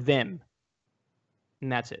not them.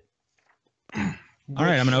 And that's it. All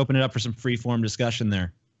right, I'm going to open it up for some free-form discussion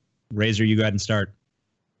there. Razor, you go ahead and start.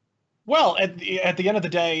 Well, at the end of the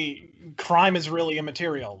day, crime is really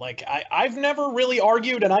immaterial. Like, I've never really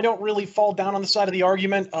argued, and I don't really fall down on the side of the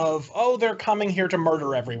argument of, oh, they're coming here to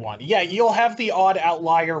murder everyone. Yeah, you'll have the odd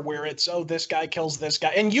outlier where it's, oh, this guy kills this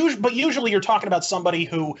guy. But usually you're talking about somebody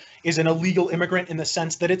who is an illegal immigrant in the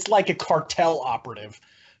sense that it's like a cartel operative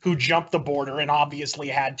who jumped the border and obviously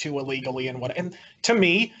had to illegally and what. And to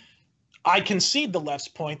me, I concede the left's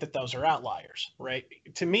point that those are outliers, right?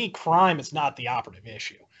 To me, crime is not the operative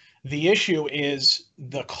issue. The issue is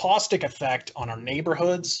the caustic effect on our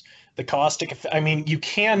neighborhoods, the caustic effect. I mean, you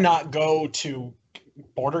cannot go to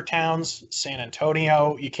border towns, San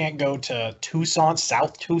Antonio. You can't go to Tucson,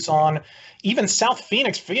 South Tucson, even South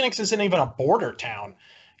Phoenix. Phoenix isn't even a border town.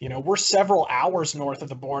 You know, we're several hours north of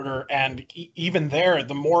the border. And even there,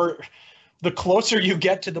 the closer you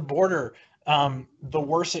get to the border, the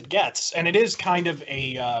worse it gets. And it is kind of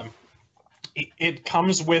it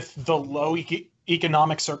comes with the low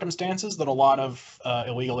economic circumstances that a lot of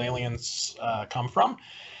illegal aliens come from.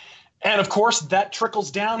 And of course, that trickles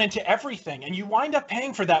down into everything, and you wind up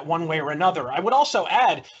paying for that one way or another. I would also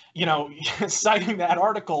add, citing that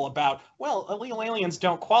article about, well, illegal aliens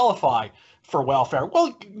don't qualify for welfare.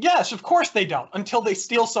 Well, yes, of course they don't, until they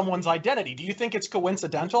steal someone's identity. Do you think it's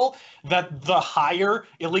coincidental that the higher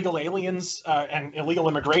illegal aliens and illegal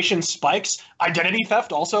immigration spikes, identity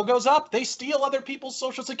theft also goes up? They steal other people's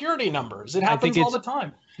social security numbers. It happens all the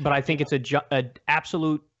time. But I think it's an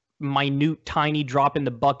absolute minute, tiny drop in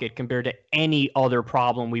the bucket compared to any other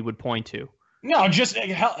problem we would point to. No, just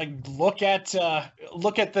look at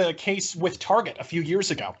the case with Target a few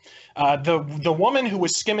years ago. The woman who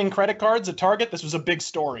was skimming credit cards at Target, this was a big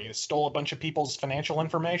story. It stole a bunch of people's financial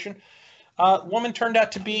information. Woman turned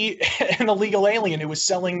out to be an illegal alien who was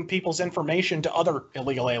selling people's information to other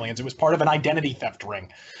illegal aliens. It was part of an identity theft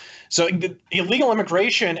ring. So the illegal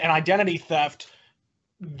immigration and identity theft,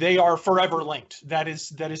 they are forever linked.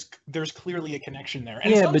 There's clearly a connection there.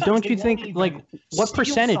 And yeah, but don't you think, like, what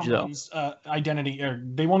percentage though? Identity, or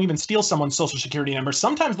they won't even steal someone's social security number.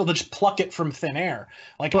 Sometimes they'll just pluck it from thin air.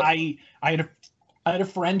 Like, I had a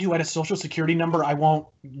friend who had a social security number. I won't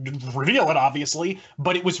reveal it, obviously,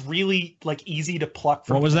 but it was really like easy to pluck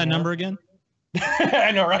from. What was that air. Number again?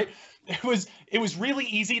 I know, right? It was really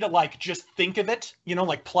easy to like just think of it,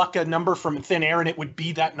 like pluck a number from thin air and it would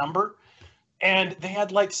be that number. And they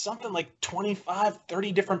had like something like 25,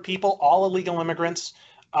 30 different people, all illegal immigrants.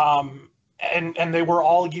 And they were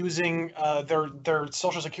all using their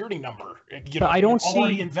social security number. I don't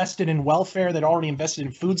already invested in welfare. They'd already invested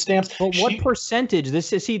in food stamps. But what percentage?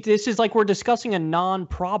 This is like we're discussing a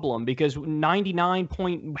non-problem, because 99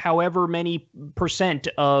 point however many percent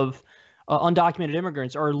of undocumented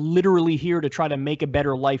immigrants are literally here to try to make a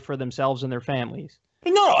better life for themselves and their families.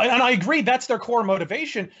 No, and I agree that's their core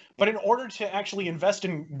motivation. But in order to actually invest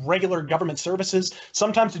in regular government services,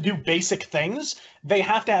 sometimes to do basic things, they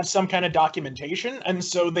have to have some kind of documentation. And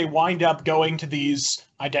so they wind up going to these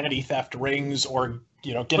identity theft rings or,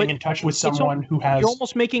 getting in touch with someone who has... You're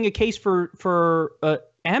almost making a case for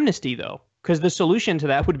amnesty, though, because the solution to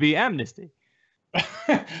that would be amnesty.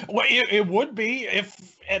 Well, it would be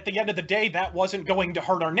if at the end of the day that wasn't going to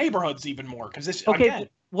hurt our neighborhoods even more. Because this, okay, again...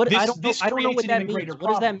 I don't know what that means.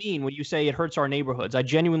 What does that mean when you say it hurts our neighborhoods? I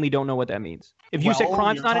genuinely don't know what that means. If you said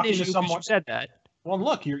crime's not an issue, you said that. Well,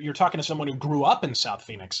 look, you're talking to someone who grew up in South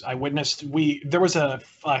Phoenix. I witnessed there was a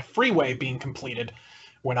freeway being completed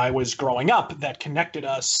when I was growing up that connected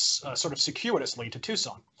us sort of circuitously to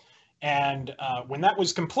Tucson. And when that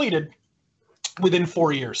was completed, within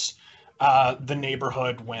 4 years, the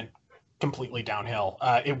neighborhood went completely downhill.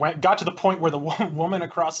 It got to the point where the woman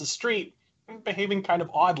across the street, behaving kind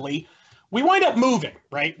of oddly, we wind up moving,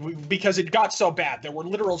 right? Because it got so bad. There were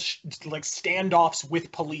literal standoffs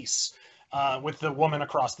with police with the woman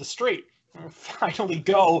across the street. We finally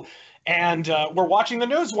go, and we're watching the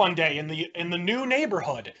news one day in the new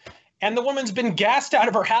neighborhood, and the woman's been gassed out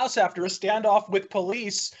of her house after a standoff with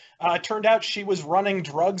police. Turned out she was running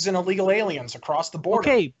drugs and illegal aliens across the border.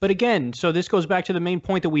 Okay, but again, so this goes back to the main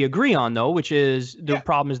point that we agree on, though, which is the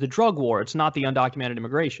problem is the drug war. It's not the undocumented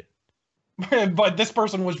immigration. But this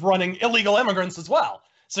person was running illegal immigrants as well.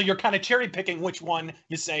 So you're kind of cherry picking which one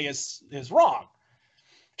you say is wrong.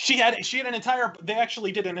 She had they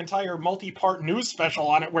actually did an entire multi-part news special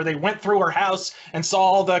on it where they went through her house and saw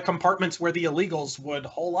all the compartments where the illegals would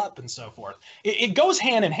hole up and so forth. It goes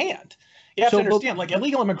hand in hand. You have to understand, like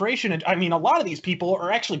illegal immigration, I mean, a lot of these people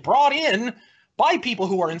are actually brought in by people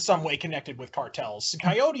who are in some way connected with cartels.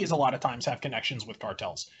 Coyotes a lot of times have connections with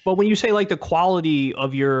cartels. But when you say like the quality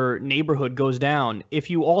of your neighborhood goes down, if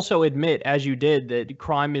you also admit, as you did, that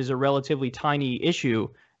crime is a relatively tiny issue,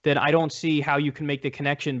 then I don't see how you can make the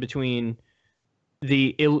connection between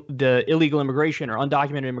the illegal immigration or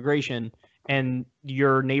undocumented immigration and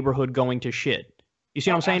your neighborhood going to shit. You see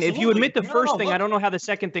what I'm saying? Absolutely. If you admit the first thing, I don't know how the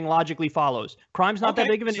second thing logically follows. Crime's not that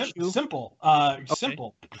big of an issue. Simple.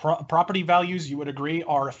 Simple. Property values, you would agree,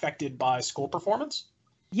 are affected by school performance?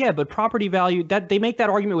 Yeah, but property value, that they make that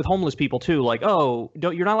argument with homeless people too. Like, oh,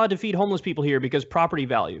 you're not allowed to feed homeless people here because property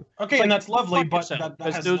value. Okay, and that's lovely, but that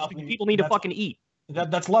has those nothing, people need to fucking eat.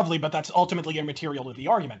 That's lovely, but that's ultimately immaterial to the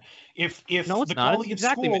argument. If no, it's the not. quality It's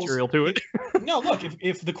exactly of schools, material to it. No, look,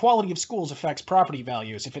 if the quality of schools affects property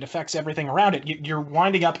values, if it affects everything around it, you're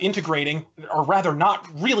winding up integrating, or rather not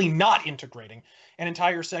integrating, an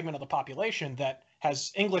entire segment of the population that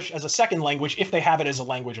has English as a second language, if they have it as a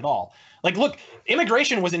language at all. Like, look,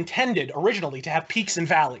 immigration was intended originally to have peaks and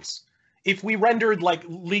valleys. if we rendered like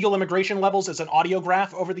legal immigration levels as an audio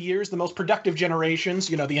graph over the years, the most productive generations,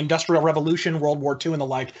 the Industrial Revolution, World War II, and the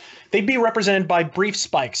like, they'd be represented by brief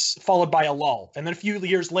spikes followed by a lull. And then a few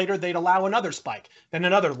years later, they'd allow another spike, then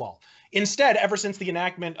another lull. Instead, ever since the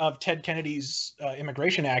enactment of Ted Kennedy's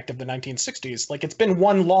Immigration Act of the 1960s, like it's been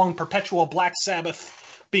one long perpetual Black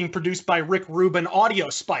Sabbath being produced by Rick Rubin audio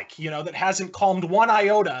spike, that hasn't calmed one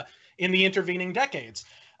iota in the intervening decades.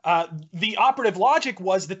 The operative logic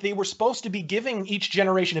was that they were supposed to be giving each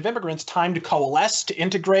generation of immigrants time to coalesce, to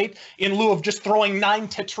integrate, in lieu of just throwing 9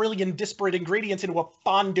 tetrillion disparate ingredients into a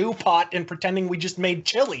fondue pot and pretending we just made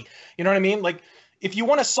chili. You know what I mean? Like, if you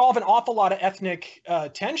want to solve an awful lot of ethnic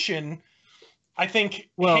tension, I think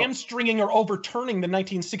hamstringing or overturning the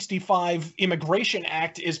 1965 Immigration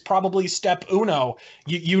Act is probably step uno.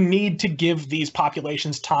 You need to give these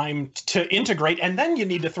populations time to integrate, and then you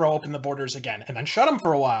need to throw open the borders again, and then shut them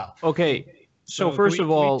for a while. Okay, so first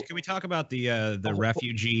of all, can we talk about the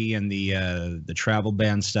refugee and the travel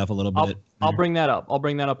ban stuff a little bit? I'll bring that up. I'll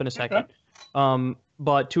bring that up in a second. Okay.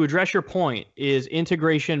 But to address your point, is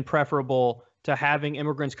integration preferable to having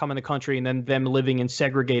immigrants come in the country and then them living in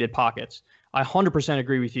segregated pockets? I 100%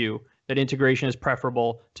 agree with you that integration is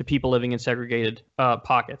preferable to people living in segregated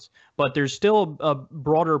pockets. But there's still a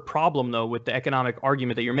broader problem, though, with the economic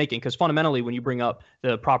argument that you're making, because fundamentally, when you bring up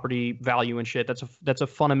the property value and shit, that's a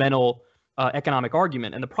fundamental economic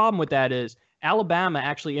argument. And the problem with that is Alabama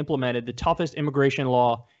actually implemented the toughest immigration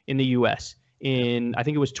law in the U.S. in, I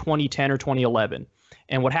think it was 2010 or 2011.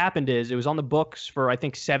 And what happened is it was on the books for, I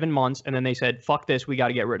think, 7 months, and then they said, fuck this, we got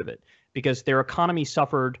to get rid of it, because their economy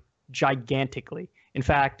suffered gigantically. In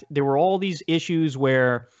fact, there were all these issues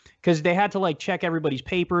where, because they had to like check everybody's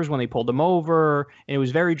papers when they pulled them over, and it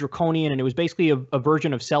was very draconian, and it was basically a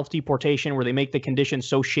version of self-deportation where they make the conditions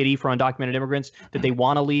so shitty for undocumented immigrants that they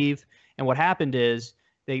want to leave. And what happened is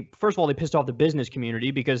first of all, they pissed off the business community,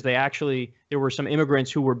 because there were some immigrants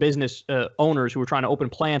who were business owners who were trying to open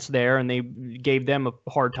plants there, and they gave them a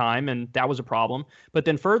hard time, and that was a problem. But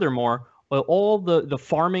then furthermore, all the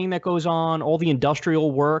farming that goes on, all the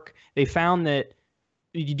industrial work, they found that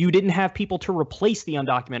you didn't have people to replace the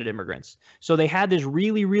undocumented immigrants. So they had this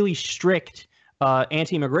really, really strict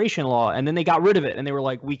anti-immigration law, and then they got rid of it, and they were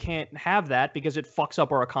like, we can't have that because it fucks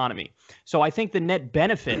up our economy. So I think the net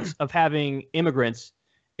benefits of having immigrants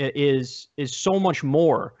is so much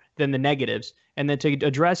more than the negatives. And then to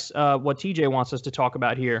address what TJ wants us to talk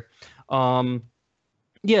about here,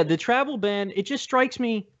 the travel ban, it just strikes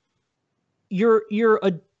me,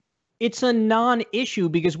 it's a non-issue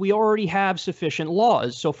because we already have sufficient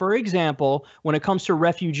laws. So for example, when it comes to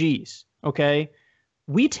refugees, okay,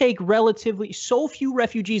 we take relatively so few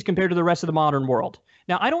refugees compared to the rest of the modern world.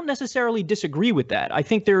 Now, I don't necessarily disagree with that. I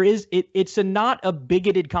think it's not a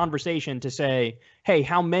bigoted conversation to say, hey,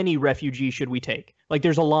 how many refugees should we take? Like,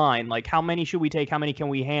 there's a line, like, how many should we take? How many can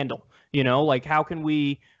we handle? Like, how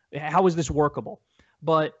is this workable?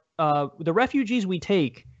 But the refugees we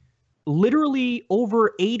take, literally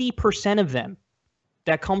over 80% of them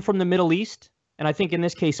that come from the Middle East, and I think in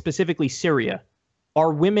this case specifically Syria,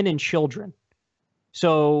 are women and children.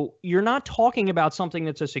 So you're not talking about something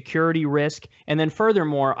that's a security risk. And then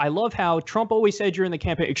furthermore, I love how Trump always said during the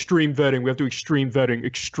campaign, extreme vetting, we have to do extreme vetting,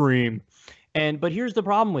 extreme. But here's the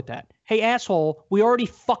problem with that. Hey, asshole, we already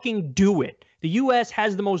fucking do it. The U.S.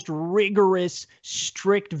 has the most rigorous,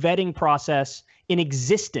 strict vetting process in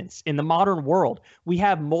existence in the modern world. We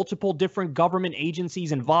have multiple different government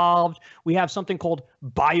agencies involved. We have something called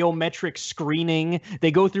biometric screening.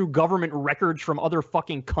 They go through government records from other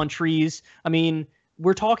fucking countries. I mean,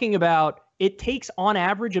 we're talking about, it takes on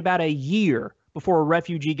average about a year before a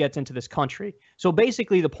refugee gets into this country. So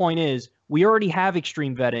basically the point is, we already have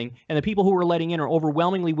extreme vetting, and the people who we're letting in are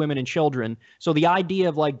overwhelmingly women and children. So the idea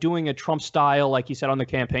of like doing a Trump style, like he said on the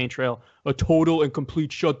campaign trail, a total and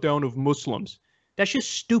complete shutdown of Muslims, that's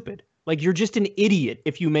just stupid. Like, you're just an idiot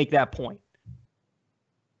if you make that point.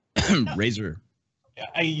 Razor.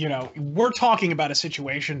 We're talking about a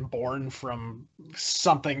situation born from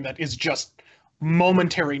something that is just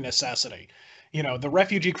momentary necessity. The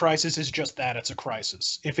refugee crisis is just that. It's a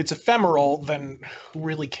crisis. If it's ephemeral, then who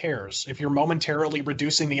really cares? If you're momentarily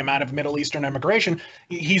reducing the amount of Middle Eastern immigration,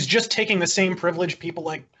 he's just taking the same privilege people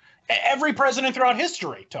like every president throughout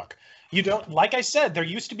history took. Like I said, there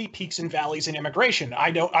used to be peaks and valleys in immigration.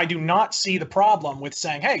 I do not see the problem with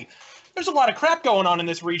saying, hey, there's a lot of crap going on in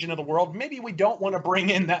this region of the world. Maybe we don't want to bring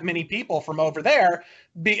in that many people from over there,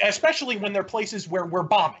 especially when they're places where we're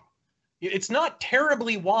bombing. It's not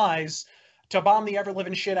terribly wise to bomb the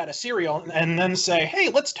ever-living shit out of Syria and then say, hey,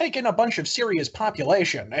 let's take in a bunch of Syria's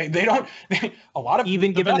population. They don't, a lot of,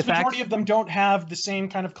 even the given vast the fact majority of them don't have the same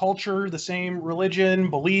kind of culture, the same religion,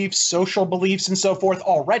 beliefs, social beliefs, and so forth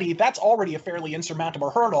already. That's already a fairly insurmountable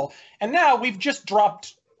hurdle. And now we've just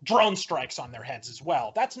dropped drone strikes on their heads as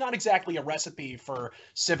well. That's not exactly a recipe for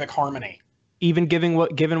civic harmony. Even given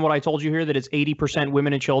what I told you here, that it's 80%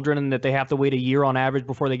 women and children and that they have to wait a year on average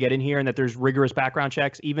before they get in here and that there's rigorous background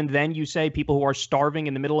checks, even then you say people who are starving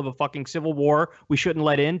in the middle of a fucking civil war, we shouldn't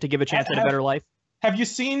let in to give a chance at a better life? Have you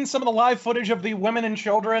seen some of the live footage of the women and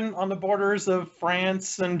children on the borders of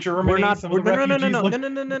France and Germany? No.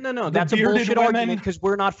 That's a bullshit argument because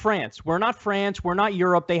we're not France. We're not France. We're not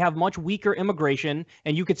Europe. They have much weaker immigration,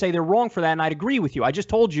 and you could say they're wrong for that, and I'd agree with you. I just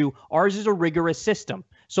told you ours is a rigorous system.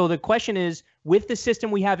 So the question is, with the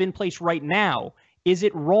system we have in place right now, is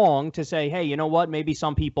it wrong to say, hey, you know what? Maybe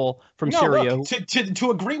some people from Syria. Look,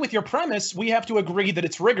 to agree with your premise, we have to agree that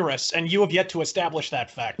it's rigorous, and you have yet to establish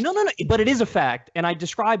that fact. No. But it is a fact, and I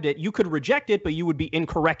described it. You could reject it, but you would be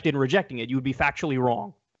incorrect in rejecting it. You would be factually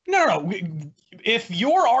wrong. No. If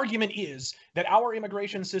your argument is that our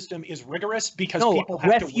immigration system is rigorous because people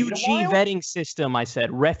have to wait a while. Refugee vetting system, I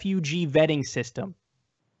said. Refugee vetting system.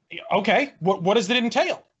 Okay. What does it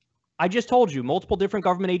entail? I just told you, multiple different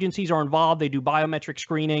government agencies are involved. They do biometric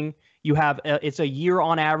screening. You have it's a year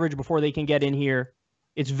on average before they can get in here.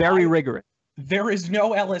 It's very rigorous. There is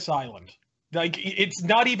no Ellis Island. Like, it's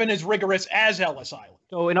not even as rigorous as Ellis Island.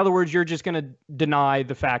 So, in other words, you're just going to deny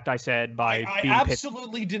the fact I said by I being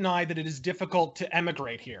absolutely deny that it is difficult to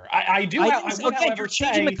emigrate here. I do. You're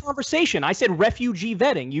changing the conversation. I said refugee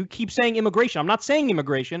vetting. You keep saying immigration. I'm not saying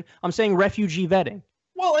immigration. I'm saying refugee vetting.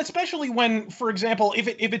 Well, especially when, for example, if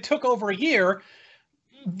it took over a year,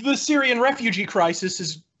 the Syrian refugee crisis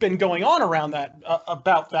has been going on around that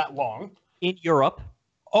about that long in Europe.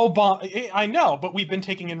 Obama, I know, but we've been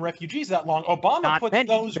taking in refugees that long. Obama put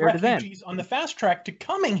those refugees on the fast track to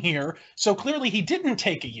coming here, so clearly he didn't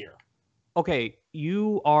take a year. Okay,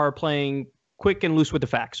 you are playing quick and loose with the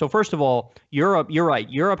facts. So first of all, Europe, you're right.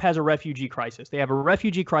 Europe has a refugee crisis. They have a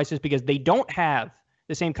refugee crisis because they don't have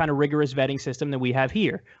the same kind of rigorous vetting system that we have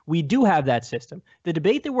here. We do have that system. The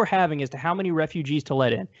debate that we're having as to how many refugees to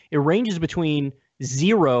let in, it ranges between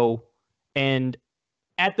 0 and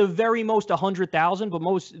at the very most 100,000, but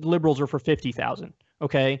most liberals are for 50,000.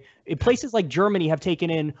 Okay, places like Germany have taken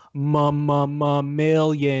in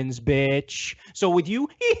millions, bitch. So with you,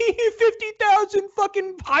 50,000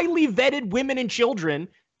 fucking highly vetted women and children,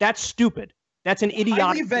 that's stupid. That's an idiotic.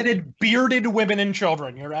 Highly vetted, bearded women and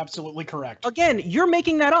children. You're absolutely correct. Again, you're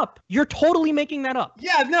making that up. You're totally making that up.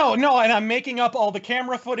 Yeah, no, and I'm making up all the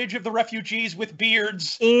camera footage of the refugees with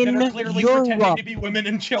beards that are clearly pretending to be women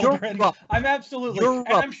and children. I'm absolutely,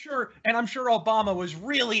 I'm sure Obama was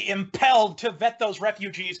really impelled to vet those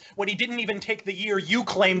refugees when he didn't even take the year you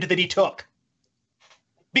claimed that he took.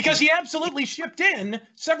 Because he absolutely shipped in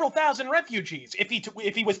several thousand refugees.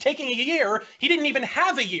 If he was taking a year, he didn't even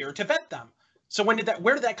have a year to vet them. So where did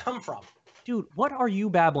that come from? Dude, what are you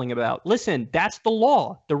babbling about? Listen, that's the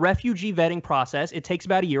law. The refugee vetting process, it takes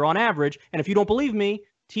about a year on average. And if you don't believe me,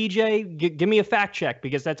 TJ, give me a fact check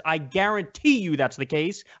because I guarantee you that's the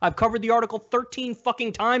case. I've covered the article 13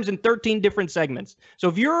 fucking times in 13 different segments. So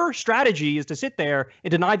if your strategy is to sit there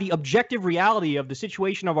and deny the objective reality of the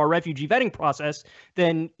situation of our refugee vetting process,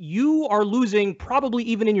 then you are losing probably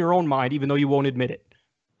even in your own mind, even though you won't admit it.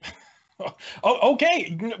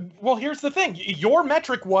 Okay. Well, here's the thing. Your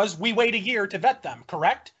metric was we wait a year to vet them,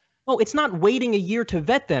 correct? No, it's not waiting a year to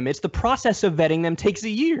vet them. It's the process of vetting them takes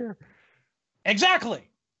a year. Exactly.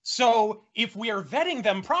 So if we are vetting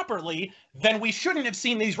them properly, then we shouldn't have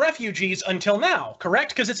seen these refugees until now,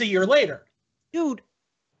 correct? Because it's a year later. Dude.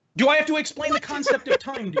 Do I have to explain the concept of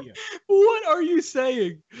time to you? What are you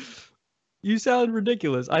saying? You sound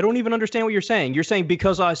ridiculous. I don't even understand what you're saying. You're saying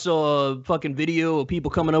because I saw a fucking video of people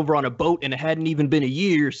coming over on a boat and it hadn't even been a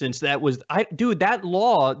year since that was... Dude, that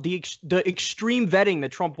law, the extreme vetting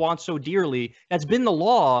that Trump wants so dearly, that's been the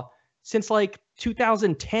law since like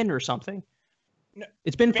 2010 or something.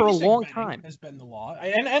 It's been for a long time. Has been the law,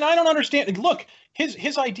 and I don't understand. Look,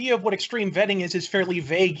 his idea of what extreme vetting is fairly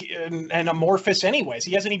vague and amorphous. Anyways,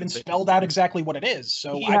 he hasn't even spelled out exactly what it is.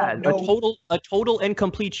 So he has a total and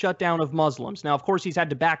complete shutdown of Muslims. Now, of course, he's had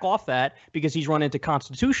to back off that because he's run into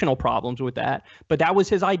constitutional problems with that. But that was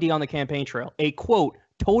his idea on the campaign trail: a quote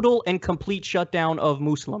total and complete shutdown of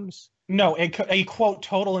Muslims. No, a quote,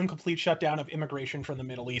 total and complete shutdown of immigration from the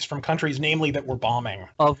Middle East, from countries, namely, that we're bombing.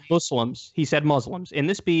 Of Muslims. He said Muslims. In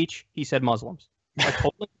the speech, he said Muslims. A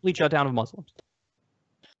total and complete shutdown of Muslims.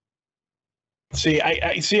 See,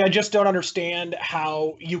 I just don't understand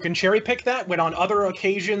how you can cherry pick that when on other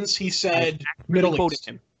occasions he said Middle East.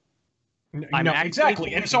 Him. No,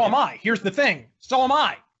 exactly, and so am I. Here's the thing: so am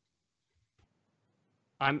I.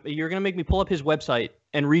 You're gonna make me pull up his website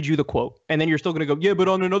and read you the quote, and then you're still gonna go, yeah, but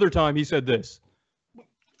on another time he said this.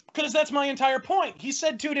 Because that's my entire point. He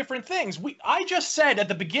said two different things. I just said at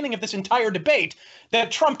the beginning of this entire debate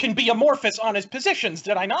that Trump can be amorphous on his positions,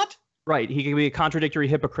 did I not? Right. He can be a contradictory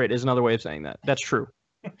hypocrite is another way of saying that. That's true.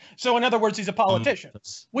 So in other words, he's a politician,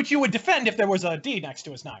 which you would defend if there was a D next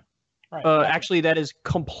to his name. Right. Actually, that is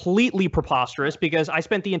completely preposterous because I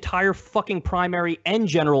spent the entire fucking primary and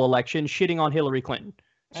general election shitting on Hillary Clinton.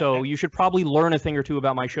 So you should probably learn a thing or two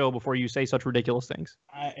about my show before you say such ridiculous things.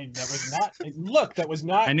 That was not. Look, that was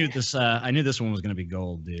not. I knew this. I knew this one was going to be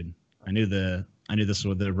gold, dude. I knew this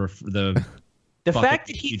was the. The fact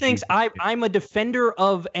that he thinks I'm a defender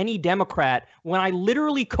of any Democrat when I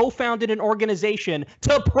literally co-founded an organization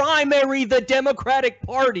to primary the Democratic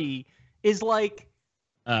Party is like.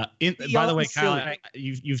 By the way, Kyle,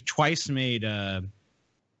 you've twice made.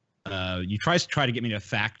 You twice tried to get me to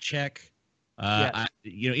fact check. Yes.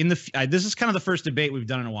 This is kind of the first debate we've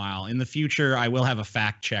done in a while. In the future, I will have a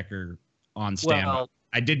fact checker on standby. Well,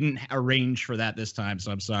 I didn't arrange for that this time,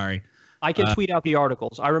 so I'm sorry. I can tweet out the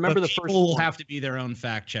articles. I remember the first. People will have to be their own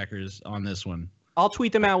fact checkers on this one. I'll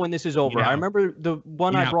tweet them out when this is over. I remember the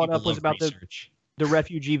one I brought up was about the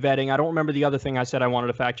refugee vetting. I don't remember the other thing I said I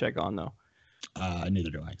wanted a fact check on though.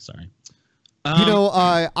 Neither do I. Sorry.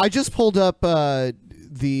 I just pulled up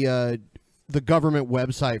the government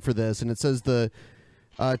website for this, and it says the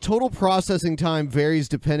total processing time varies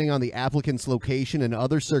depending on the applicant's location and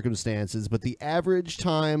other circumstances, but the average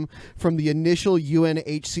time from the initial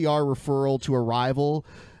UNHCR referral to arrival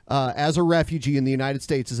as a refugee in the United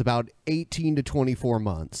States is about 18 to 24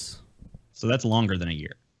 months. So that's longer than a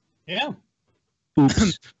year. Yeah.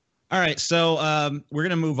 Oops. All right, so we're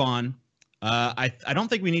going to move on. I don't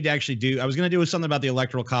think we need to actually do. I was going to do something about the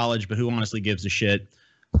Electoral College, but who honestly gives a shit?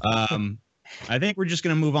 I think we're just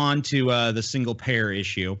going to move on to the single payer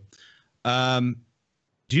issue. Do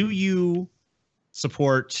you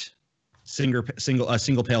support single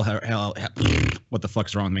payer? What the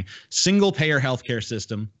fuck's wrong with me? Single payer healthcare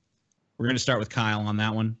system. We're going to start with Kyle on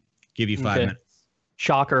that one. Give you 5 minutes.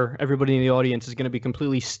 Shocker! Everybody in the audience is going to be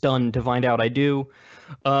completely stunned to find out I do.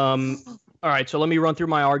 All right, so let me run through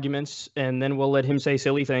my arguments, and then we'll let him say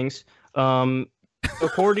silly things.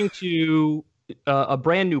 According to a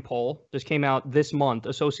brand new poll, this came out this month,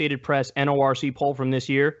 Associated Press NORC poll from this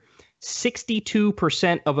year,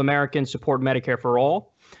 62% of Americans support Medicare for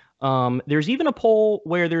all. There's even a poll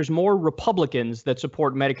where there's more Republicans that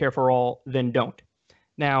support Medicare for all than don't.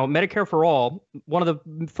 Now, Medicare for all, one of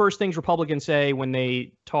the first things Republicans say when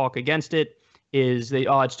they talk against it is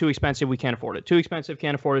it's too expensive, we can't afford it. Too expensive,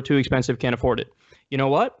 can't afford it. Too expensive, can't afford it. You know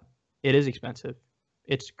what? It is expensive.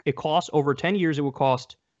 It costs over 10 years, it will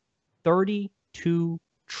cost $32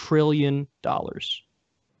 trillion.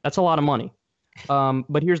 That's a lot of money.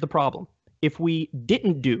 But here's the problem. If we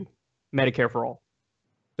didn't do Medicare for all,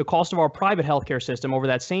 the cost of our private healthcare system over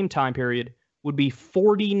that same time period would be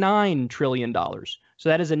 $49 trillion. So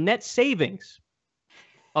that is a net savings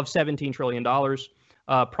of $17 trillion.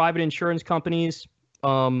 Private insurance companies,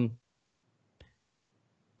 when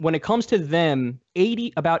it comes to them,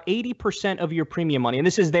 about 80% of your premium money, and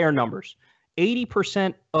this is their numbers,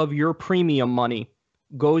 80% of your premium money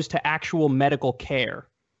goes to actual medical care.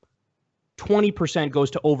 20%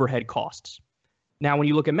 goes to overhead costs. Now, when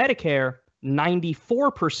you look at Medicare,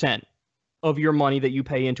 94% of your money that you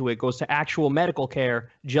pay into it goes to actual medical care.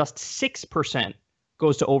 Just 6%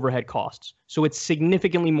 goes to overhead costs. So it's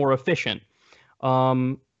significantly more efficient.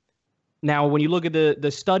 Now, when you look at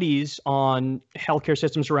the studies on healthcare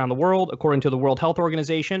systems around the world, according to the World Health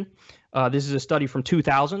Organization, this is a study from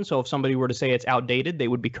 2000. So if somebody were to say it's outdated, they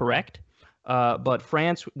would be correct. But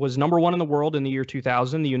France was number 1 in the world in the year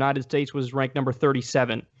 2000. The United States was ranked number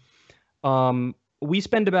 37. We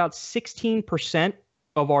spend about 16%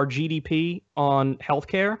 of our GDP on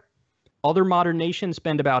healthcare. Other modern nations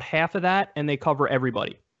spend about half of that, and they cover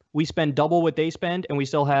everybody. We spend double what they spend, and we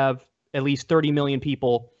still have at least 30 million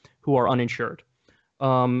people who are uninsured.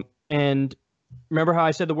 And remember how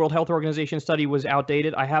I said the World Health Organization study was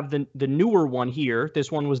outdated? I have the newer one here.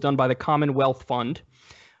 This one was done by the Commonwealth Fund,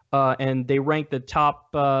 and they ranked the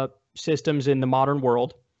top systems in the modern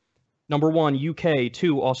world. Number 1, UK.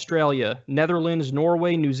 2, Australia. Netherlands,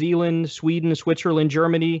 Norway, New Zealand, Sweden, Switzerland,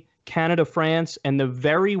 Germany, Canada, France, and the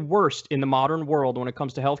very worst in the modern world when it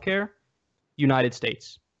comes to healthcare, United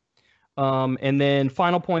States. And then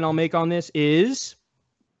final point I'll make on this is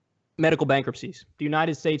medical bankruptcies. The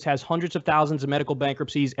United States has hundreds of thousands of medical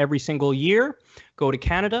bankruptcies every single year. Go to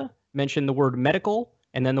Canada, mention the word medical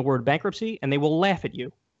and then the word bankruptcy, and they will laugh at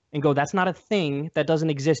you and go, that's not a thing. That doesn't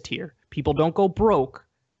exist here. People don't go broke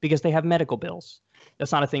because they have medical bills.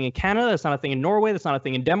 That's not a thing in Canada. That's not a thing in Norway. That's not a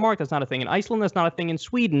thing in Denmark. That's not a thing in Iceland. That's not a thing in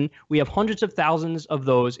Sweden. We have hundreds of thousands of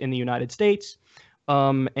those in the United States.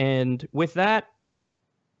 And with that,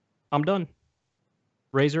 I'm done.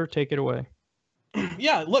 Razor, take it away.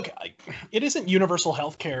 Yeah, look, it isn't universal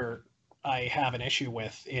health care I have an issue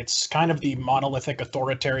with. It's kind of the monolithic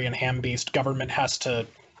authoritarian ham-beast government has to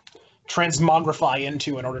transmogrify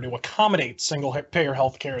into in order to accommodate single-payer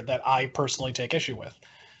health care that I personally take issue with.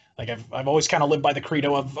 Like, I've always kind of lived by the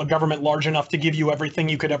credo of a government large enough to give you everything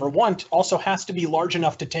you could ever want also has to be large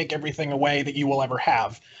enough to take everything away that you will ever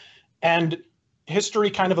have. And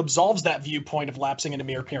history kind of absolves that viewpoint of lapsing into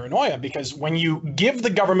mere paranoia, because when you give the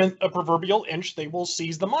government a proverbial inch, they will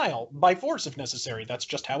seize the mile by force if necessary. That's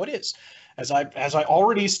just how it is. As I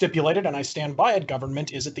already stipulated, and I stand by it,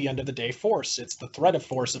 government is at the end of the day force. It's the threat of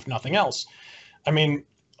force, if nothing else. I mean,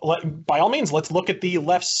 by all means, let's look at the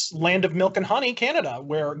left's land of milk and honey, Canada,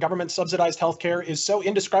 where government-subsidized healthcare is so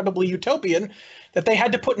indescribably utopian that they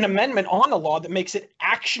had to put an amendment on a law that makes it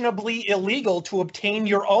actionably illegal to obtain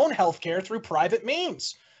your own healthcare through private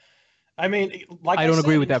means. I mean, like I don't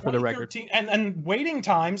agree with that for the record. And waiting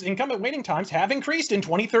times, incumbent waiting times have increased in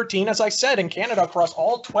 2013, as I said, in Canada across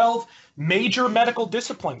all 12 major medical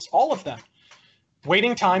disciplines, all of them.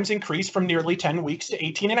 Waiting times increased from nearly 10 weeks to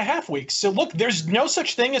 18 and a half weeks. So look, there's no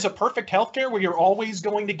such thing as a perfect healthcare where you're always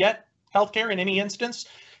going to get healthcare in any instance.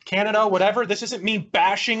 Canada, whatever. This isn't me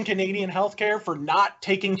bashing Canadian healthcare for not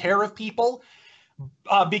taking care of people,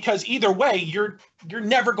 because either way, you're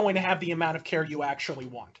never going to have the amount of care you actually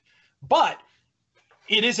want. But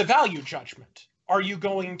it is a value judgment. Are you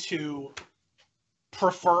going to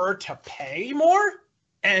prefer to pay more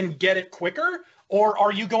and get it quicker? Or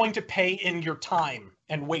are you going to pay in your time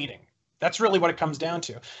and waiting? That's really what it comes down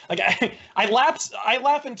to. Like I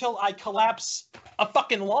laugh until I collapse a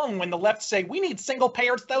fucking lung when the left say we need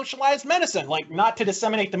single-payer socialized medicine. Like, not to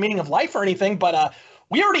disseminate the meaning of life or anything, but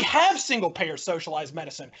we already have single-payer socialized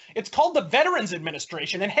medicine. It's called the Veterans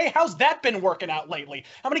Administration. And hey, how's that been working out lately?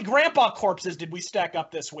 How many grandpa corpses did we stack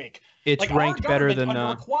up this week? It's like, ranked better than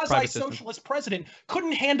a quasi-socialist president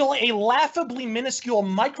couldn't handle a laughably minuscule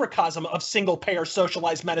microcosm of single-payer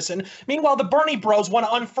socialized medicine. Meanwhile, the Bernie bros want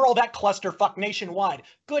to unfurl that clusterfuck nationwide.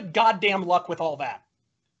 Good goddamn luck with all that.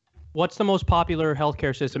 What's the most popular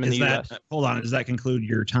healthcare system in the U.S.? Hold on, does that conclude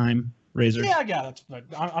your time, Razor? Yeah,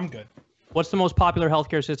 I'm good. What's the most popular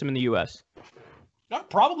healthcare system in the U.S.?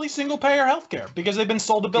 Probably single-payer healthcare, because they've been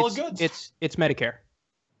sold a bill of goods. It's Medicare.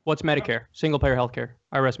 What's Medicare? Single-payer healthcare.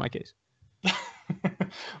 I rest my case.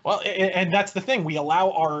 Well, and that's the thing. We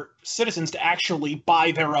allow our citizens to actually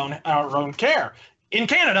buy our own care. In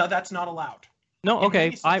Canada, that's not allowed. No,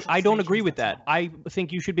 okay. I don't agree with that. I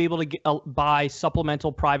think you should be able to buy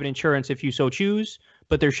supplemental private insurance if you so choose,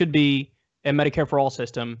 but there should be a Medicare for all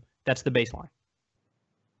system. That's the baseline.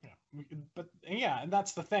 But yeah, and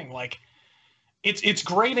that's the thing. Like, it's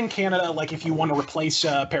great in Canada. Like, if you want to replace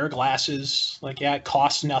a pair of glasses, like, yeah, it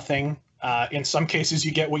costs nothing. In some cases,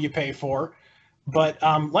 you get what you pay for. But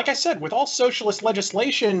like I said, with all socialist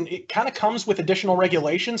legislation, it kind of comes with additional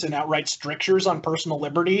regulations and outright strictures on personal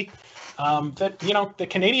liberty. That, you know, the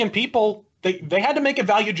Canadian people, they had to make a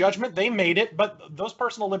value judgment. They made it, but those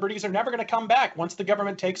personal liberties are never going to come back. Once the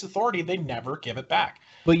government takes authority, they never give it back.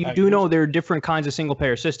 But you do know there are different kinds of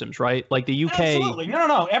single-payer systems, right? Like the UK. Absolutely.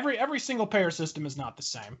 No. Every single-payer system is not the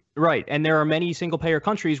same. Right. And there are many single-payer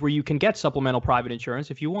countries where you can get supplemental private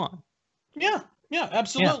insurance if you want. Yeah,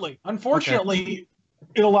 absolutely. Yeah. Unfortunately,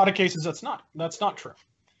 in a lot of cases, that's not true.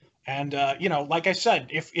 And, you know, like I said,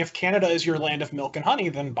 if Canada is your land of milk and honey,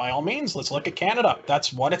 then by all means, let's look at Canada.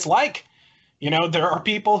 That's what it's like. You know, there are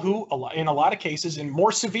people who, in a lot of cases, in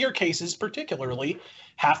more severe cases particularly,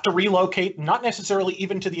 have to relocate, not necessarily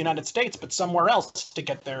even to the United States, but somewhere else to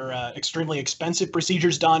get their extremely expensive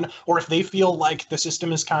procedures done. Or if they feel like the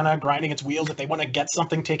system is kind of grinding its wheels, if they want to get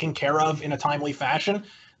something taken care of in a timely fashion,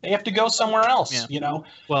 they have to go somewhere else, you know?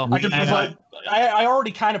 Well, I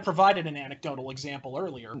already kind of provided an anecdotal example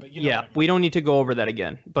earlier, but you know. Yeah, we don't need to go over that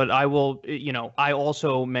again. But I will, you know, I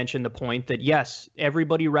also mentioned the point that, yes,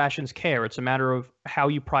 everybody rations care. It's a matter of how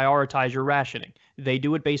you prioritize your rationing. They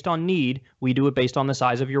do it based on need. We do it based on the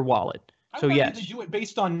size of your wallet. So yes. They do it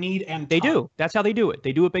based on need and time. They do. That's how they do it.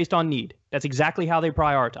 They do it based on need. That's exactly how they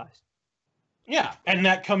prioritize. Yeah, and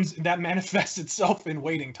that manifests itself in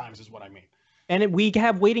waiting times is what I mean. And we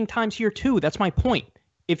have waiting times here too. That's my point.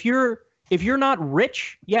 If you're if you're not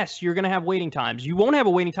rich, yes, you're going to have waiting times. You won't have a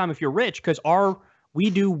waiting time if you're rich because we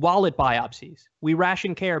do wallet biopsies. We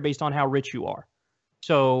ration care based on how rich you are.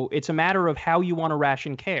 So it's a matter of how you want to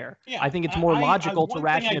ration care. Yeah, I think it's more logical to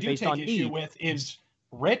ration it based on need. Issue with is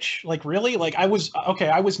rich. Like really, like I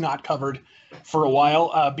was not covered for a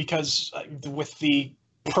while because with the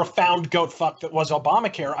profound goat fuck that was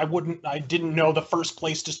Obamacare, I didn't know the first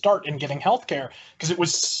place to start in getting health care because it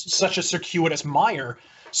was such a circuitous mire.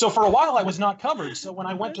 So for a while I was not covered. So when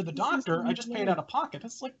I went to the doctor, I just paid out of pocket.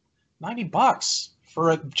 It's like $90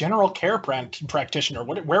 for a general care practitioner.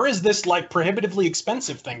 Where is this like prohibitively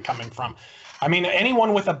expensive thing coming from? I mean,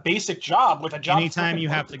 anyone with a basic job, anytime you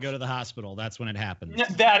have to go to the hospital, that's when it happens.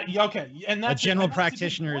 And that's a general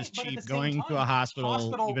practitioner is cheap. Going to a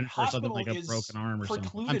hospital, even for something like a broken arm or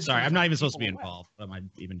something. I'm sorry, I'm not even supposed to be involved. What am I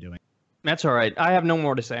even doing? That's all right. I have no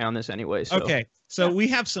more to say on this anyway. So. Okay, so we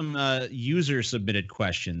have some user submitted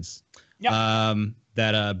questions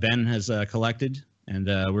that Ben has collected, and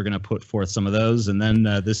we're going to put forth some of those, and then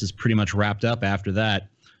this is pretty much wrapped up after that.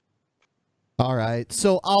 All right,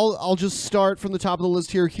 so I'll just start from the top of the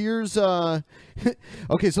list here. Here's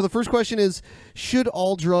okay. So the first question is: should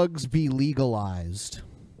all drugs be legalized?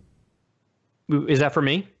 Is that for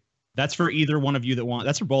me? That's for either one of you that want.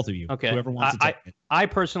 That's for both of you. Okay. Whoever wants to take it. I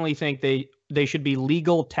personally think they should be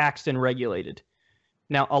legal, taxed, and regulated.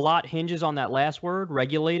 Now, a lot hinges on that last word,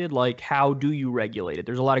 regulated. Like, how do you regulate it?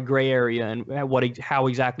 There's a lot of gray area in how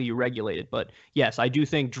exactly you regulate it. But yes, I do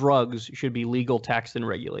think drugs should be legal, taxed, and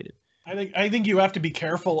regulated. I think you have to be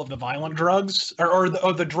careful of the violent drugs or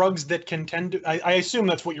the drugs that can tend to. I assume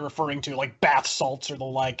that's what you're referring to, like bath salts or the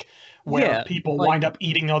like, where people wind up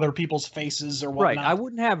eating other people's faces or whatnot. Right. I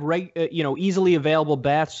wouldn't have easily available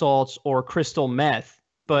bath salts or crystal meth,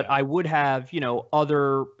 but I would have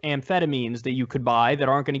other amphetamines that you could buy that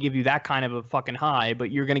aren't going to give you that kind of a fucking high,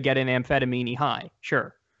 but you're going to get an amphetamine high.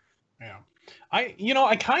 Sure. Yeah.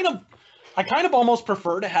 I kind of almost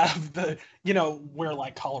prefer to have the, where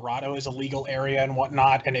like Colorado is a legal area and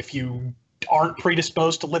whatnot. And if you aren't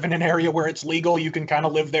predisposed to live in an area where it's legal, you can kind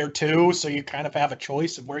of live there too. So you kind of have a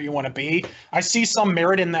choice of where you want to be. I see some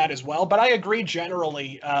merit in that as well, but I agree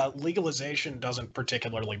generally, legalization doesn't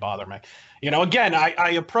particularly bother me. Again, I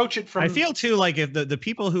approach it from. I feel too like if the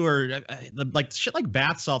people who are like shit like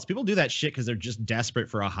bath salts, people do that shit because they're just desperate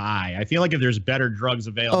for a high. I feel like if there's better drugs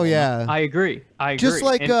available. Oh yeah, I agree. Just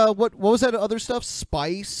like what was that other stuff?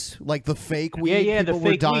 Spice, like the fake weed. Yeah, people the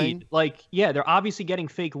fake were dying. weed. Like they're obviously getting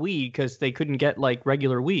fake weed because they couldn't get like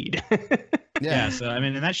regular weed. Yeah. So I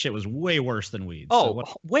mean, and that shit was way worse than weed. Oh,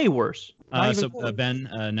 so way worse. Ben,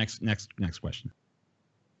 next question.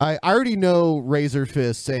 I already know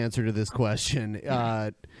Razorfist's answer to this question.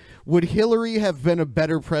 Would Hillary have been a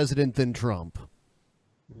better president than Trump?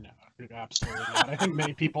 No, absolutely not. I think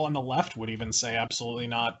many people on the left would even say absolutely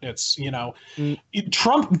not. It's,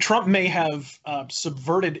 Trump may have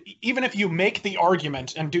subverted, even if you make the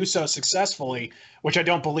argument and do so successfully, which I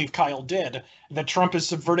don't believe Kyle did, that Trump has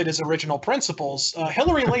subverted his original principles.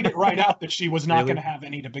 Hillary laid it right out that she was not going to have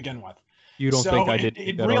any to begin with. You don't think I did?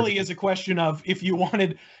 It really is a question of if you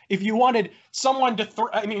wanted someone to.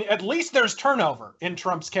 At least there's turnover in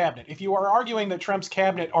Trump's cabinet. If you are arguing that Trump's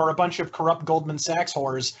cabinet are a bunch of corrupt Goldman Sachs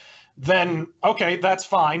whores, then okay, that's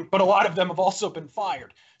fine. But a lot of them have also been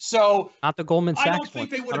fired. So not the Goldman Sachs. I don't think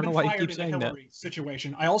they would have been fired in the Hillary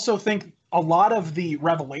situation. I also think a lot of the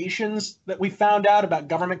revelations that we found out about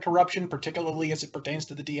government corruption, particularly as it pertains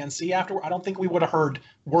to the DNC afterward, I don't think we would have heard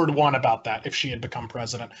word one about that if she had become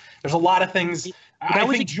president. There's a lot of things. That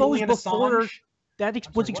was exposed before. That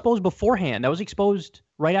was exposed beforehand. That was exposed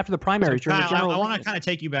right after the primaries. So, Kyle, I want to kind of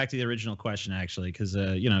take you back to the original question, actually, because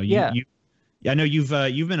I know you've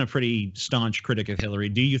been a pretty staunch critic of Hillary.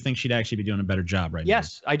 Do you think she'd actually be doing a better job right now?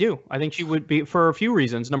 Yes, I do. I think she would be for a few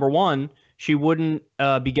reasons. Number one, she wouldn't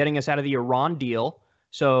be getting us out of the Iran deal.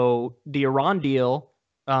 So the Iran deal,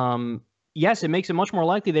 yes, it makes it much more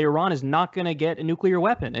likely that Iran is not going to get a nuclear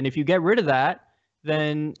weapon. And if you get rid of that,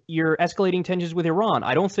 then you're escalating tensions with Iran.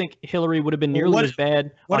 I don't think Hillary would have been nearly as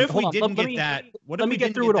bad. What if we didn't get that? What if we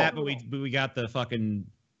didn't get that, but we got the fucking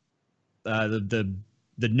the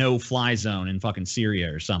no-fly zone in fucking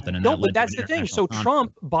Syria or something? And no, but that's the thing. So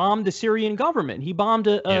Trump bombed the Syrian government. He bombed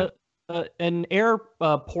an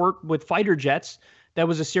airport with fighter jets that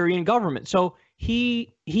was a Syrian government. So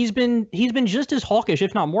he's been just as hawkish,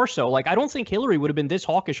 if not more so. Like, I don't think Hillary would have been this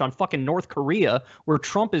hawkish on fucking North Korea, where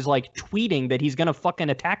Trump is like tweeting that he's gonna fucking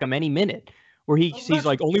attack him any minute. Where he's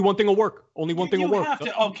like, only one thing will work. Only one thing will work.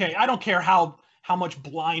 Okay, I don't care how how much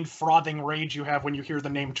blind frothing rage you have when you hear the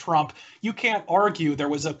name Trump, you can't argue there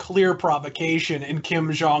was a clear provocation in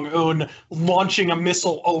Kim Jong-un launching a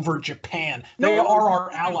missile over Japan. They are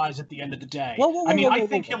our allies at the end of the day. I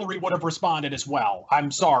think Hillary would have responded as well. I'm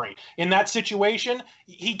sorry. In that situation,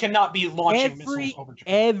 he cannot be launching missiles over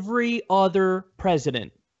Japan. Every other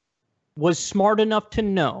president was smart enough to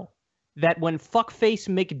know that when fuckface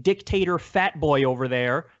McDictator fat boy over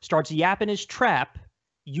there starts yapping his trap,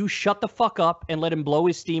 you shut the fuck up and let him blow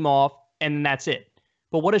his steam off, and that's it.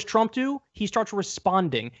 But what does Trump do? He starts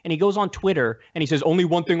responding, and he goes on Twitter, and he says, only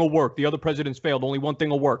one thing will work. The other presidents failed. Only one thing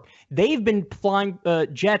will work. They've been flying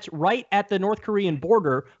jets right at the North Korean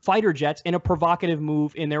border, fighter jets, in a provocative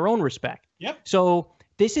move in their own respect. Yep. So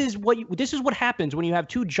this is what happens when you have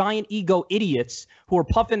two giant ego idiots who are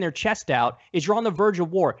puffing their chest out, is you're on the verge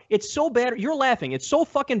of war. It's so bad. You're laughing. It's so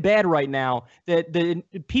fucking bad right now that the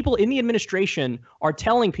people in the administration are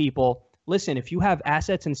telling people, listen, if you have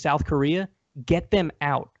assets in South Korea, get them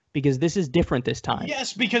out, because this is different this time.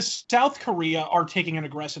 Yes, because South Korea are taking an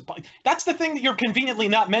aggressive – that's the thing that you're conveniently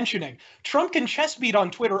not mentioning. Trump can chest beat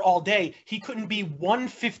on Twitter all day. He couldn't be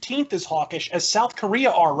 1/15th as hawkish as South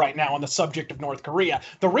Korea are right now on the subject of North Korea.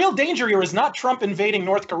 The real danger here is not Trump invading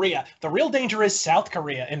North Korea. The real danger is South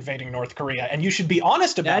Korea invading North Korea, and you should be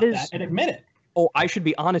honest about that and admit it. Oh, I should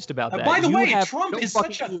be honest about that. By the way, Trump is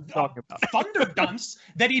such a thunder dunce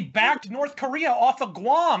that he backed North Korea off of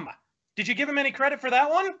Guam. Did you give him any credit for that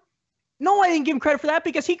one? No, I didn't give him credit for that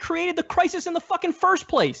because he created the crisis in the fucking first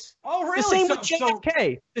place. Oh, really? The same with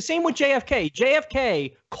JFK. The same with JFK.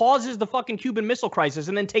 JFK causes the fucking Cuban Missile Crisis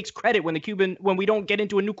and then takes credit when we don't get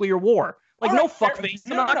into a nuclear war. Like, no fuckface.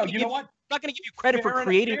 No, you know what? I'm not going to give you credit for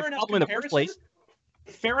creating the problem in the first place.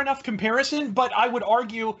 Fair enough comparison, but I would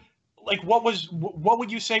argue, like, what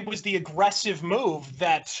would you say was the aggressive move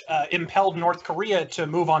that impelled North Korea to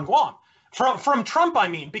move on Guam? From Trump, I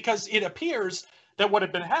mean, because it appears that what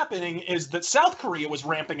had been happening is that South Korea was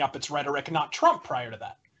ramping up its rhetoric, not Trump prior to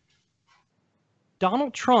that.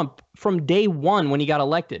 Donald Trump, from day one when he got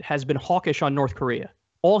elected, has been hawkish on North Korea.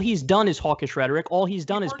 All he's done is hawkish rhetoric. All he's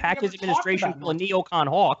done is pack his administration full of neocon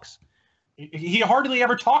hawks. He hardly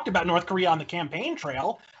ever talked about North Korea on the campaign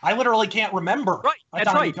trail. I literally can't remember. Right,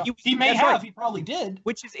 that's right. He may have. Right. He probably did.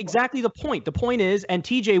 Which is exactly the point. The point is, and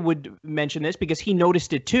TJ would mention this because he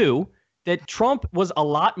noticed it too, that Trump was a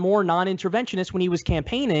lot more non-interventionist when he was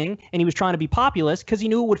campaigning and he was trying to be populist because he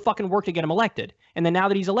knew it would fucking work to get him elected. And then now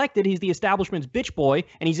that he's elected, he's the establishment's bitch boy,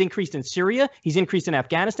 and he's increased in Syria, he's increased in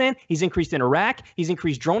Afghanistan, he's increased in Iraq, he's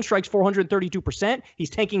increased drone strikes 432%,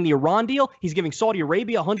 he's tanking the Iran deal, he's giving Saudi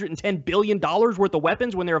Arabia $110 billion worth of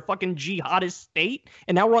weapons when they're a fucking jihadist state,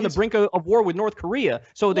 and now we're on the brink of war with North Korea.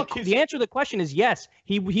 So the answer to the question is yes,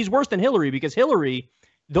 he's worse than Hillary, because Hillary,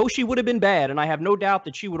 though she would have been bad, and I have no doubt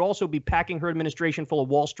that she would also be packing her administration full of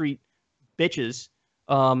Wall Street bitches.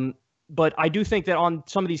 But I do think that on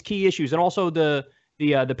some of these key issues, and also the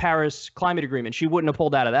Paris Climate Agreement, she wouldn't have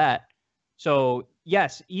pulled out of that. So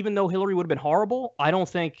yes, even though Hillary would have been horrible, I don't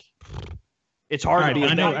think it's hard to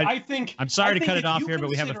be. I'm sorry to cut it off here, but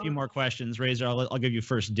we have a few more questions. Razor, I'll give you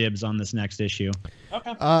first dibs on this next issue.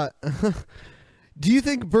 Okay. Do you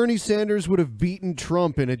think Bernie Sanders would have beaten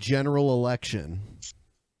Trump in a general election?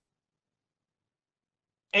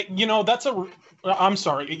 You know, I'm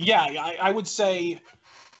sorry. Yeah, I would say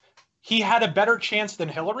he had a better chance than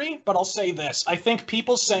Hillary, but I'll say this. I think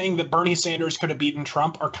people saying that Bernie Sanders could have beaten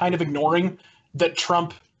Trump are kind of ignoring that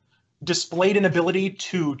Trump displayed an ability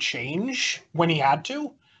to change when he had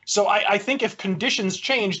to. So I think if conditions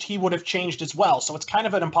changed, he would have changed as well. So it's kind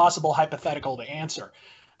of an impossible hypothetical to answer.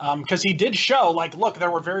 Because he did show, like, look,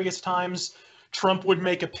 there were various times Trump would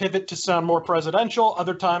make a pivot to sound more presidential.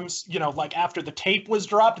 Other times, you know, like after the tape was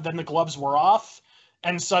dropped, then the gloves were off.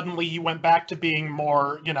 And suddenly he went back to being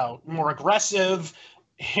more, you know, more aggressive,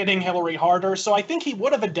 hitting Hillary harder. So I think he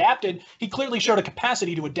would have adapted. He clearly showed a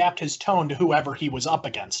capacity to adapt his tone to whoever he was up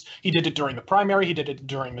against. He did it during the primary. He did it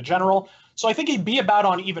during the general. So I think he'd be about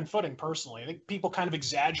on even footing personally. I think people kind of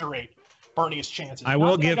exaggerate Bernie's chances. I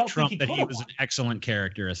will give Trump that he was an excellent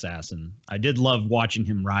character assassin. I did love watching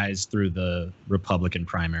him rise through the Republican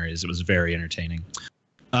primaries. It was very entertaining.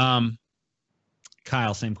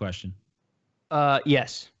 Kyle, same question.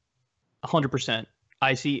 Yes, 100%.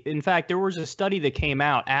 I see. In fact, there was a study that came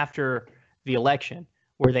out after the election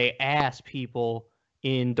where they asked people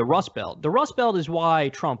in the Rust Belt. The Rust Belt is why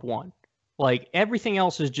Trump won. Like, everything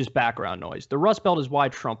else is just background noise. The Rust Belt is why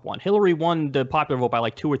Trump won. Hillary won the popular vote by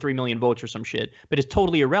like 2 or 3 million votes or some shit, but it's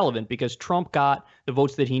totally irrelevant because Trump got the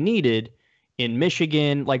votes that he needed in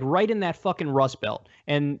Michigan, like right in that fucking Rust Belt.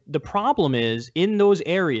 And the problem is, in those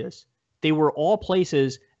areas, they were all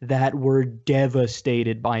places that were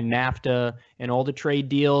devastated by NAFTA and all the trade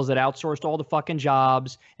deals that outsourced all the fucking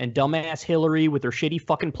jobs, and dumbass Hillary with her shitty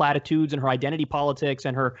fucking platitudes and her identity politics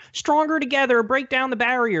and her stronger together, break down the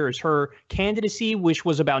barriers, her candidacy, which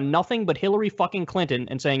was about nothing but Hillary fucking Clinton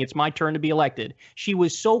and saying it's my turn to be elected. She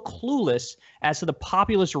was so clueless as to the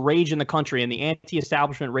populist rage in the country and the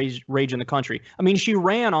anti-establishment rage in the country. I mean, she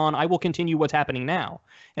ran on, I will continue what's happening now.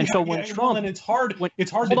 And so when Trump, well, and it's hard to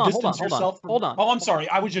distance yourself from. Hold on. Oh, I'm sorry.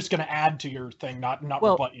 I was just going to add to your thing, not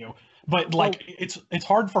rebut you. But like, it's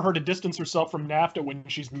hard for her to distance herself from NAFTA when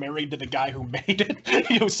she's married to the guy who made it,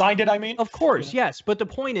 who signed it. I mean, of course, yes. But the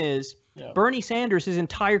point is, Bernie Sanders, his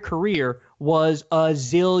entire career was a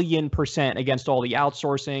zillion percent against all the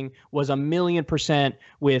outsourcing, was 1,000,000%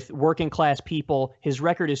 with working class people. His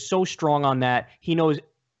record is so strong on that. He knows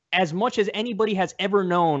as much as anybody has ever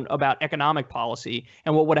known about economic policy.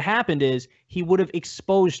 And what would have happened is he would have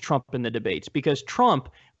exposed Trump in the debates, because Trump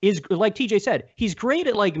is, like TJ said, he's great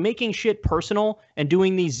at like making shit personal and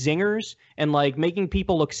doing these zingers and like making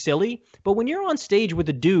people look silly. But when you're on stage with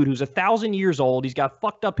a dude who's 1,000 years old, he's got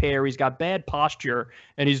fucked up hair, he's got bad posture,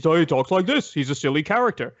 and he talks like this, he's a silly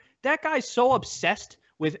character. That guy's so obsessed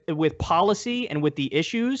with policy and with the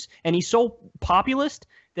issues, and he's so populist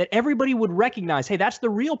that everybody would recognize, hey, that's the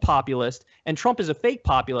real populist, and Trump is a fake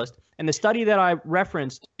populist. And the study that I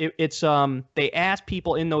referenced, they asked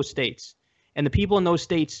people in those states, and the people in those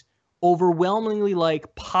states overwhelmingly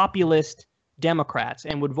like populist Democrats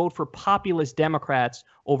and would vote for populist Democrats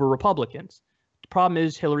over Republicans. The problem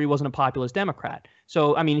is Hillary wasn't a populist Democrat.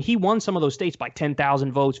 So, I mean, he won some of those states by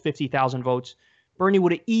 10,000 votes, 50,000 votes. Bernie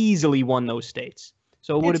would have easily won those states.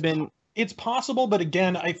 So it would have been... It's possible, but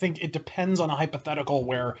again, I think it depends on a hypothetical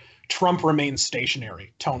where Trump remains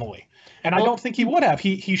stationary tonally. And I don't think he would have.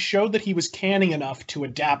 He showed that he was canny enough to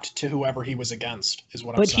adapt to whoever he was against, is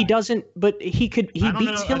what I'm saying. But he doesn't, but he could, he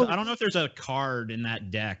beats Hillary. I don't know if there's a card in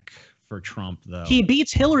that deck for Trump, though. He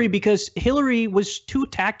beats Hillary because Hillary was too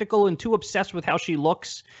tactical and too obsessed with how she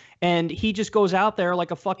looks. And he just goes out there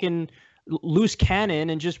like a fucking loose cannon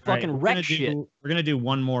and just fucking wreck shit. We're going to do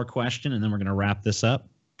one more question, and then we're going to wrap this up.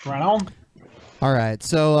 Right on. All right.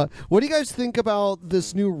 So what do you guys think about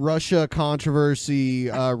this new Russia controversy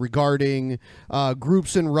regarding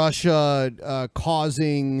groups in Russia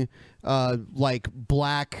causing like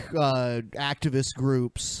black activist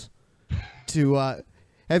groups to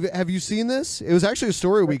have you seen this? It was actually a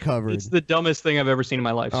story we covered. It's the dumbest thing I've ever seen in my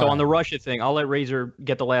life. So on the Russia thing, I'll let Razor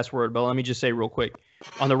get the last word, but let me just say real quick.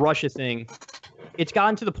 On the Russia thing, it's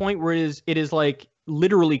gotten to the point where it is like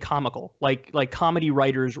literally comical, like comedy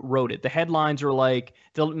writers wrote it. The headlines are like,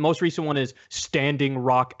 the most recent one is "Standing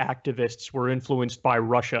Rock activists were influenced by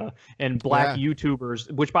Russia," and black YouTubers,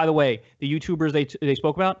 which by the way, the YouTubers they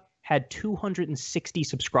spoke about had 260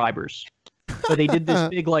 subscribers, but they did this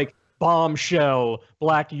big like bombshell,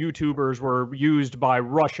 black YouTubers were used by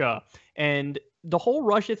Russia. And the whole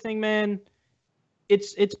Russia thing, man,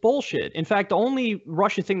 it's bullshit. In fact, the only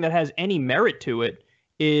Russia thing that has any merit to it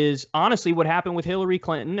is honestly what happened with Hillary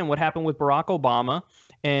Clinton and what happened with Barack Obama,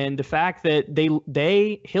 and the fact that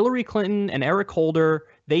Hillary Clinton and Eric Holder,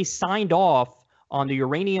 they signed off on the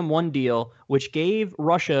Uranium One deal, which gave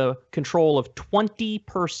Russia control of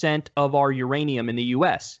 20% of our uranium in the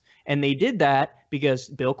U.S. And they did that because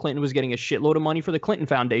Bill Clinton was getting a shitload of money for the Clinton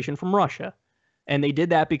Foundation from Russia. And they did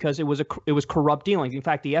that because it was corrupt dealings. In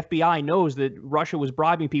fact, the FBI knows that Russia was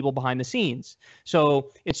bribing people behind the scenes.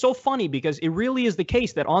 So it's so funny because it really is the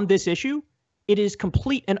case that on this issue, it is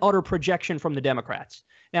complete and utter projection from the Democrats.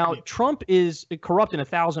 Now, Trump is corrupt in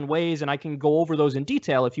 1,000 ways, and I can go over those in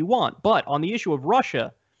detail if you want. But on the issue of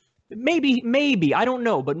Russia, maybe, I don't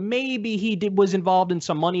know, but maybe he was involved in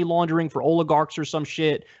some money laundering for oligarchs or some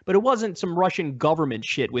shit, but it wasn't some Russian government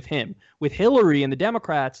shit with him. With Hillary and the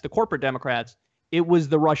Democrats, the corporate Democrats, it was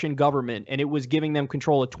the Russian government, and it was giving them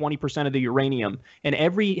control of 20% of the uranium. And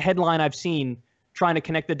every headline I've seen trying to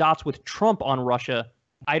connect the dots with Trump on Russia,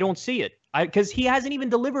 I don't see it. Because he hasn't even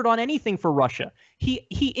delivered on anything for Russia. He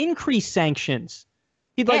increased sanctions.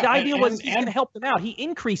 The idea was he's going to help them out. He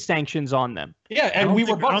increased sanctions on them. Yeah, and I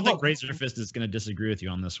don't think Razorfist is going to disagree with you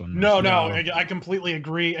on this one. No, I completely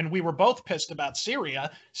agree. And we were both pissed about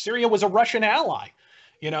Syria. Syria was a Russian ally.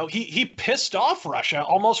 You know, he pissed off Russia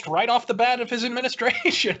almost right off the bat of his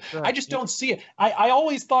administration. Right. I just don't see it. I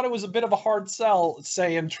always thought it was a bit of a hard sell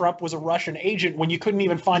saying Trump was a Russian agent when you couldn't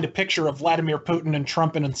even find a picture of Vladimir Putin and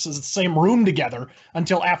Trump in the same room together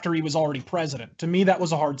until after he was already president. To me, that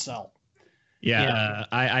was a hard sell. Yeah.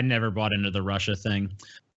 I never bought into the Russia thing.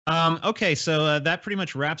 Okay, so that pretty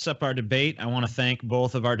much wraps up our debate. I want to thank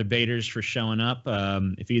both of our debaters for showing up.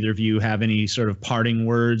 If either of you have any sort of parting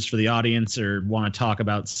words for the audience or want to talk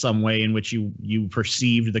about some way in which you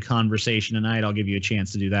perceived the conversation tonight, I'll give you a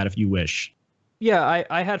chance to do that if you wish. Yeah,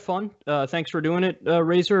 I had fun. Thanks for doing it,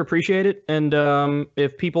 Razor. Appreciate it. And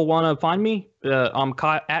if people want to find me, I'm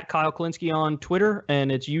at Kyle Kulinski on Twitter,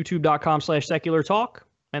 and it's youtube.com/secular talk.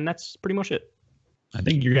 And that's pretty much it. I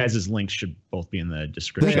think your guys' links should both be in the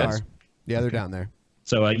description. They are. Yeah, they're down there.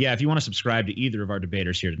 So, yeah, if you want to subscribe to either of our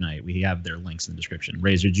debaters here tonight, we have their links in the description.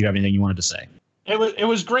 Razor, did you have anything you wanted to say? It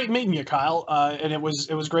was great meeting you, Kyle, and it was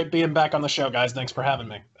great being back on the show, guys. Thanks for having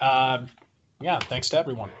me. Yeah, thanks to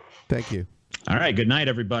everyone. Thank you. All right, good night,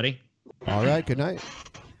 everybody. All right, good night.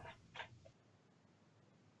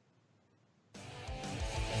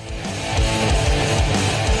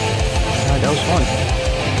 That was fun.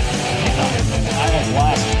 I had a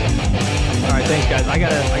blast. All right, thanks, guys. I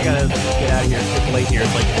gotta get out of here. It's late here.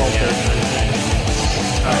 It's like 12:30.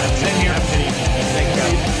 All right, same here. Thanks,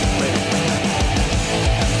 guys.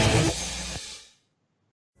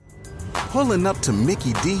 Pulling up to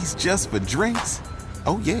Mickey D's just for drinks?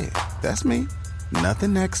 Oh yeah, that's me.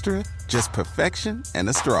 Nothing extra, just perfection and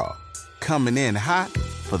a straw. Coming in hot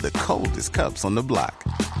for the coldest cups on the block.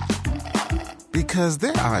 Because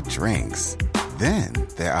there are drinks. Then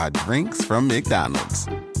there are drinks from McDonald's.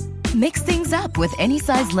 Mix things up with any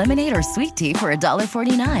size lemonade or sweet tea for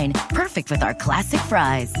 $1.49. Perfect with our classic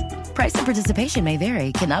fries. Price and participation may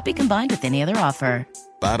vary. Cannot be combined with any other offer.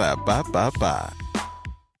 Ba-da-ba-ba-ba.